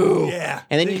 you! Yeah.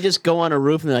 And then you just go on a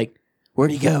roof and they're like,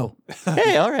 where'd he go?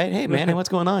 Hey, all right. Hey, man, what's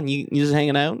going on? You just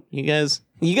hanging out? You guys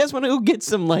want to go get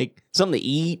some, something to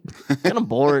eat? Kind of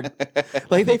bored.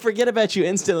 They forget about you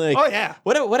instantly. Oh, yeah.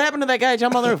 What happened to that guy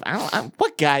jump on the roof?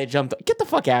 What guy jumped? Get the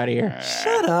fuck out of here.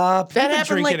 Shut up. That You've been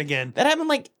happened drinking again. That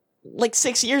happened like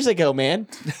 6 years ago, man.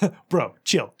 Bro,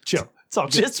 chill. It's all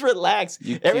good. Just relax.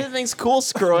 Everything's cool,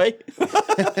 Scroy.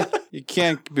 You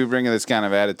can't be bringing this kind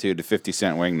of attitude to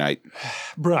 50-cent wing night.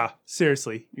 Bruh,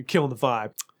 seriously, you're killing the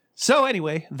vibe. So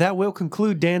anyway, that will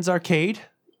conclude Dan's Arcade.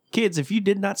 Kids, if you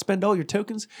did not spend all your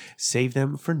tokens, save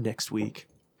them for next week.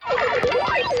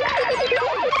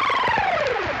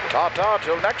 Ta-ta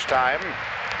till next time,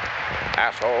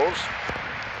 assholes.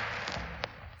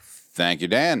 Thank you,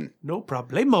 Dan. No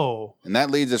problemo. And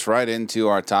that leads us right into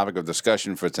our topic of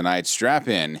discussion for tonight. Strap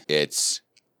in. It's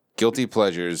Guilty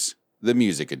Pleasures, the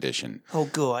Music Edition. Oh,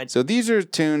 good. So these are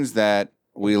tunes that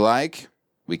we like.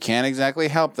 We can't exactly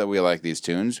help that we like these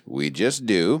tunes. We just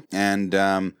do.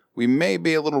 And we may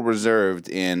be a little reserved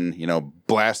in,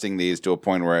 blasting these to a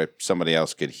point where somebody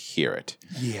else could hear it.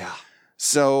 Yeah.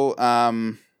 So,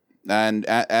 and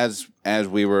as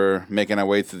we were making our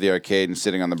way through the arcade and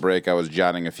sitting on the break, I was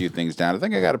jotting a few things down. I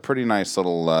think I got a pretty nice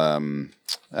little,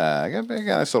 I got a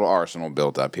nice little arsenal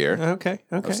built up here. Okay.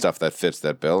 Of stuff that fits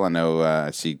that bill. I know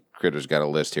I see Critter's got a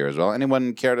list here as well.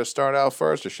 Anyone care to start out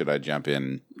first, or should I jump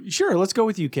in? Sure, let's go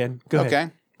with you, Ken. Go ahead. Okay.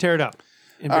 Tear it up.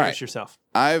 Embarrass right. yourself.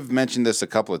 I've mentioned this a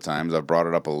couple of times. I've brought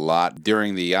it up a lot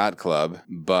during the Yacht Club,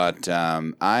 but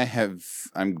I'm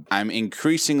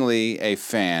increasingly a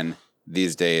fan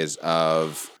these days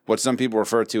of what some people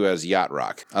refer to as yacht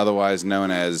rock, otherwise known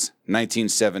as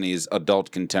 1970s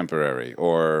adult contemporary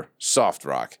or soft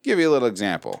rock. Give you a little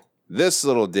example. This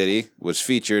little ditty was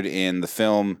featured in the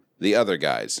film The Other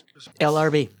Guys.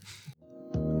 LRB.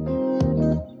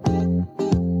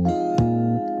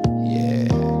 Yeah.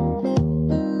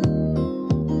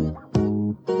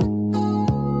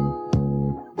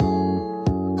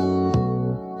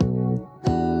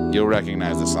 You'll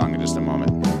recognize the song in just a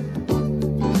moment.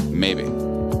 Maybe.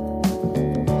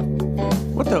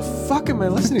 What the fuck am I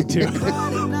listening to?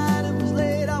 Friday night it was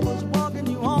late, I was walking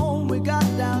you home. We got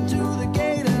down to the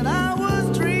gate and I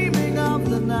was dreaming of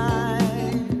the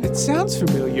night. It sounds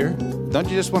familiar. Don't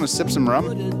you just want to sip some rum?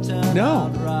 No.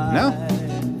 No?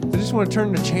 I just want to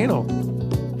turn the channel.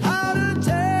 How to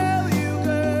tell you,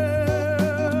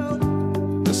 girl,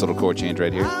 This little chord change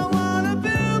right here. I wanna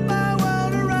build my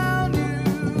world around you.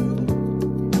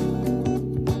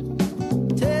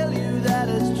 Tell you that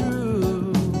it's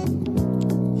true.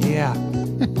 Yeah.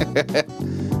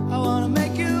 I wanna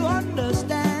make you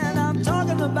understand. I'm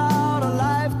talking about a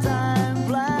lifetime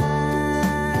plan.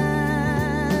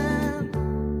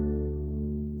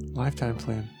 Lifetime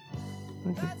plan.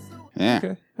 Okay. Yeah.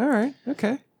 Okay. All right.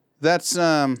 Okay. That's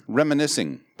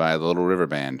Reminiscing by the Little River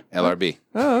Band, LRB,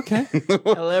 Oh, okay.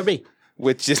 LRB.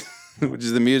 which is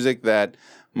the music that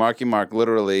Marky Mark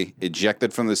literally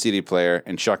ejected from the CD player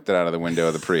and chucked it out of the window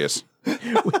of the Prius.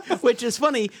 Which is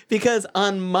funny because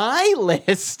on my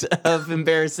list of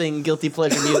embarrassing guilty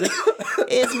pleasure music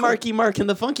is Marky Mark and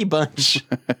the Funky Bunch.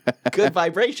 Good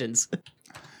Vibrations.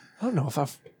 I don't know if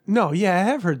I've... No, yeah, I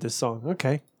have heard this song.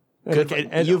 Okay.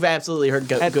 You've absolutely heard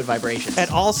Good Vibrations.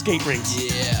 At all skate rinks.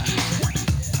 Yeah.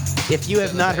 If you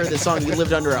have not heard this song, you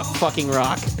lived under a fucking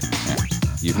rock.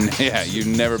 You've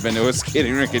never been to a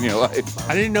skating rink in your life.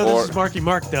 I didn't know this was Marky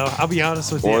Mark, though. I'll be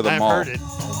honest with you. Or the I've mall. heard it.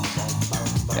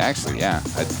 Actually, yeah.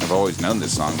 I've always known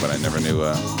this song, but I never knew.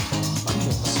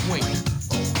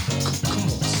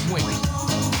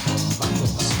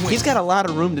 He's got a lot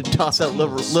of room to toss out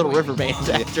Little River Band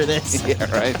after this. Yeah,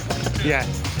 right? Yeah.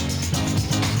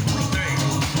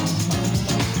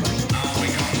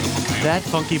 That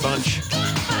funky bunch.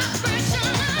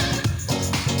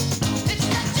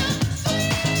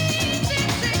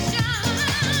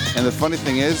 And the funny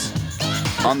thing is,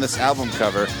 on this album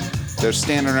cover, they're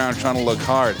standing around trying to look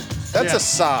hard. That's a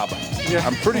sob. Yeah.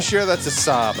 I'm pretty sure that's a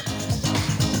sob.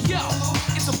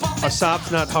 A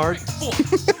sob's not hard.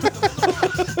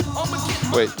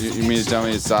 Wait, you mean to tell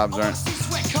me sobs aren't?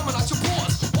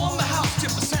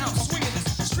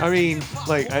 I mean,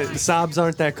 like, sobs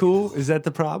aren't that cool. Is that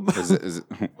the problem? Is it,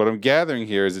 what I'm gathering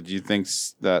here is that you think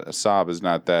that a sob is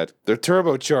not that. They're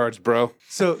turbocharged, bro.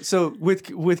 So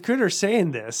with Critter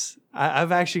saying this,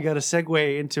 I've actually got a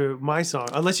segue into my song.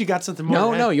 Unless you got something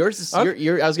more. No, yours is.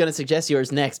 Okay. I was going to suggest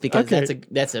yours next because Okay.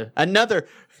 that's another.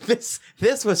 This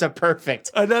was a perfect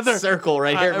Another circle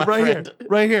right here, my right friend. here,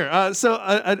 right here. So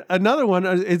another one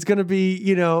is going to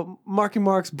be, Marky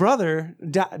Mark's brother,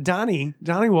 Donnie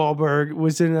Wahlberg,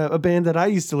 was in a band that I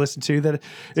used to listen to. That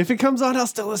if it comes on, I'll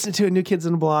still listen to it. New Kids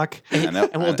on the Block.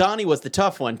 And Donnie was the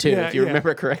tough one too, Yeah, if you yeah.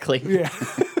 remember correctly. Yeah.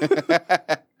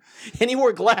 And he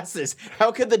wore glasses.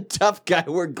 How could the tough guy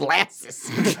wear glasses?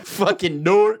 Fucking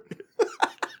Nort.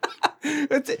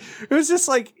 It was just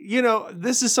like,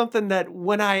 this is something that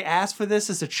when I asked for this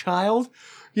as a child,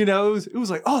 it was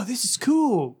like, oh, this is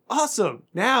cool. Awesome.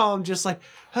 Now I'm just like,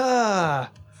 I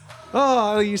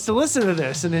used to listen to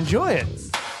this and enjoy it.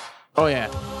 Oh yeah,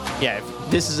 yeah.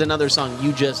 This is another song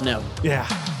you just know. Yeah.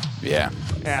 Yeah,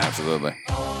 Yeah. absolutely.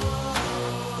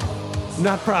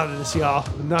 Not proud of this, y'all.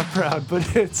 I'm not proud,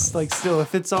 but it's like still,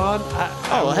 if it's on.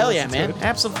 Oh well, hell yeah, man.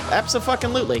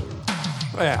 Abso-fucking-lutely.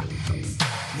 Yeah.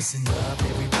 Listen up,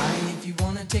 everybody, if you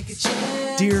wanna take a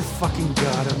chance. Dear fucking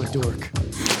God, I'm a dork.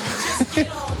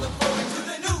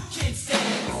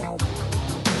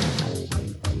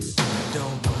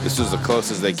 This was the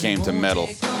closest they came to metal.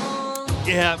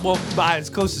 Yeah, well, by as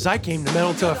close as I came to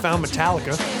metal until I found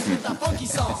Metallica.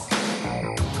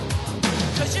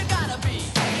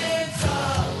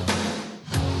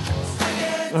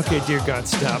 Okay, dear God,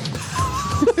 stop.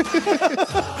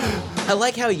 I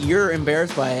like how you're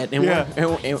embarrassed by it, and Yeah.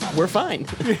 we're fine.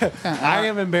 I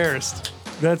am embarrassed.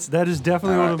 That is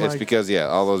definitely one of my. It's because,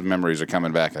 all those memories are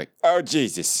coming back like, oh,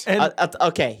 Jesus. And,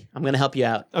 Okay, I'm gonna help you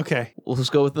out. okay. We'll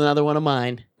just go with another one of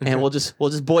mine, and we'll just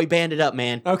boy band it up,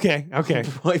 man. Okay.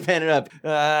 Boy band it up.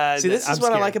 See, this is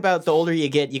what I like about the older you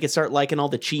get. You can start liking all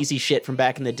the cheesy shit from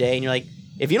back in the day, and you're like,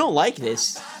 if you don't like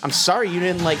this, I'm sorry you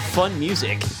didn't like fun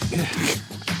music.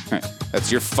 That's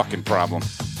your fucking problem.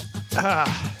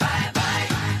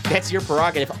 That's your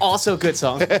prerogative. Also, good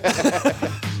song.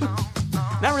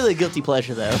 Not really a guilty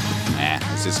pleasure though. Nah,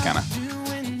 it's just kind of.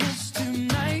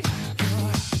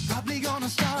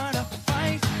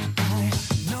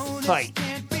 Fight.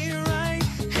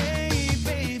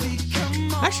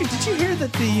 Actually, did you hear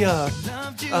that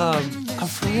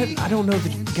I don't know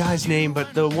the guy's name,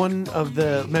 but the one of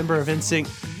the member of NSYNC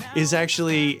is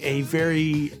actually a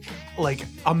very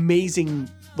amazing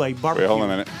barbecue. Wait, hold on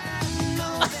a minute.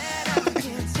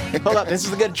 Hold up, this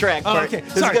is a good track. Oh, part. okay.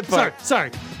 This is a good part. Sorry.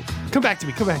 Come back to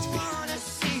me.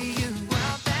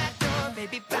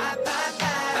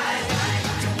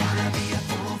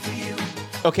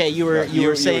 Okay, you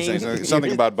were saying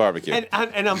something about barbecue. And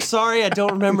I'm sorry I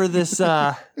don't remember this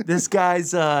this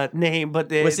guy's name, but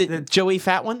was it Joey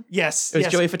Fat One? Yes, It was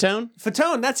yes. Joey Fatone?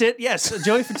 Fatone, that's it. Yes,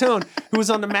 Joey Fatone, who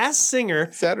was on The Masked Singer,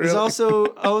 that really?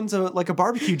 also owns a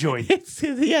barbecue joint.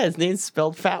 Yeah, his name's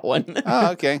spelled Fat One.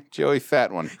 Oh, okay. Joey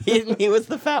Fat One. he was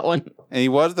the fat one. And he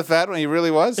was the fat one? He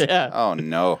really was? Yeah. Oh,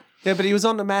 no. Yeah, but he was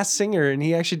on The Masked Singer, and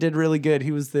he actually did really good.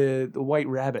 He was the White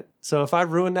Rabbit. So if I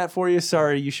ruined that for you,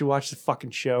 sorry. You should watch the fucking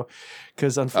show,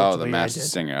 because unfortunately, Oh, the Masked I did.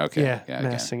 Singer. Okay. Yeah, okay.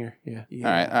 Masked Singer. Yeah.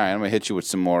 All right. I'm going to hit you with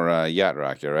some more yacht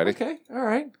rock. You ready? Okay. All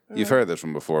right. You've heard this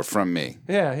one before from me.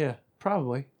 Yeah.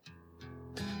 Probably.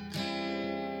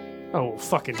 Oh,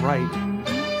 fucking right.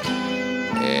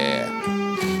 Yeah.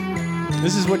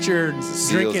 This is what you're Seals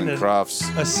drinking and Crofts.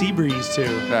 a sea breeze to.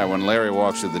 Yeah, when Larry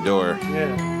walks through the door,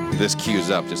 Yeah. this cues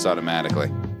up just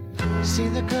automatically. See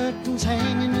the curtains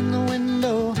hanging in the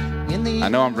window. In the I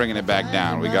know I'm bringing it back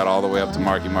down. We got all the way up to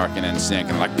Marky Mark and NSYNC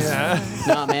and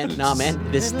Yeah. Nah,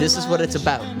 man. This is what it's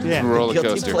about. Yeah. roller Guilty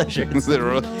coaster. pleasures. It's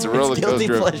a roller guilty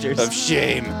coaster pleasures. of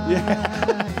shame.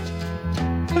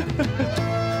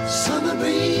 summer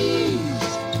breeze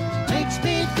makes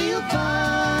me feel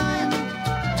fine.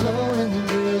 Blowing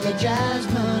through the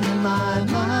jasmine in my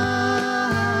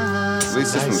mind. At least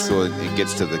This one's cool. It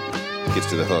gets to the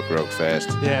hook real fast.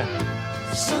 Yeah.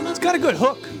 It's got a good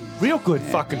hook. Real good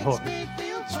fucking hook.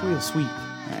 It's real sweet.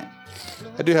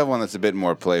 I do have one that's a bit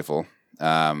more playful.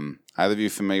 Either of you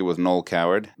familiar with Noel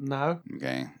Coward? No.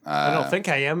 Okay. I don't think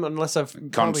I am, unless I've probably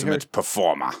Consummate heard.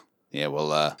 performer. Yeah,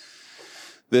 well,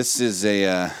 this is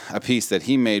a piece that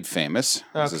he made famous.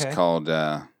 This is Okay. called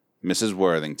Mrs.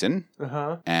 Worthington.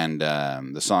 Uh-huh. And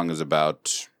the song is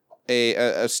about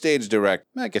a stage director,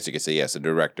 I guess you could say, yes, a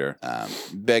director,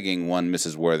 begging one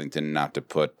Mrs. Worthington not to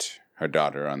put her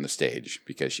daughter on the stage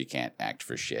because she can't act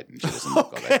for shit and she doesn't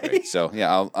look all that great. So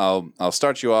yeah, I'll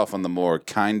start you off on the more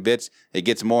kind bits. It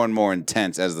gets more and more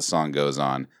intense as the song goes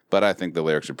on, but I think the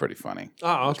lyrics are pretty funny.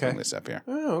 Oh, Let's okay. bring this up here.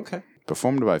 Oh, okay.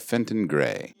 Performed by Fenton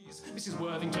Gray. Mrs.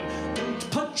 Worthington,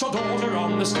 don't put your daughter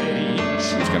on the stage.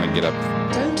 Who's gonna get up?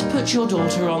 Don't put your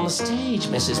daughter on the stage,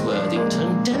 Mrs.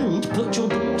 Worthington. Don't put your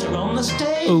daughter on the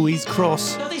stage. Oh, he's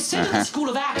cross. Now, they said at the School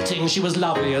of Acting she was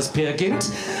lovely as Peer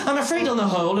Gynt. I'm afraid on the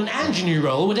whole an ingenue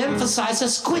role would emphasise her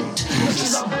squint.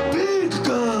 She's a big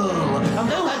girl, and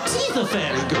though her teeth are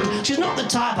fairly good, she's not the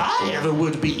type I ever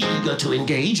would be eager to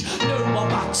engage. No more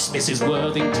buts, Mrs.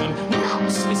 Worthington.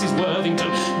 Nuts, Mrs. Worthington.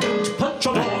 Don't put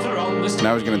your daughter on the stage.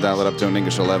 Now he's gonna dial it up to an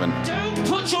English 11. Don't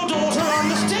put your daughter on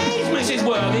the stage, Mrs.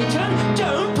 Worthington.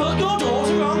 Don't put your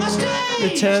daughter on the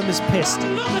stage. The term is pissed.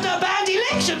 Look at her bandy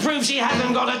leg should prove she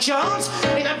hasn't got a chance.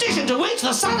 In addition to which,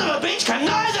 the son of a bitch can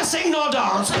neither sing nor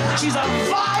dance. She's a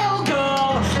vile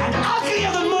girl and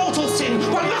uglier than mortal sin.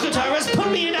 One look at her has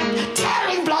put me in a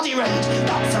tearing bloody rage.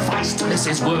 That sufficed,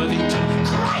 Mrs. Worthington.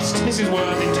 Christ, Mrs.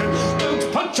 Worthington,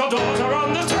 don't put your daughter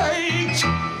on the stage.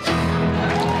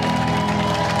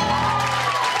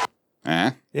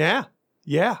 Eh?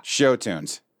 Yeah. Show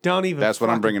tunes. Don't even. That's what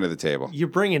I'm bringing to the table. You're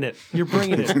bringing it.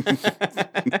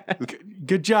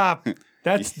 Good job.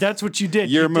 That's what you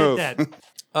did. Your you move. Did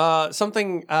that.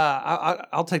 Something.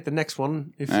 I'll take the next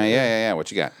one. If Yeah.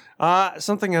 What you got?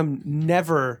 Something I'm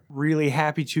never really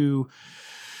happy to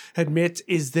admit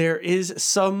is there is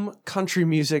some country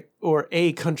music or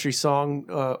a country song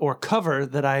or cover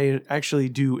that I actually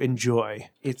do enjoy.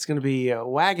 It's going to be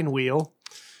Wagon Wheel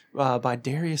by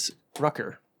Darius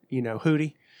Rucker. You know,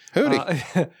 Hootie.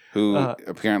 Who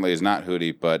apparently is not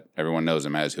Hootie, but everyone knows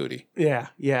him as Hootie. Yeah,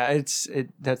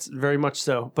 that's very much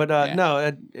so. But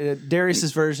no,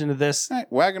 Darius's version of this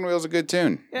Wagon Wheel's a good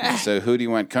tune. Yeah. So Hootie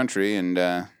went country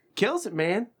and kills it,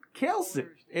 man. Kills it.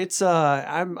 It's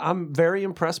I'm very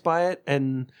impressed by it.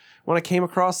 And when I came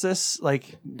across this,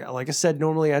 like I said,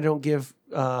 normally I don't give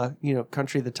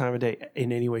country the time of day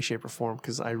in any way, shape, or form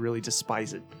because I really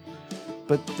despise it.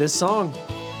 But this song,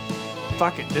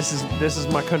 fuck it. This is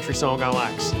my country song I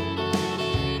likes.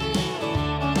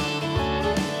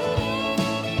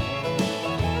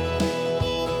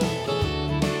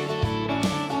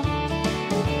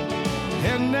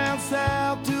 Heading down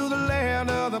south to the land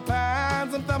of the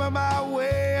pines. I'm thumbing my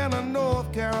way into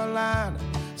North Carolina.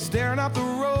 Staring up the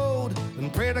road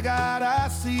and pray to God I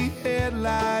see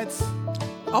headlights.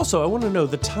 Also, I want to know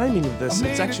the timing of this.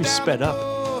 It's actually sped up.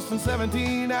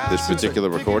 this particular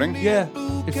recording. Yeah,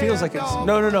 it feels like it's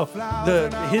no.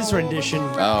 His rendition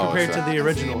compared to the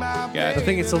original. Gotcha. I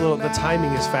think it's the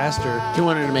timing is faster. He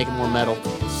wanted to make it more metal.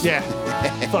 Yeah.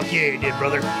 Fuck yeah, you did,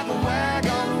 brother.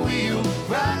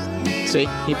 See,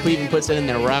 he even puts it in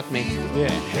there, rock me. Yeah.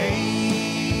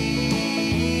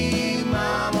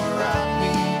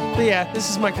 But yeah, this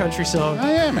is my country song.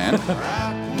 Oh yeah, man.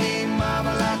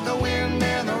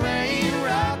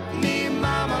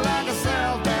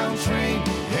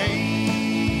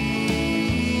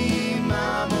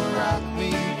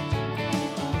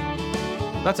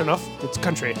 That's enough. It's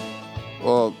country.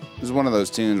 Well, this is one of those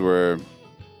tunes where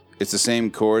it's the same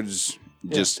chords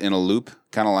just in a loop,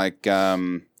 kind of like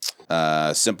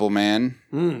Simple Man.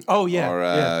 Oh yeah.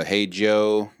 Or Hey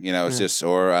Joe. You know, it's just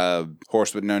or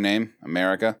Horse with No Name,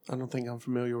 America. I don't think I'm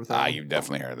familiar with that. You've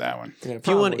definitely heard that one. Yeah,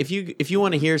 If you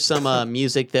want to hear some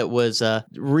music that was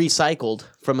recycled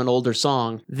from an older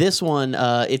song, this one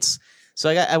it's so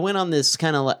I went on this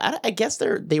kind of I guess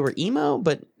they were emo,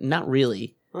 but not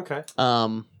really. Okay.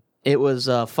 It was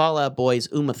Fall Out Boy's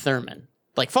Uma Thurman.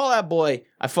 Like Fall Out Boy,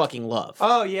 I fucking love.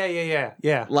 Oh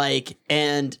yeah. Like,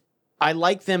 and I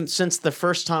like them since the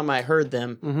first time I heard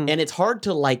them, and it's hard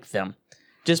to like them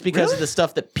just because of the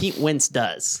stuff that Pete Wentz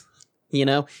does. You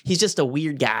know, he's just a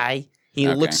weird guy. He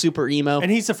looks super emo.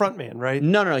 And he's the front man, right?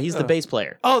 No, he's the bass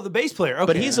player. Oh, the bass player. Okay.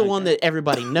 But he's the one that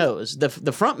everybody knows. The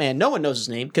front man, no one knows his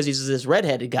name because he's this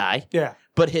redheaded guy. Yeah.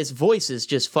 But his voice is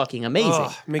just fucking amazing.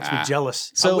 Oh, makes me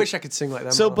jealous. So, I wish I could sing like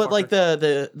that. So, but like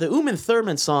the Uma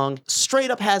Thurman song straight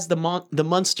up has the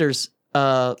Munsters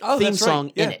theme that's song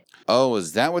right. Yeah. in it. Oh,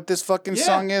 is that what this fucking Yeah,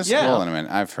 song is? yeah. Hold on a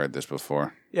minute. I've heard this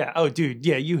before. Yeah. Oh, dude.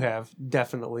 Yeah, you have.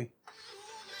 Definitely.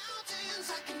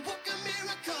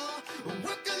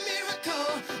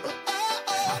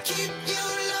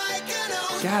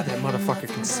 God, that motherfucker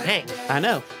can sing. I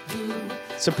know.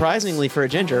 Surprisingly for a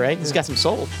ginger, right? He's got some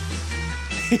soul.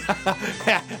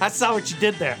 I saw what you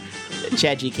did there.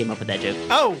 Chad G came up with that joke.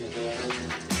 Oh.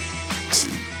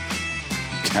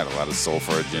 Got a lot of soul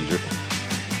for a ginger.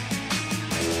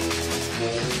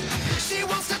 She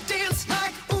wants to dance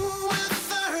like Uma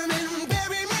Thurman,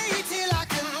 bury me till I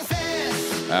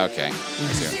confess. Okay. I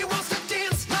see. She wants to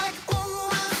dance like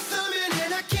Uma Thurman,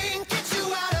 and I can't get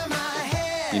you out of my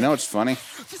head. You know what's funny?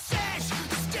 The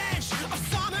stench of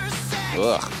summer sex.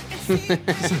 Ugh.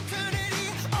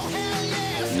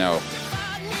 No.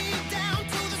 Find me down to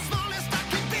the smallest I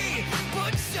can be.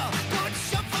 Put your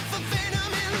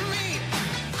venom in me.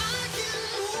 I can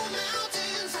move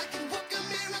mountains, I can work a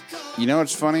miracle. You know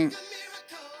what's funny?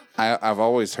 I've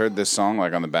always heard this song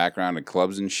like on the background of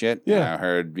clubs and shit. Yeah. And I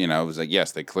heard, it was like,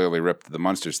 yes, they clearly ripped the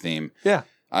Munsters theme. Yeah.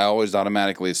 I always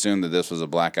automatically assumed that this was a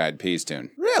Black Eyed Peas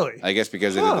tune. Really? I guess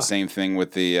because they did the same thing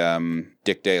with the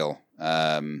Dick Dale,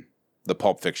 the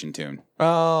Pulp Fiction tune.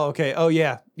 Oh, okay. Oh,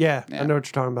 yeah. Yeah. Yeah. I know what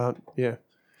you're talking about. Yeah.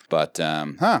 But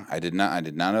I did not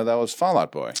know that was Fall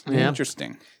Out Boy. Yeah.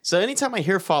 Interesting. So anytime I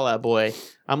hear Fall Out Boy,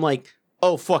 I'm like,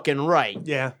 oh, fucking right.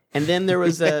 Yeah. And then there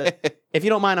was a, if you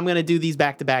don't mind, I'm going to do these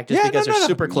back to back just Yeah, because no, they're no.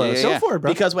 super close. Yeah. Go for it,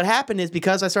 bro. Because what happened is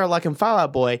because I started liking Fall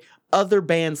Out Boy, other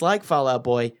bands like Fall Out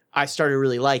Boy, I started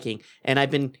really liking. And I've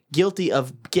been guilty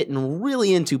of getting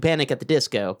really into Panic at the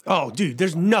Disco. Oh, dude,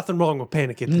 there's nothing wrong with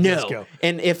Panic at the No. Disco.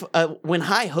 And if when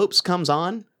High Hopes comes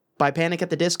on by Panic at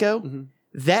the Disco, Mm-hmm.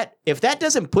 that if that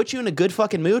doesn't put you in a good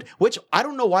fucking mood, which I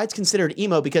don't know why it's considered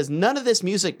emo because none of this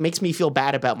music makes me feel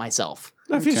bad about myself.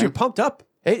 No, it feels you pumped up.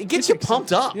 It gets you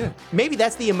pumped up. Yeah. Maybe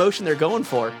that's the emotion they're going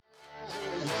for.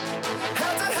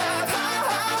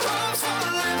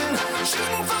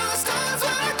 Shooting for the stars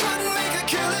when I couldn't make a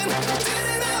killing.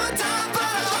 Didn't have a dime, but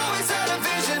I always had a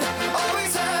vision.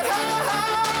 Always had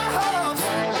hopes.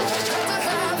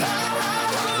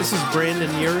 This is Brandon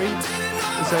Urie.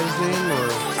 Is that his name? Or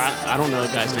I don't know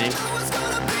the guy's name. Was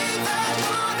gonna be that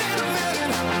one in a million.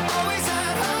 Always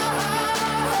had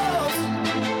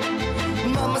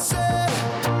hopes. Mama said,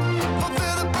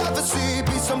 fulfill the prophecy,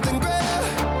 be something great.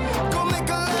 Go make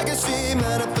a legacy,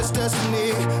 manifest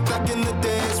destiny. Back in the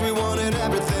days, we wanted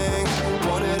everything,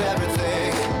 wanted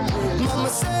everything. Mama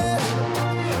said,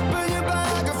 burn your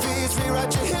biographies,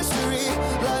 rewrite your history,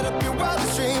 light up your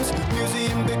wildest dreams,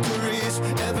 museum victories.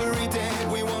 Every day,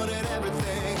 we wanted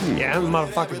everything. yeah, that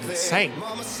motherfucker can sing.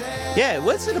 Yeah,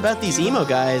 what's it about these emo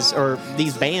guys or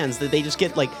these bands that they just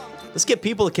get like, let's get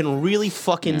people that can really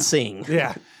fucking sing.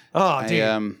 Yeah. Oh,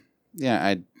 dude.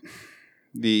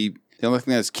 The only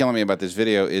thing that's killing me about this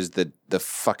video is the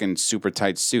fucking super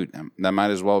tight suit. That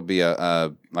might as well be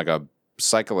a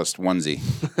cyclist onesie.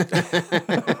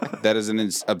 That is an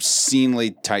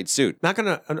obscenely tight suit.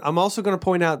 I'm also gonna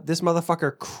point out this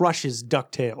motherfucker crushes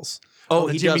DuckTales. Oh, on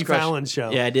the he Jimmy does crush- Fallon show.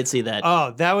 Yeah, I did see that.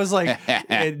 Oh, that was like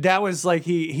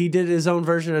he did his own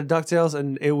version of DuckTales,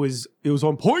 and it was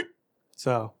on point.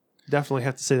 So definitely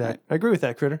have to say that. I agree with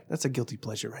that, Critter. That's a guilty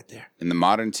pleasure right there. In the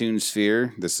modern tune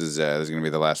sphere, this is going to be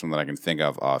the last one that I can think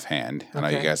of offhand. I know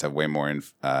you Okay. guys have way more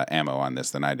ammo on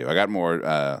this than I do. I got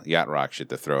more yacht rock shit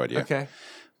to throw at you. Okay.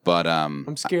 But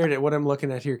I'm scared at what I'm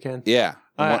looking at here, Ken. yeah.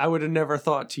 I would have never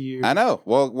thought to you. I know.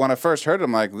 Well, when I first heard it,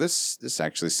 I'm like, this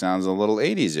actually sounds a little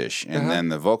 80s-ish. And then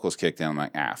the vocals kicked in. I'm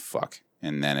like, fuck.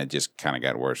 And then it just kind of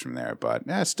got worse from there. But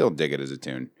I still dig it as a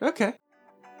tune. Okay.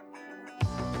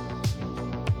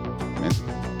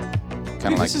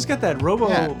 Kind of like This has got that robo.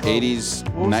 80s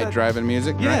what was night that? driving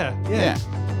music. Yeah, right? yeah.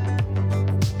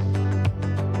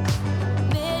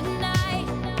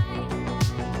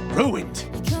 Ruined.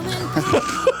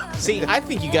 See, I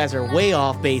think you guys are way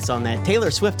off base on that. Taylor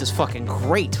Swift is fucking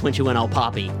great when she went all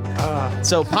poppy.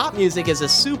 So pop music is a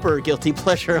super guilty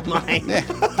pleasure of mine.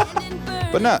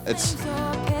 But no, that's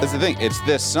the thing. It's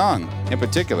this song in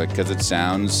particular because it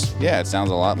sounds a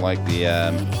lot like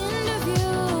the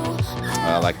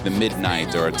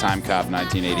Midnight or Time Cop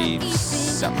 1980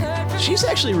 something. She's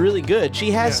actually really good.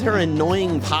 She has her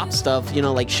annoying pop stuff,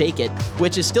 like Shake It,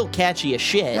 which is still catchy as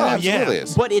shit. Oh, absolutely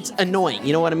is. But it's annoying.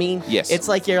 You know what I mean? Yes. It's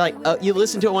like you're like, you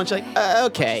listen to it once, you're like,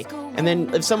 okay. And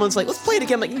then if someone's like, let's play it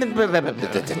again, I'm like, No,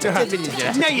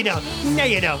 you don't. No,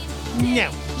 you don't.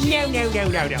 No. No, no, no,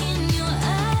 no, no.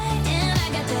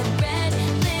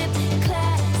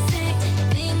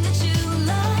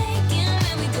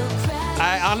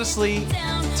 I honestly,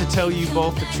 to tell you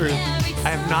both the truth, I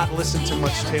have not listened to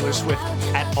much Taylor Swift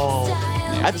at all.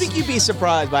 I think you'd be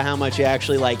surprised by how much you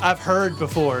actually like. I've heard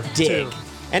before dig. too.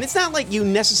 And it's not like you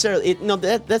necessarily.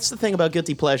 That's the thing about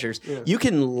guilty pleasures. Yeah. You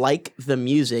can like the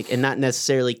music and not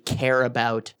necessarily care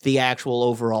about the actual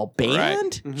overall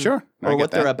band, Sure, I or get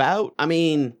what they're that. about. I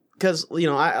mean, because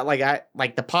I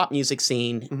like the pop music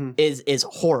scene is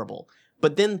horrible,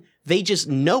 but then they just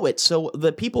know it. So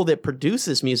the people that produce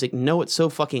this music know it so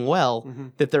fucking well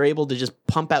that they're able to just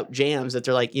pump out jams that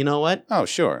they're like, you know what? Oh,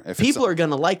 sure. If People are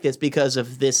gonna like this because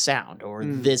of this sound or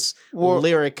this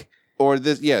lyric. Or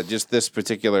this, just this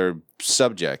particular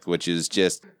subject, which is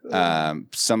just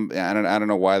some. I don't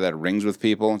know why that rings with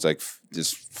people. It's like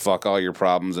just fuck all your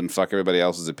problems and fuck everybody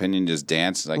else's opinion. Just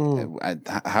dance. Like,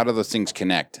 how do those things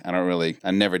connect? I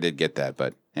never did get that.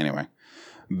 But anyway,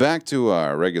 back to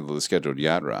our regularly scheduled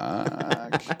yacht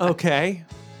rock. Okay.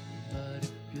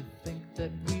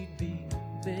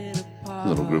 A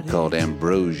little group called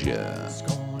Ambrosia.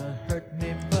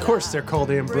 Of course, they're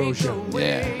called Ambrosia.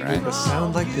 Yeah, right. They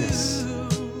sound like this.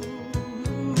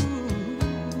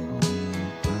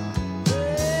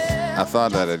 I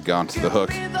thought that had gone to the hook.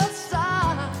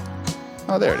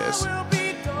 Oh, there it is.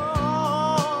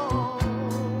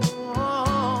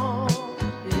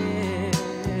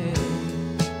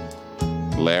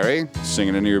 Larry,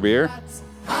 singing into your beer.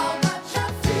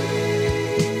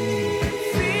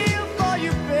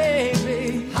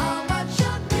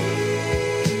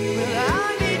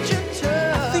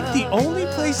 I think the only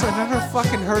place I've ever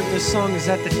fucking heard this song is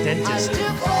at the dentist.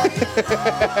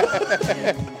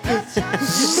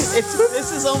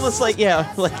 This is almost like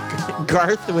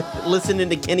Garth with listening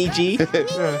to Kenny G.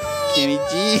 Kenny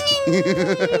G.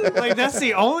 Like, that's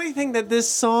the only thing that this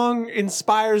song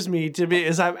inspires me to be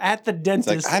is I'm at the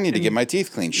dentist. It's like, I need to get my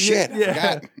teeth cleaned. Shit,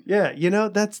 I forgot. Yeah,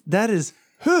 that is.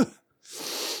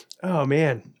 Oh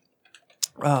man.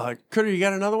 Critter, you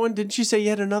got another one? Didn't you say you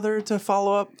had another to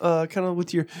follow up, kind of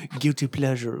with your guilty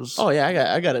pleasures? Oh yeah,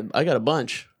 I got a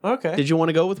bunch. Okay. Did you want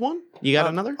to go with one? You got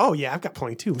another? Oh yeah, I've got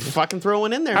plenty too. Fucking throw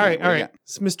one in there. All right.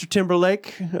 It's Mr.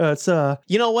 Timberlake. It's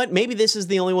You know what? Maybe this is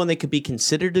the only one that could be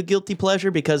considered a guilty pleasure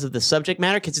because of the subject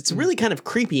matter, because it's really kind of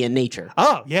creepy in nature.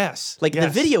 Oh yes. Like the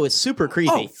video is super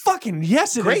creepy. Oh fucking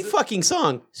yes, it Great is. fucking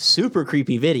song. Super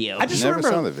creepy video. I just Never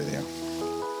remember saw the video.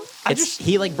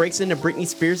 He like breaks into Britney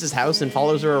Spears' house and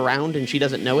follows her around and she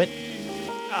doesn't know it.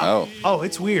 Oh,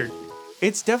 it's weird.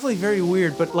 It's definitely very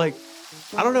weird, but like,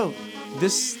 I don't know.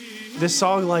 This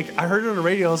song, like, I heard it on the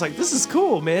radio. I was like, this is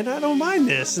cool, man. I don't mind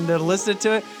this. And then listening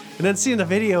to it, and then seeing the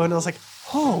video, and I was like,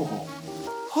 oh,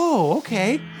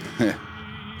 okay.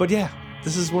 But yeah,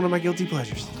 this is one of my guilty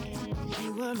pleasures.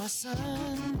 You were my sun.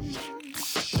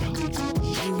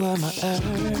 You were my earth.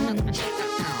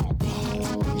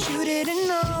 You didn't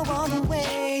know all the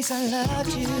ways I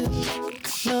loved you.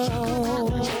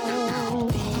 No.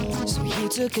 So you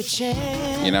took a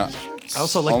chance. You know, I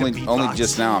also like the only beatbox.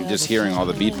 just now I'm just hearing all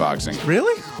the beatboxing.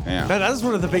 Really? Yeah. That is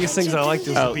one of the biggest things I liked.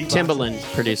 Is Oh, the beatbox. Timbaland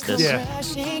produced this. Yeah.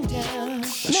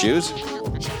 The shoes?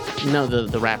 No,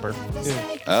 the rapper.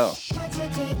 Oh,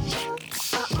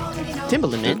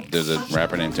 Timbaland, man. there's a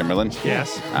rapper named Timberland?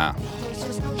 Yes. Ah.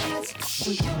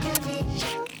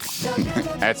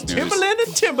 That's news. Timbaland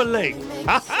and Timberlake.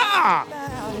 Ha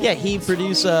ha! Yeah, he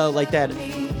produced like that.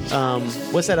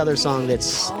 What's that other song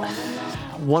that's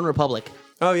One Republic?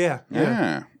 Oh yeah.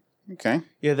 Yeah. Okay.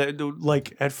 Yeah,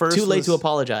 like at first. Too Late was- to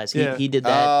Apologize. Yeah. He did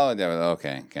that. Oh,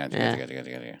 okay. Gotcha. Yeah.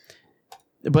 Gotcha.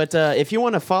 But if you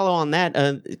want to follow on that,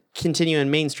 continue in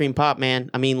mainstream pop,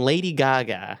 man. I mean, Lady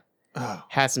Gaga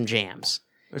has some jams.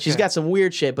 She's got some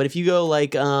weird shit. But if you go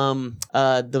like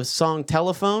the song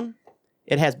Telephone,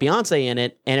 it has Beyonce in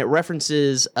it, and it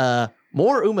references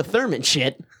more Uma Thurman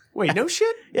shit. Wait, no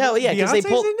shit. Yeah, well, yeah, because they Beyonce's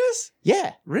pull. in this.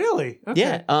 Yeah, Really? Okay.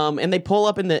 yeah. And they pull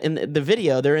up in the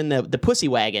video. They're in the pussy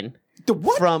wagon. The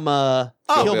what? From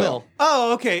Kill Bill.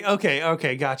 Oh,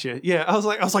 okay, gotcha. Yeah, I was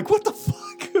like, what the fuck?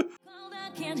 I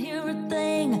can't hear a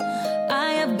thing.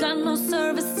 I have got no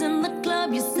service in the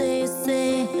club. You say.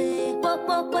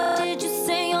 What did you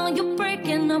say? Oh, you're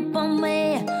breaking up on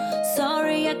me.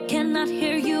 Sorry, I cannot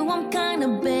hear you. I'm kind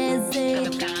of busy.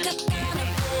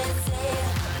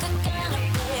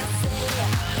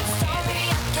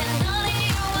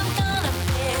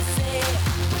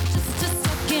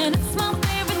 It's my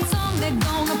favorite song they're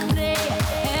gonna play,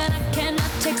 and I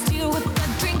cannot text you with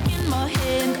that drink in my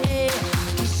hand.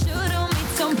 You should've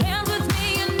made some plans with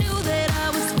me. You knew that I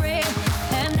was free,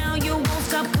 and now you won't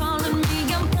stop calling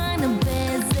me. I'm kind of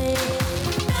busy.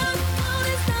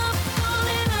 Stop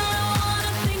calling, I don't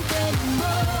wanna think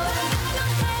anymore.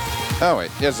 Oh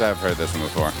wait, yes, I've heard this one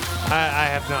before. I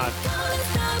have not.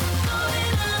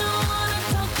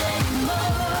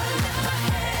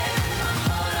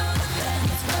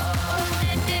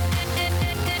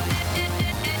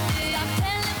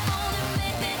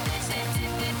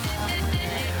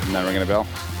 Not ringing a bell?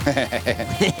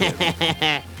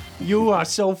 You are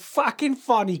so fucking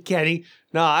funny, Kenny.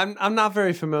 No, I'm not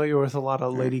very familiar with a lot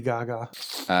of Lady Gaga.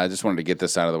 I just wanted to get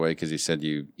this out of the way because you said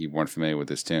you weren't familiar with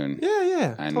this tune.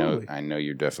 Yeah, I totally. know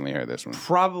you definitely heard this one.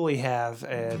 Probably have,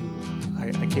 and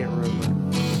I can't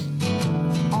remember.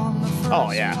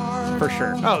 Oh yeah, for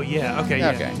sure. Oh yeah, okay,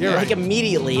 yeah. Okay. You're Like right.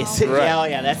 immediately, it's, Right. yeah, oh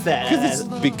yeah, that's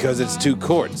that. Because it's 2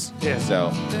 chords. Yeah.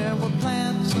 So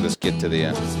let's get to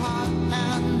the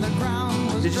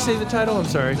Did you say the title? I'm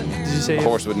sorry. Did you say it?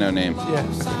 Horse with No Name Yeah.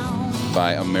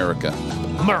 by America.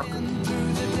 America.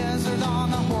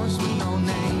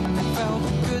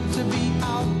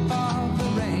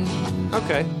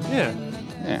 Okay. Yeah.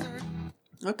 Yeah.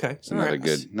 Okay. It's another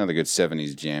good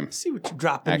 70s jam. See what you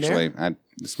drop in Actually, there.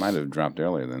 this might have dropped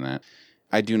earlier than that.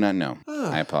 I do not know.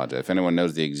 I apologize. If anyone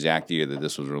knows the exact year that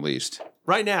this was released,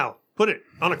 Right now, put it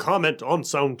on a comment on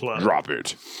SoundCloud. drop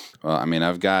it. Well, I mean,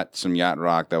 I've got some yacht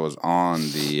rock that was on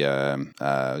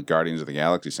the Guardians of the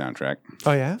Galaxy soundtrack.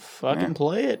 Oh yeah. Fucking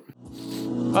play it.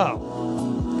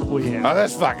 Oh. Well, yeah. Oh,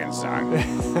 this fucking song.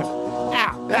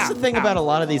 That's the thing about a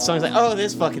lot of these songs. Like, oh,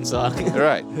 this fucking song.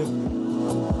 Right.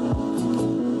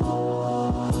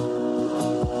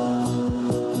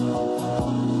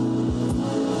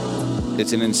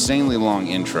 It's an insanely long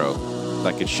intro.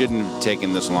 Like, it shouldn't have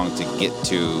taken this long to get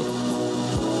to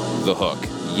the hook.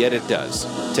 Yet it does.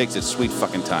 It takes its sweet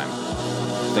fucking time.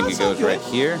 I think it goes right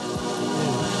here.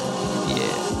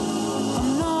 Yeah.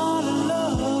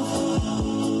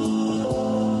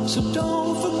 So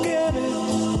don't forget it.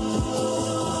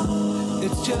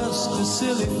 It's just a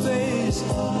silly phase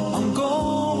I'm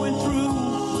going through.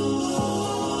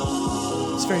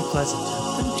 It's very pleasant.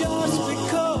 And just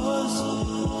because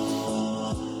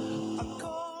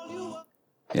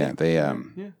Yeah,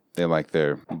 they like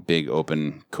their big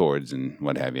open chords and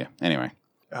what have you. Anyway.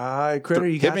 Critter,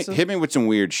 you got some? hit me with some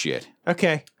weird shit.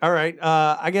 Okay. All right.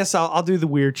 I guess I'll do the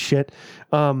weird shit.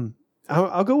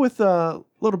 I'll go with a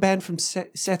little band from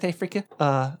South Africa.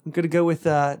 I'm gonna go with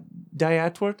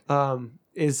Diatwort.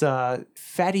 Is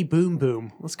Fatty Boom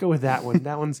Boom. Let's go with that one.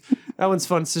 That one's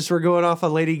fun. Since we're going off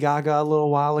of Lady Gaga a little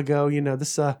while ago, you know,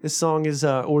 this song is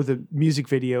or the music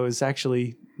video is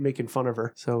actually making fun of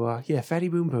her. So yeah, Fatty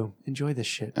Boom Boom. Enjoy this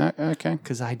shit. Okay.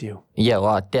 Because I do. Yeah,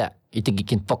 like that. You think you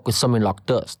can fuck with something like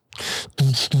this?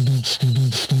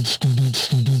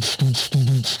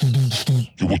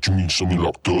 Yeah, what you mean, something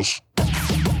like this?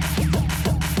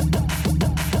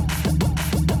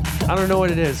 I don't know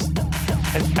what it is.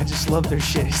 I just love their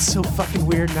shit. It's so fucking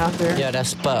weird and out there. Yeah,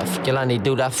 that's Puff. Jelani,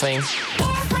 do that thing.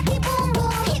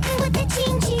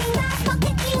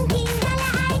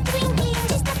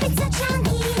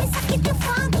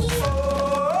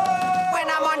 when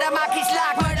I'm on the mark, it's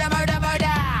like murder.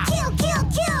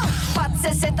 Kill. What's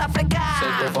this South Africa?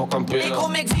 They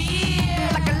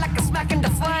McVie, like a smack in the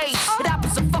face.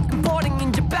 Rappers are fucking boarding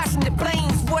in your passenger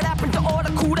planes. What happened to all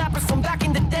the cool rappers from back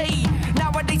in the day?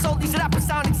 Nowadays, all these rappers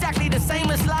sound exactly the same.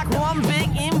 It's like one big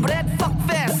inbred fuck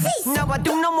fest. No, I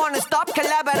do not wanna stop,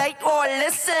 collaborate, or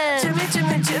listen.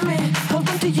 Jimmy, hold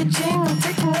on to your chin. I'm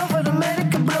taking over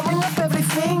America, blowing up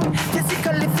everything.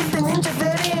 Physically fit and ninja,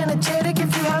 very energetic.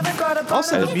 If you haven't got a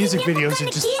Also, the music videos are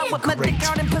just great.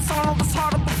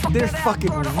 They're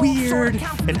fucking weird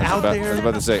and out I there. was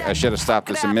about to say, I should have stopped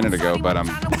this a minute ago, but I'm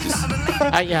just...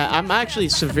 I'm actually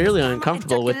severely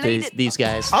uncomfortable with these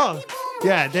guys. Oh,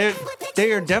 yeah,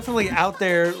 they are definitely out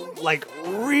there, like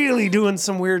really doing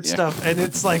some weird stuff, and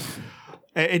it's like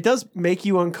it does make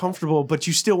you uncomfortable, but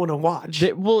you still want to watch.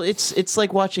 Well, it's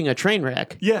like watching a train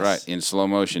wreck. Yes, Right, in slow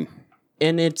motion.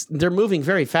 And they're moving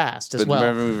very fast as well.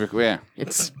 Yeah.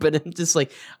 But I'm just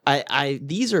like,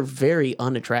 these are very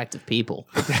unattractive people.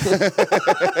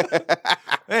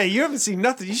 Hey, you haven't seen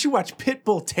nothing. You should watch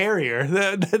Pitbull Terrier.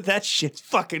 That shit's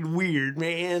fucking weird,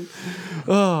 man.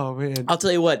 Oh man. I'll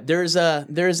tell you what. There's a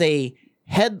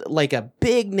head, like a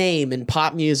big name in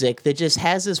pop music that just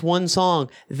has this one song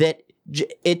that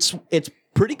it's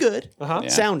pretty good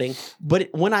sounding, but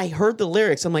when I heard the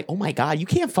lyrics, I'm like, oh my god, you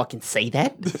can't fucking say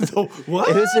that. What?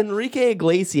 It was Enrique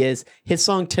Iglesias, his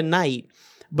song Tonight,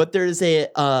 but there's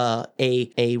an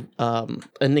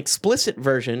explicit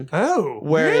version. Oh,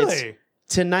 where really? it's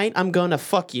tonight I'm gonna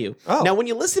fuck you. Oh. Now when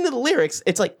you listen to the lyrics,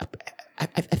 it's like I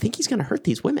think he's gonna hurt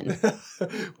these women.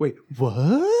 Wait,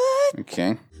 what?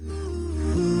 Okay.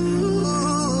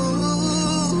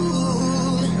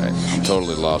 I'm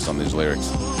totally lost on these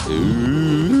lyrics.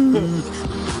 Ooh.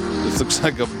 This looks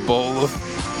like a bowl of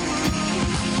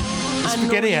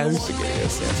SpaghettiOs.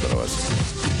 SpaghettiOs, that's what it was.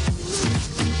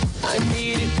 I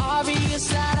made it obvious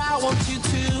that I want you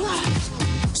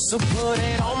to, so put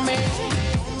it on me.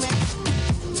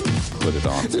 put it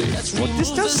on.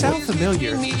 This does sound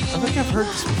familiar. I think I've heard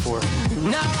this before.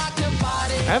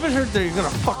 I haven't heard they're gonna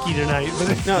fuck you tonight,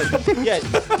 but No, yeah,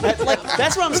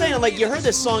 that's what I'm saying. Like, you heard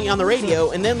this song on the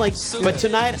radio, and then like, but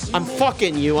tonight I'm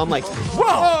fucking you. I'm like,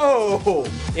 whoa,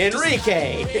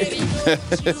 Enrique.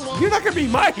 you're not gonna be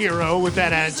my hero with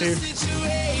that attitude.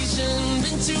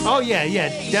 Oh yeah,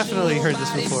 definitely heard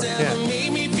this before. Yeah.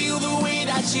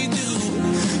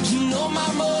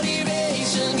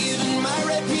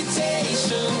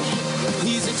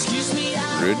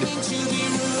 Rude.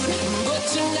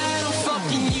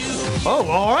 Oh,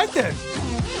 all right then.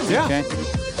 Yeah. Okay.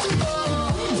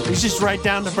 It's just right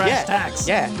down to brass tacks.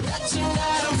 Yeah.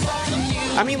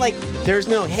 I mean, like, there's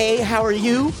no, hey, how are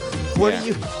you? What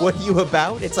are you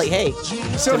about? It's like, hey,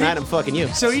 tonight I'm fucking you.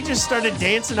 So he just started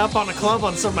dancing up on a club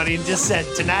on somebody and just said,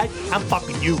 tonight I'm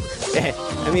fucking you.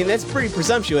 I mean, that's pretty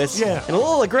presumptuous. Yeah. And a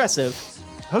little aggressive.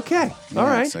 Okay. All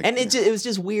right. It's like- And it was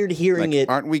just weird hearing it.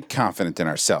 Aren't we confident in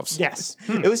ourselves? Yes.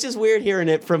 It was just weird hearing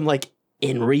it from like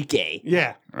Enrique.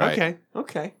 Yeah. Right.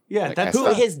 Okay. Yeah. Like, That's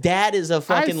Who his dad is a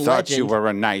fucking I thought legend. you were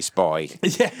a nice boy.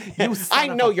 Yeah. I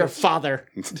know your father.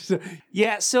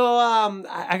 Yeah. So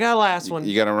I got a last one.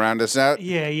 You got to round us out?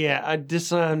 Yeah.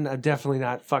 This one I'm definitely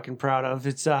not fucking proud of.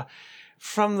 It's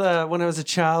from when I was a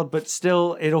child, but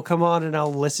still it'll come on and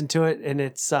I'll listen to it, and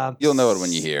it's You'll know it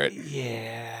when you hear it.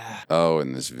 yeah. Oh,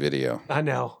 in this video. I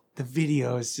know. The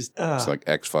video is just It's like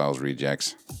X-Files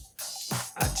rejects.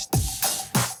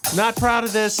 not proud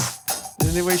of this in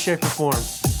any way, shape, or form.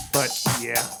 But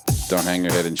yeah. Don't hang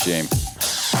your head in shame.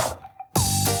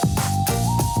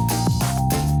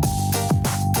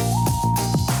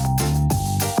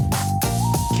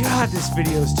 God, this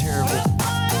video is terrible.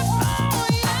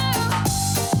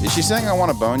 Is she saying I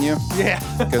want to bone you? Yeah.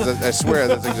 Because I swear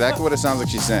that's exactly what it sounds like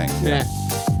she's saying. Yeah.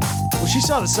 Well, she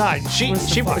saw the sign. She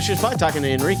was probably talking to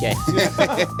Enrique.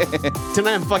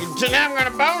 Tonight I'm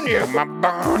gonna bone you. My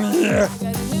bone you.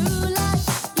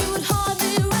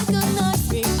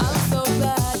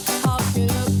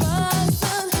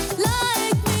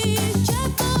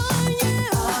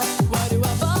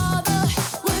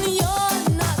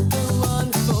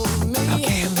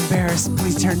 Okay, I'm embarrassed.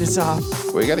 Please turn this off.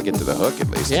 We got to get to the hook at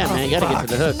least. Yeah, man, you gotta get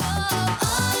to the hook.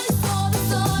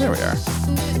 There we are.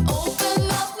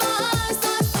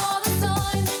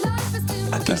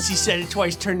 Okay, she said it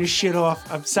twice. Turn this shit off.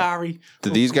 I'm sorry. Do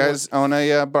these guys own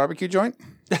a barbecue joint?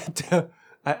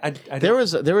 I There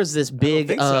was this big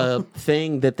think so.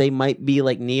 thing that they might be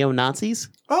like neo-Nazis.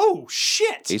 Oh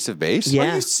shit! Ace of Base?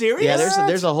 Yeah. Are you serious? Yeah,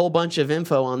 there's a whole bunch of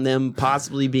info on them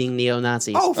possibly being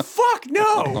neo-Nazis. Oh fuck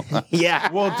no! yeah.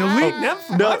 Well, delete them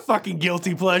from my fucking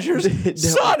guilty pleasures.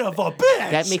 Son of a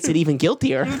bitch! That makes it even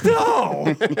guiltier.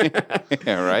 No!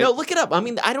 Yeah, right? No, look it up. I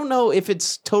mean, I don't know if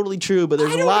it's totally true, but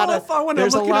there's I a don't lot know of if I want to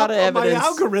there's a look lot it of up on my evidence.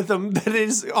 algorithm that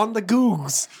is on the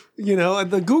Googles. You know, and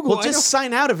the Google. Well, just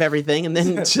sign out of everything and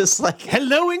then just like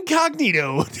hello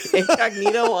incognito.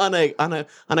 incognito on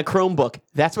a Chromebook.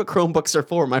 That's what Chromebooks are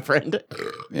for, my friend.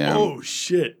 Yeah. Oh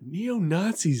shit! Neo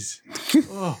Nazis.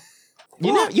 Oh.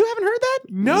 You haven't heard that?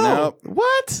 No. Nope.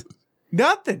 What?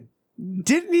 Nothing.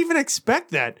 Didn't even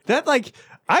expect that.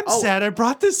 I'm sad I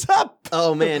brought this up.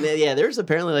 Oh man, yeah. There's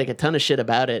apparently like a ton of shit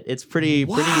about it. It's pretty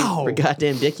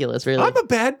goddamn ridiculous, really. I'm a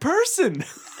bad person.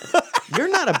 You're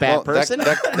not a bad person.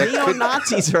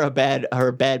 Neo-Nazis are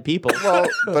bad people. Well,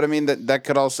 but I mean that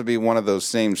could also be one of those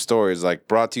same stories, like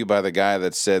brought to you by the guy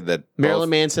that said that Marilyn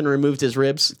Manson removed his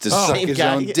ribs to suck Same his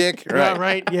guy. own dick. Yeah, Right.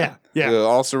 right. Yeah. Yeah. Who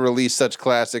also released such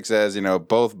classics as,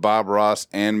 both Bob Ross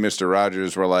and Mr.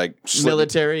 Rogers were like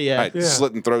Military, yeah. right,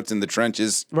 slitting throats in the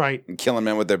trenches, Right. and killing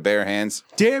men with their bare hands.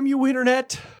 Damn you,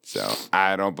 internet. So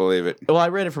I don't believe it. Well, I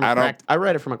read it from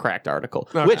a cracked article,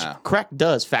 which Cracked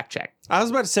does fact check. I was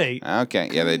about to say. Okay,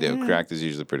 yeah, they do. Cracked is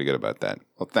usually pretty good about that.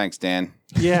 Well, thanks, Dan.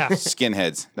 Yeah.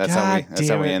 Skinheads. That's God how we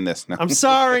damn it. end this. No. I'm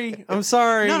sorry. I'm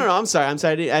sorry. No, I'm sorry. I'm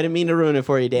sorry. I didn't mean to ruin it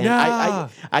for you, Dan. Nah.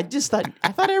 I just thought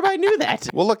everybody knew that.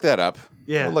 We'll look that up.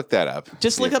 Yeah. We'll look that up.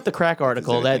 Just look up the crack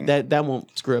article. That won't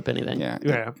screw up anything. Yeah.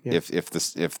 Yeah.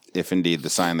 If indeed the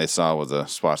sign they saw was a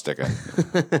swastika,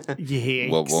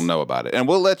 Yikes. we'll know about it, and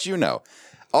we'll let you know.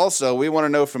 Also, we want to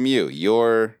know from you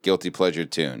your guilty pleasure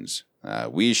tunes.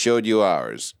 We showed you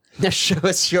ours. Now show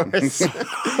us yours,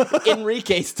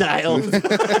 Enrique style.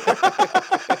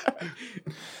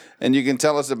 And you can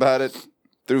tell us about it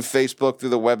through Facebook, through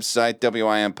the website,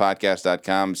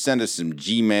 wimpodcast.com. Send us some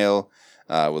Gmail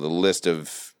with a list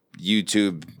of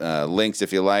YouTube links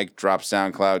if you like. Drop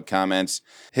SoundCloud comments.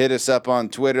 Hit us up on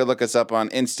Twitter. Look us up on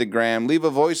Instagram. Leave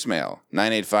a voicemail,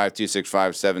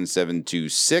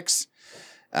 985-265-7726.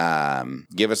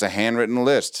 Give us a handwritten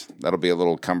list. That'll be a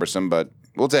little cumbersome, but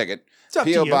We'll take it. up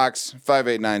to P.O. you. Box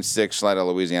 5896,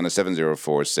 Slidell, Louisiana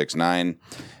 70469.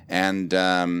 And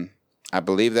I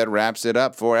believe that wraps it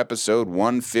up for episode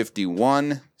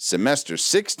 151, semester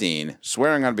 16.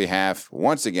 Swearing on behalf,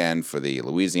 once again, for the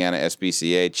Louisiana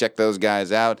SPCA. Check those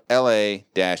guys out, la-spca.org.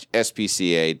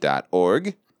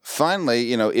 Finally,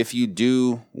 you know, if you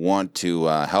do want to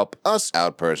help us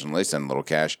out personally, send a little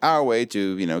cash our way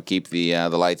to, you know, keep the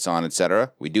lights on,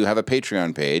 etc. We do have a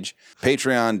Patreon page,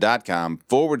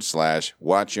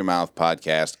 patreon.com/Watch Your Mouth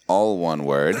Podcast, all one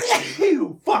word.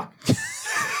 Fuck.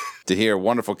 To hear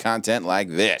wonderful content like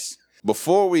this.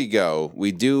 Before we go,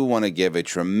 we do want to give a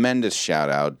tremendous shout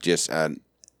out, just an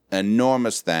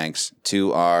enormous thanks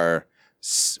to our,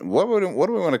 what do we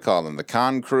want to call them? The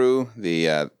con crew,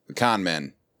 the con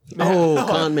men. Oh,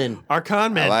 con men. Our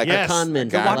con men. I like it. Yes. Con men.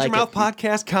 The I Watch like Your Mouth it.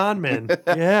 Podcast con men.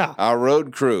 Yeah. Our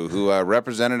road crew who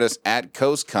represented us at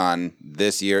CoastCon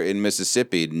this year in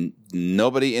Mississippi.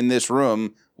 Nobody in this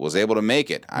room was able to make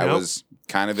it. I was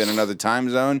kind of in another time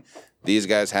zone. These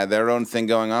guys had their own thing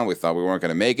going on. We thought we weren't going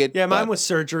to make it. Yeah, mine but- was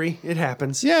surgery. It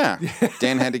happens. Yeah.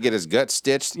 Dan had to get his gut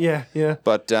stitched. Yeah.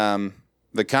 But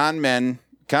the con men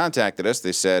contacted us.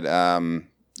 They said, are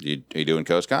you doing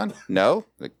CoastCon? No?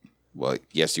 Like, well,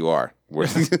 yes, you are. We're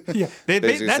Yeah.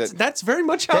 Basically That's said- that's very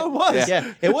much how it was.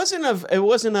 Yeah, it wasn't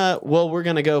a. Well, we're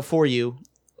gonna go for you.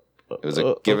 It was a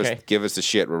okay. give us the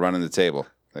shit. We're running the table.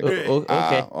 Like,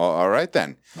 Okay. all right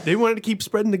then. They wanted to keep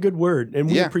spreading the good word, and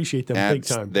we Yeah. appreciate them And big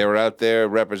time. They were out there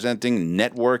representing,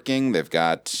 networking.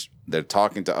 They're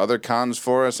talking to other cons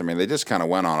for us. I mean, they just kind of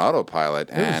went on autopilot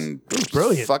and it was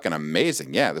brilliant. fucking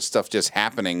amazing. Yeah, this stuff just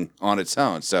happening on its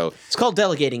own. So It's called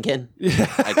delegating, Ken.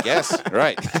 I guess,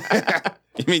 right.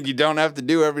 You mean you don't have to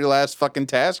do every last fucking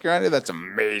task around here? That's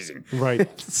amazing. Right.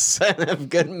 Son of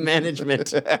good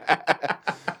management.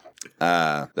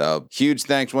 So huge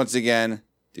thanks once again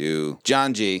to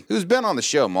John G, who's been on the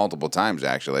show multiple times,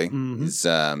 actually. He's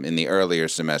in the earlier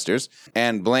semesters.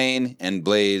 And Blaine and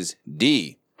Blaze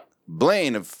D.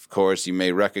 Blaine, of course, you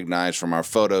may recognize from our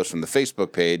photos from the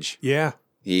Facebook page. Yeah.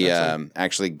 He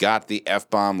actually got the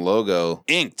F-Bomb logo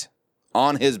inked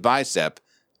on his bicep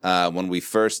when we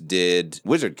first did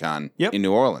WizardCon in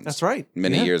New Orleans. That's right.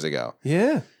 Many Yeah. years ago.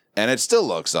 Yeah. And it still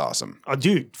looks awesome. Oh,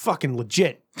 dude, fucking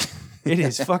legit. It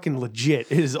is fucking legit.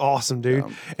 It is awesome, dude.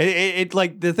 It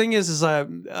like the thing is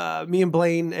me and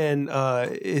Blaine and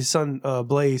his son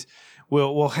Blaze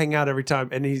will hang out every time,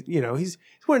 and he's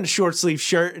wearing a short sleeve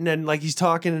shirt, and then like he's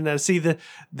talking, and I see the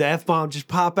F-bomb just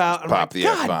pop out. I'm Pop like, the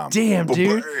God F-bomb. damn,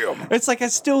 dude. Ba-bam. It's like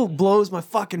it still blows my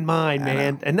fucking mind,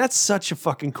 man. And that's such a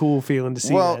fucking cool feeling to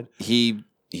see Well, that. he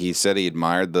said he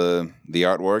admired the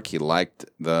artwork. He liked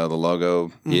the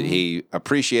logo. He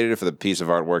appreciated it for the piece of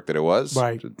artwork that it was.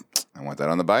 Right. I want that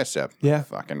on the bicep. Yeah.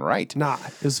 Fucking right. Nah,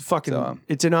 it's fucking.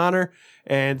 It's an honor,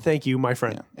 and thank you, my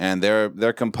friend. And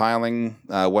they're compiling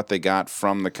what they got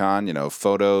from the con,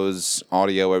 photos,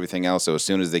 audio, everything else. So as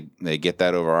soon as they get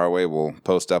that over our way, we'll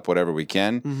post up whatever we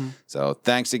can. So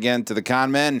thanks again to the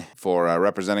con men for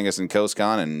representing us in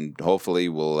CoastCon, and hopefully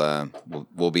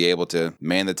we'll be able to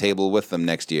man the table with them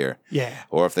next year. Yeah.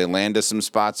 Or if they land us some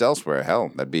spots elsewhere, hell,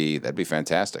 that'd be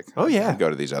fantastic. Oh, yeah. I'd go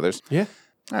to these others. Yeah.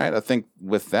 All right, I think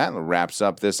with that wraps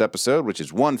up this episode, which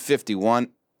is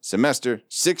 151, semester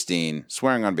 16,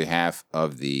 swearing on behalf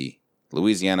of the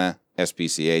Louisiana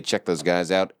SPCA. Check those guys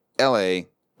out,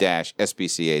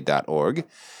 la-spca.org.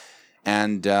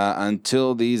 And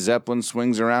until the Zeppelin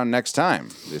swings around next time,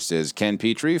 this is Ken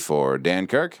Petrie for Dan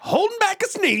Kirk, Holding back a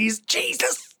sneeze,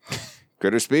 Jesus.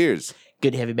 Critter Spears.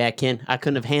 Good to have you back, Ken. I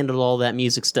couldn't have handled all that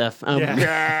music stuff.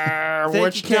 Thank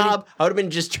Which you, Kenny. knob? I would have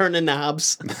been just turning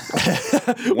knobs.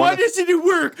 Why doesn't it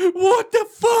work? What the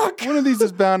fuck? One of these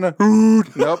is bound to...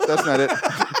 Nope, that's not it.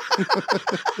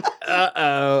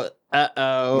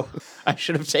 Uh-oh. I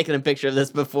should have taken a picture of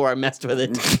this before I messed with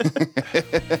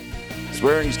it.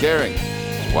 Swearing's caring.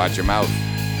 Watch your mouth.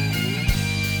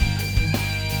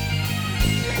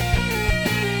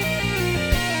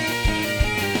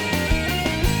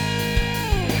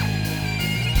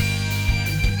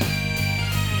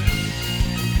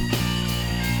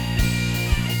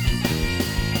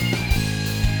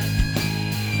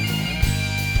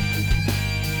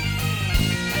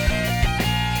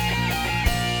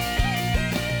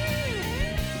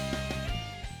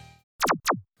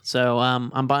 So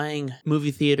I'm buying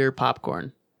movie theater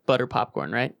popcorn, butter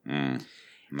popcorn, right? And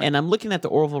I'm looking at the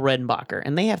Orville Redenbacher,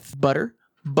 and they have butter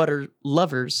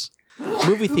lovers,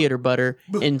 movie theater butter,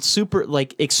 and super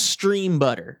like extreme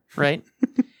butter, right?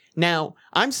 Now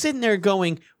I'm sitting there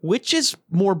going, which is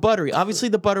more buttery? Obviously,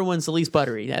 the butter one's the least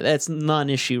buttery. That's not an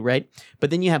issue, right?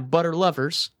 But then you have butter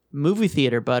lovers, movie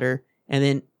theater butter, and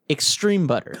then extreme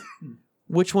butter.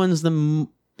 Which one's the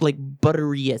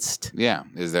butteriest? Yeah.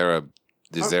 Is there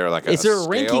like a Is there a scale?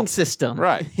 ranking system?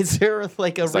 Right. Is there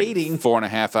like a It's like rating?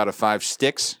 4.5 out of 5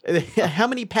 sticks. How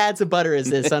many pads of butter is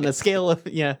this on a scale of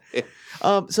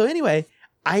So anyway,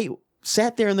 I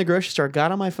sat there in the grocery store,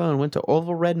 got on my phone, went to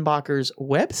Orville Redenbacher's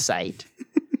website,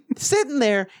 sitting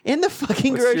there in the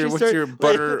fucking grocery store. What's your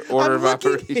butter order of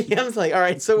operation? I was like, all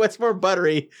right, so what's more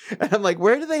buttery? And I'm like,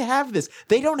 where do they have this?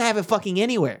 They don't have it fucking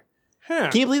anywhere. Huh.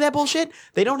 Can you believe that bullshit?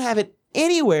 They don't have it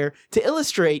anywhere to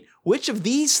illustrate which of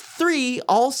these 3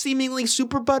 all seemingly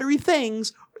super buttery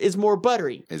things is more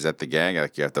buttery. Is that the gag?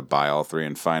 Like you have to buy all 3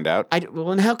 and find out?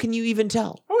 Well, and how can you even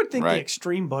tell? I would think Right. the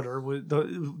extreme butter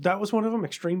that was one of them.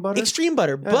 Extreme butter. Extreme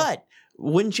butter, but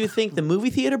wouldn't you think the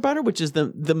movie theater butter, which is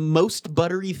the most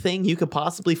buttery thing you could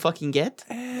possibly fucking get?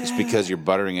 It's because you're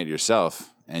buttering it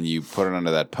yourself and you put it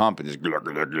under that pump and just glug,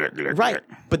 glug, glug, glug, Right,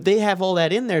 but they have all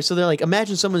that in there, so they're like,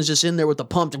 imagine someone's just in there with the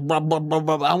pump. And blah, blah, blah,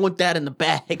 blah, blah. I want that in the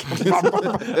bag.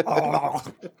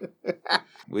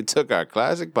 We took our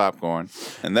classic popcorn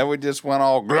and then we just went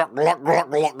all gluck, gluck, gluck,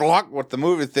 gluck, gluck with the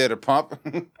movie theater pump.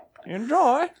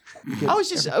 Enjoy. I was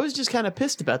just kind of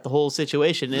pissed about the whole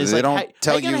situation. It's They like, don't how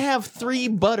tell you gonna you- have 3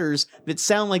 butters that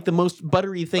sound like the most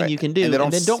buttery thing you can do, And and, they don't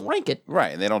then s- don't rank it.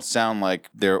 Right, and they don't sound like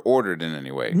they're ordered in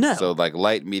any way. No. So like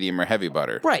light, medium, or heavy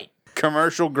butter. Right.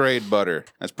 Commercial grade butter.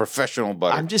 That's professional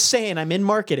butter. I'm just saying, I'm in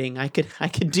marketing. I could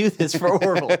do this for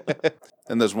Orville.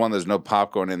 Then there's one, there's no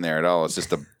popcorn in there at all. It's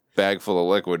just a bag full of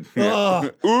liquid.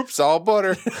 Ugh. Oops, all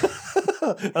butter.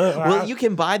 Well, you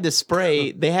can buy the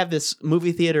spray. They have this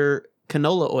movie theater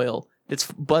canola oil that's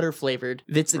butter flavored.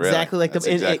 That's Really? exactly like That's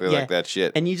the exactly like that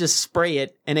shit. And you just spray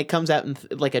it, and it comes out in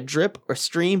like a drip or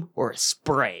stream or a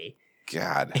spray.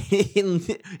 God.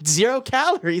 0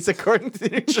 calories according to the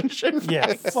nutrition.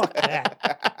 Yeah, fuck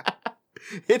that.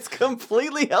 It's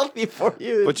completely healthy for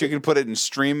you. But you can put it in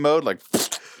stream mode, like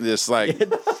just like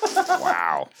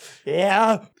wow.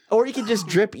 Yeah. Or you can just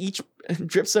drip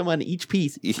some on each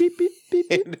piece. Beep, beep, beep,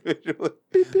 beep. Individually.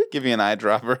 Give me an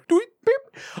eyedropper.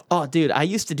 Oh, dude, I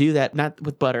used to do that, not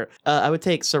with butter. I would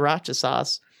take sriracha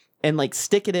sauce and like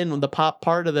stick it in with the pop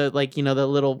part of the the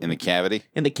little In the cavity.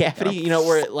 cavity,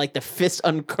 where it, like the fist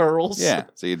uncurls. Yeah.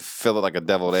 So you'd fill it like a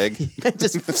deviled egg.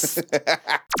 Just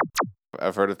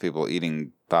I've heard of people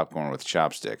eating popcorn with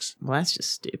chopsticks. well, that's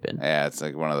just stupid. Yeah, it's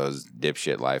like one of those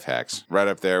dipshit life hacks. Right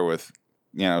up there with,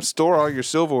 store all your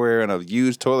silverware in a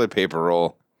used toilet paper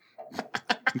roll.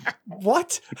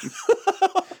 What?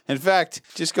 In fact,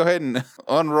 just go ahead and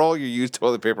unroll your used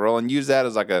toilet paper roll and use that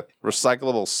as like a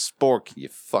recyclable spork, you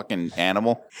fucking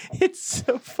animal. It's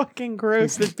so fucking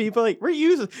gross that people like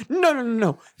reuse it.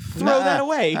 No. Throw that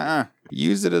away.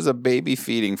 Use it as a baby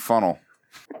feeding funnel.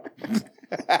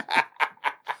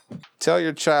 Tell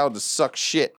your child to suck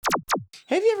shit.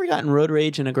 Have you ever gotten road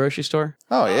rage in a grocery store?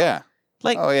 Oh, yeah.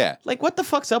 Like, oh, yeah. Like, what the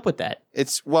fuck's up with that?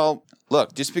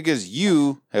 Look, just because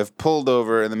you have pulled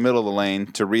over in the middle of the lane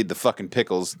to read the fucking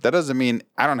pickles, that doesn't mean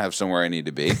I don't have somewhere I need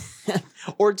to be.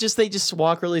 Or they just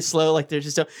walk really slow, like they're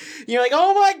just. You're like,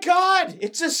 oh my god,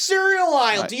 it's a cereal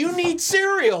aisle. Do you need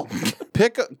cereal?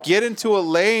 Get into a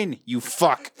lane, you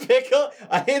fuck.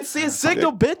 I didn't see a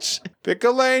signal, bitch. Pick a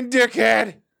lane,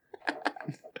 dickhead.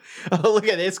 Oh, look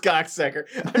at this cocksucker.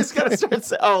 I'm just gonna start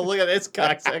saying, oh, look at this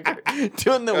cocksucker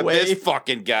doing the wave. This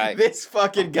fucking guy. This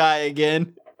fucking guy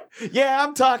again. Yeah,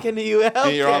 I'm talking to you.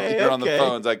 Okay, You're on the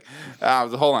phone. It's like,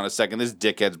 hold on a second. This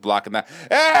dickhead's blocking that.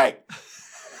 Hey!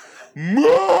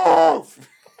 Move!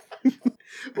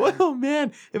 Well,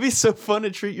 man, it'd be so fun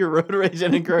to treat your road rage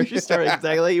in a grocery store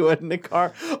exactly like you would in the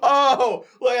car. Oh,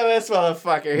 look at this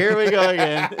motherfucker. Here we go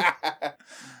again.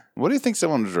 What do you think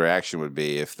someone's reaction would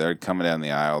be if they're coming down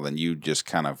the aisle and you just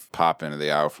kind of pop into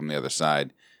the aisle from the other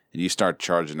side and you start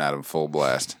charging at them full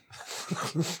blast?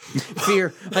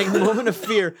 Fear, like a moment of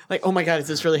fear. Like, oh my god, is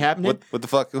this really happening? What the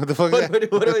fuck? What the fuck?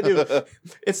 What do I do?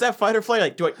 It's that fight or flight.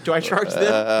 Like, do I charge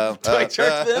them? Do I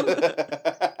charge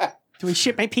them? Do we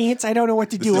shit my pants? I don't know what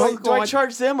to do. Do I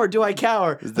charge them or do I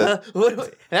cower?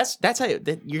 That's how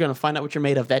you're gonna find out what you're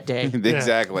made of that day.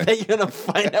 Exactly. You're gonna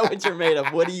find out what you're made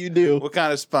of. What do you do? What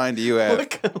kind of spine do you have?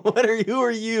 What are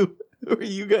you? Who are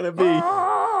you gonna be?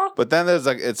 But then there's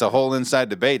it's a whole inside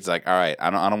debate. It's like, all right, I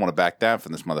don't want to back down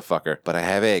from this motherfucker, but I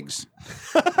have eggs.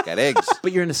 I got eggs.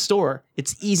 But you're in a store.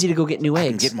 It's easy to go get new eggs.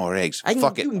 I can get more eggs. You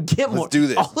Fuck can it. get Let's more. do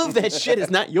this. All of that shit is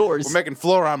not yours. We're making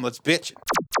floor omelets, bitch.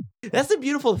 That's the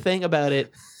beautiful thing about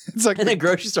it. It's like in a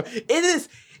grocery store. It is.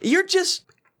 You're just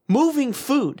moving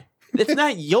food. It's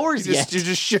not yours yet. You're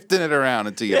just shifting it around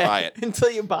until you buy it. Until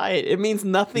you buy it. It means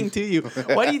nothing to you.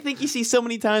 Why do you think you see so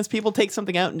many times people take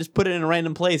something out and just put it in a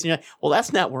random place? And you're like, well,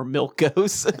 that's not where milk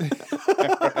goes.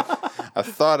 I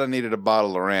thought I needed a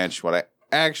bottle of ranch. What I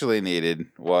actually needed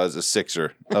was a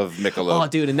sixer of Michelob. Oh,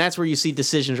 dude, and that's where you see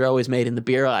decisions are always made in the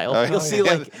beer aisle. You'll see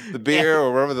like the beer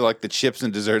or wherever the chips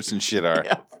and desserts and shit are.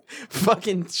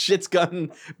 fucking shit's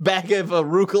gun bag of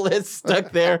arugula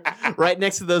stuck there right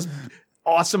next to those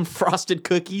awesome frosted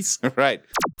cookies. Right.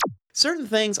 Certain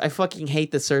things I fucking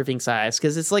hate the serving size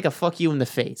because it's like a fuck you in the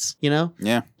face, you know?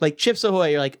 Yeah. Like Chips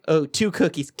Ahoy, you're like, oh, 2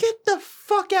 cookies. Get the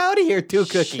fuck out of here, 2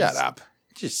 cookies. Shut up.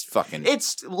 Just fucking.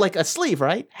 It's like a sleeve,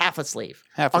 right? Half a sleeve.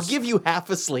 I'll give you half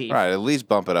a sleeve. Right, at least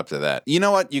bump it up to that. You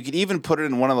know what? You could even put it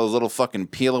in one of those little fucking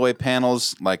peel away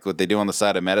panels, like what they do on the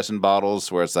side of medicine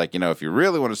bottles, where it's like, if you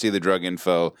really want to see the drug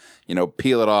info,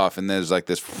 peel it off, and there's like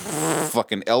this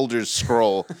fucking Elder's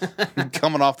Scroll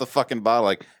coming off the fucking bottle.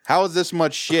 Like, how is this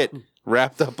much shit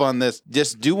wrapped up on this?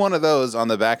 Just do one of those on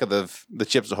the back of the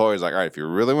Chips Ahoy. It's like, all right, if you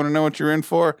really want to know what you're in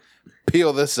for,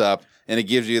 peel this up, and it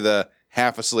gives you the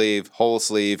half a sleeve, whole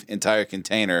sleeve, entire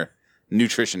container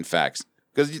nutrition facts.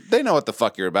 Because they know what the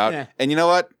fuck you're about. Yeah. And you know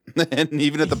what? And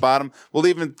even at the bottom, we'll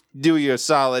even do you a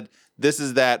solid. This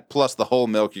is that plus the whole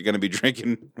milk you're going to be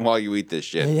drinking while you eat this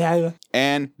shit. Yeah.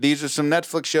 And these are some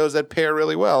Netflix shows that pair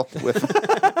really well with.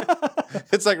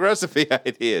 It's like recipe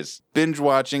ideas. Binge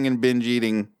watching and binge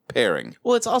eating pairing.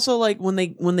 Well, it's also like when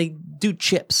they do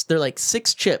chips, they're like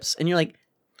 6 chips, and you're like,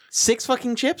 6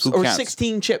 fucking chips or counts?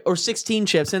 16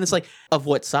 chips, and it's like, of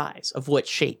what size, of what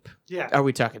shape? Yeah. Are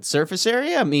we talking surface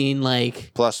area? I mean,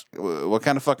 like, Plus, what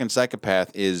kind of fucking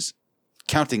psychopath is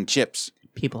counting chips?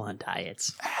 people on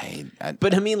diets. I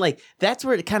But I mean, like, that's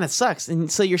where it kind of sucks.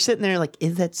 And so you're sitting there like,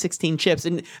 is that 16 chips?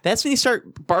 And that's when you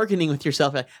start bargaining with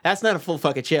yourself. Like, that's not a full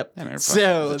fucking chip.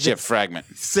 So chip fragment.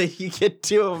 So you get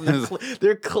 2 of them.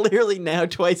 They're clearly now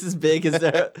twice as big as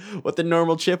what the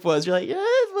normal chip was. You're like, yeah,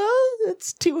 well,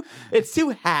 it's two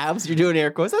halves. You're doing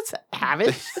air quotes. Let's have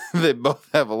it. They both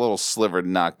have a little sliver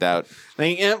knocked out.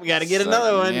 Like, yep, we got to get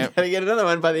another one. Got to get another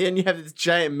one. By the end, you have this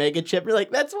giant mega chip. You're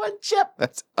like, that's 1 chip.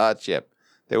 That's a chip.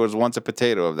 There was once a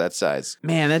potato of that size.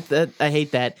 Man, that I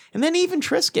hate that. And then even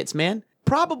Triscuits, man.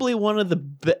 Probably one of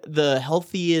the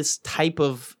healthiest type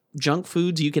of junk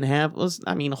foods you can have.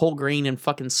 Whole grain and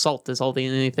fucking salt is all the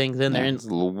only things in there. And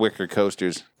little wicker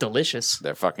coasters. Delicious.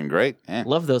 They're fucking great. Yeah.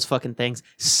 Love those fucking things.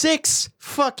 6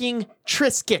 fucking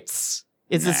Triscuits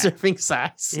is the serving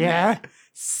size. Yeah.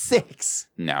 6.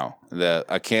 No,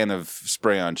 a can of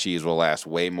spray-on cheese will last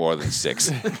way more than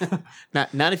 6. not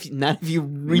if you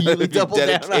really double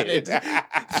down on it.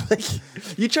 Like,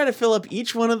 you try to fill up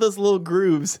each one of those little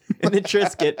grooves in the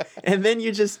Triscuit, and then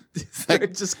you just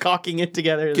start just caulking it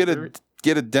together.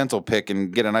 Get a dental pick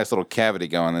and get a nice little cavity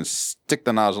going, and stick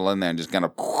the nozzle in there and just kind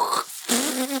of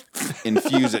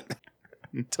infuse it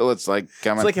until it's like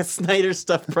coming. It's like a Snyder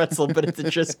stuffed pretzel, but it's a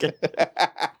Triscuit.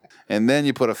 And then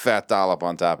you put a fat dollop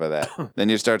on top of that. Then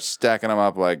you start stacking them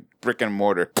up like brick and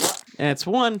mortar. And it's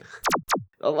one.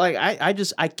 Like,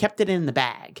 I kept it in the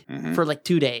bag for like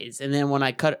 2 days. And then when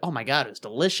I cut it, oh my God, it was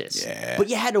delicious. Yeah. But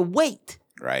you had to wait.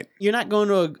 Right. You're not going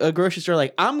to a grocery store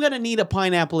like, I'm going to need a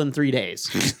pineapple in 3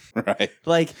 days. Right.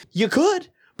 Like, you could.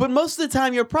 But most of the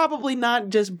time, you're probably not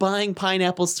just buying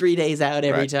pineapples 3 days out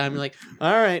every time. You're like,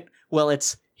 all right, well,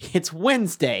 it's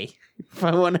Wednesday. If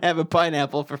I want to have a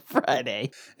pineapple for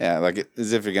Friday. Yeah, like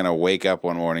as if you're going to wake up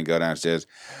one morning, go downstairs.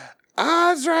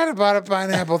 I was right about a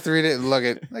pineapple 3 days. Look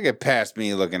at past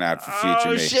me looking out for future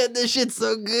me. Oh, shit, this shit's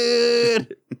so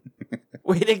good.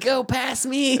 Way to go, past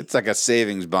me. It's like a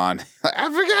savings bond.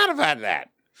 I forgot about that.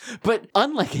 But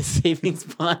unlike a savings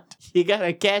bond, you got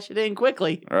to cash it in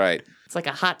quickly. Right. It's like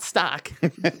a hot stock.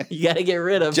 You got to get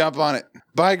rid of. Jump on it.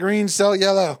 Buy green, sell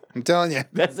yellow. I'm telling you.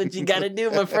 That's what you got to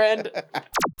do, my friend. I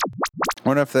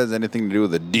wonder if that has anything to do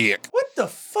with a dick. What the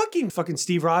fucking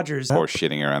Steve Rogers? Or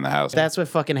shitting around the house. That's what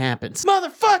fucking happens.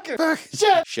 Motherfucker!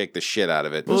 Shit! Shake the shit out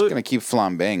of it. I'm just going to keep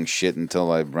flambeing shit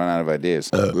until I run out of ideas.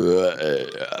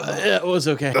 It was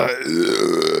okay.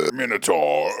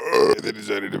 Minotaur. They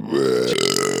decided to...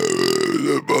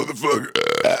 motherfucker.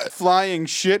 Flying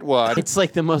shitwad. It's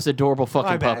like the most adorable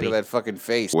fucking puppy. Look at that fucking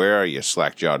face. Where are you,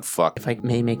 slack-jawed fuck? If I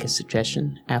may make a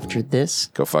suggestion after this.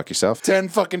 Go fuck yourself. 10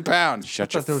 fucking pounds.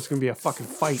 Shut I thought there was going to be a fucking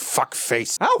fight. Fuck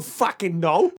face. I don't fucking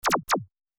know.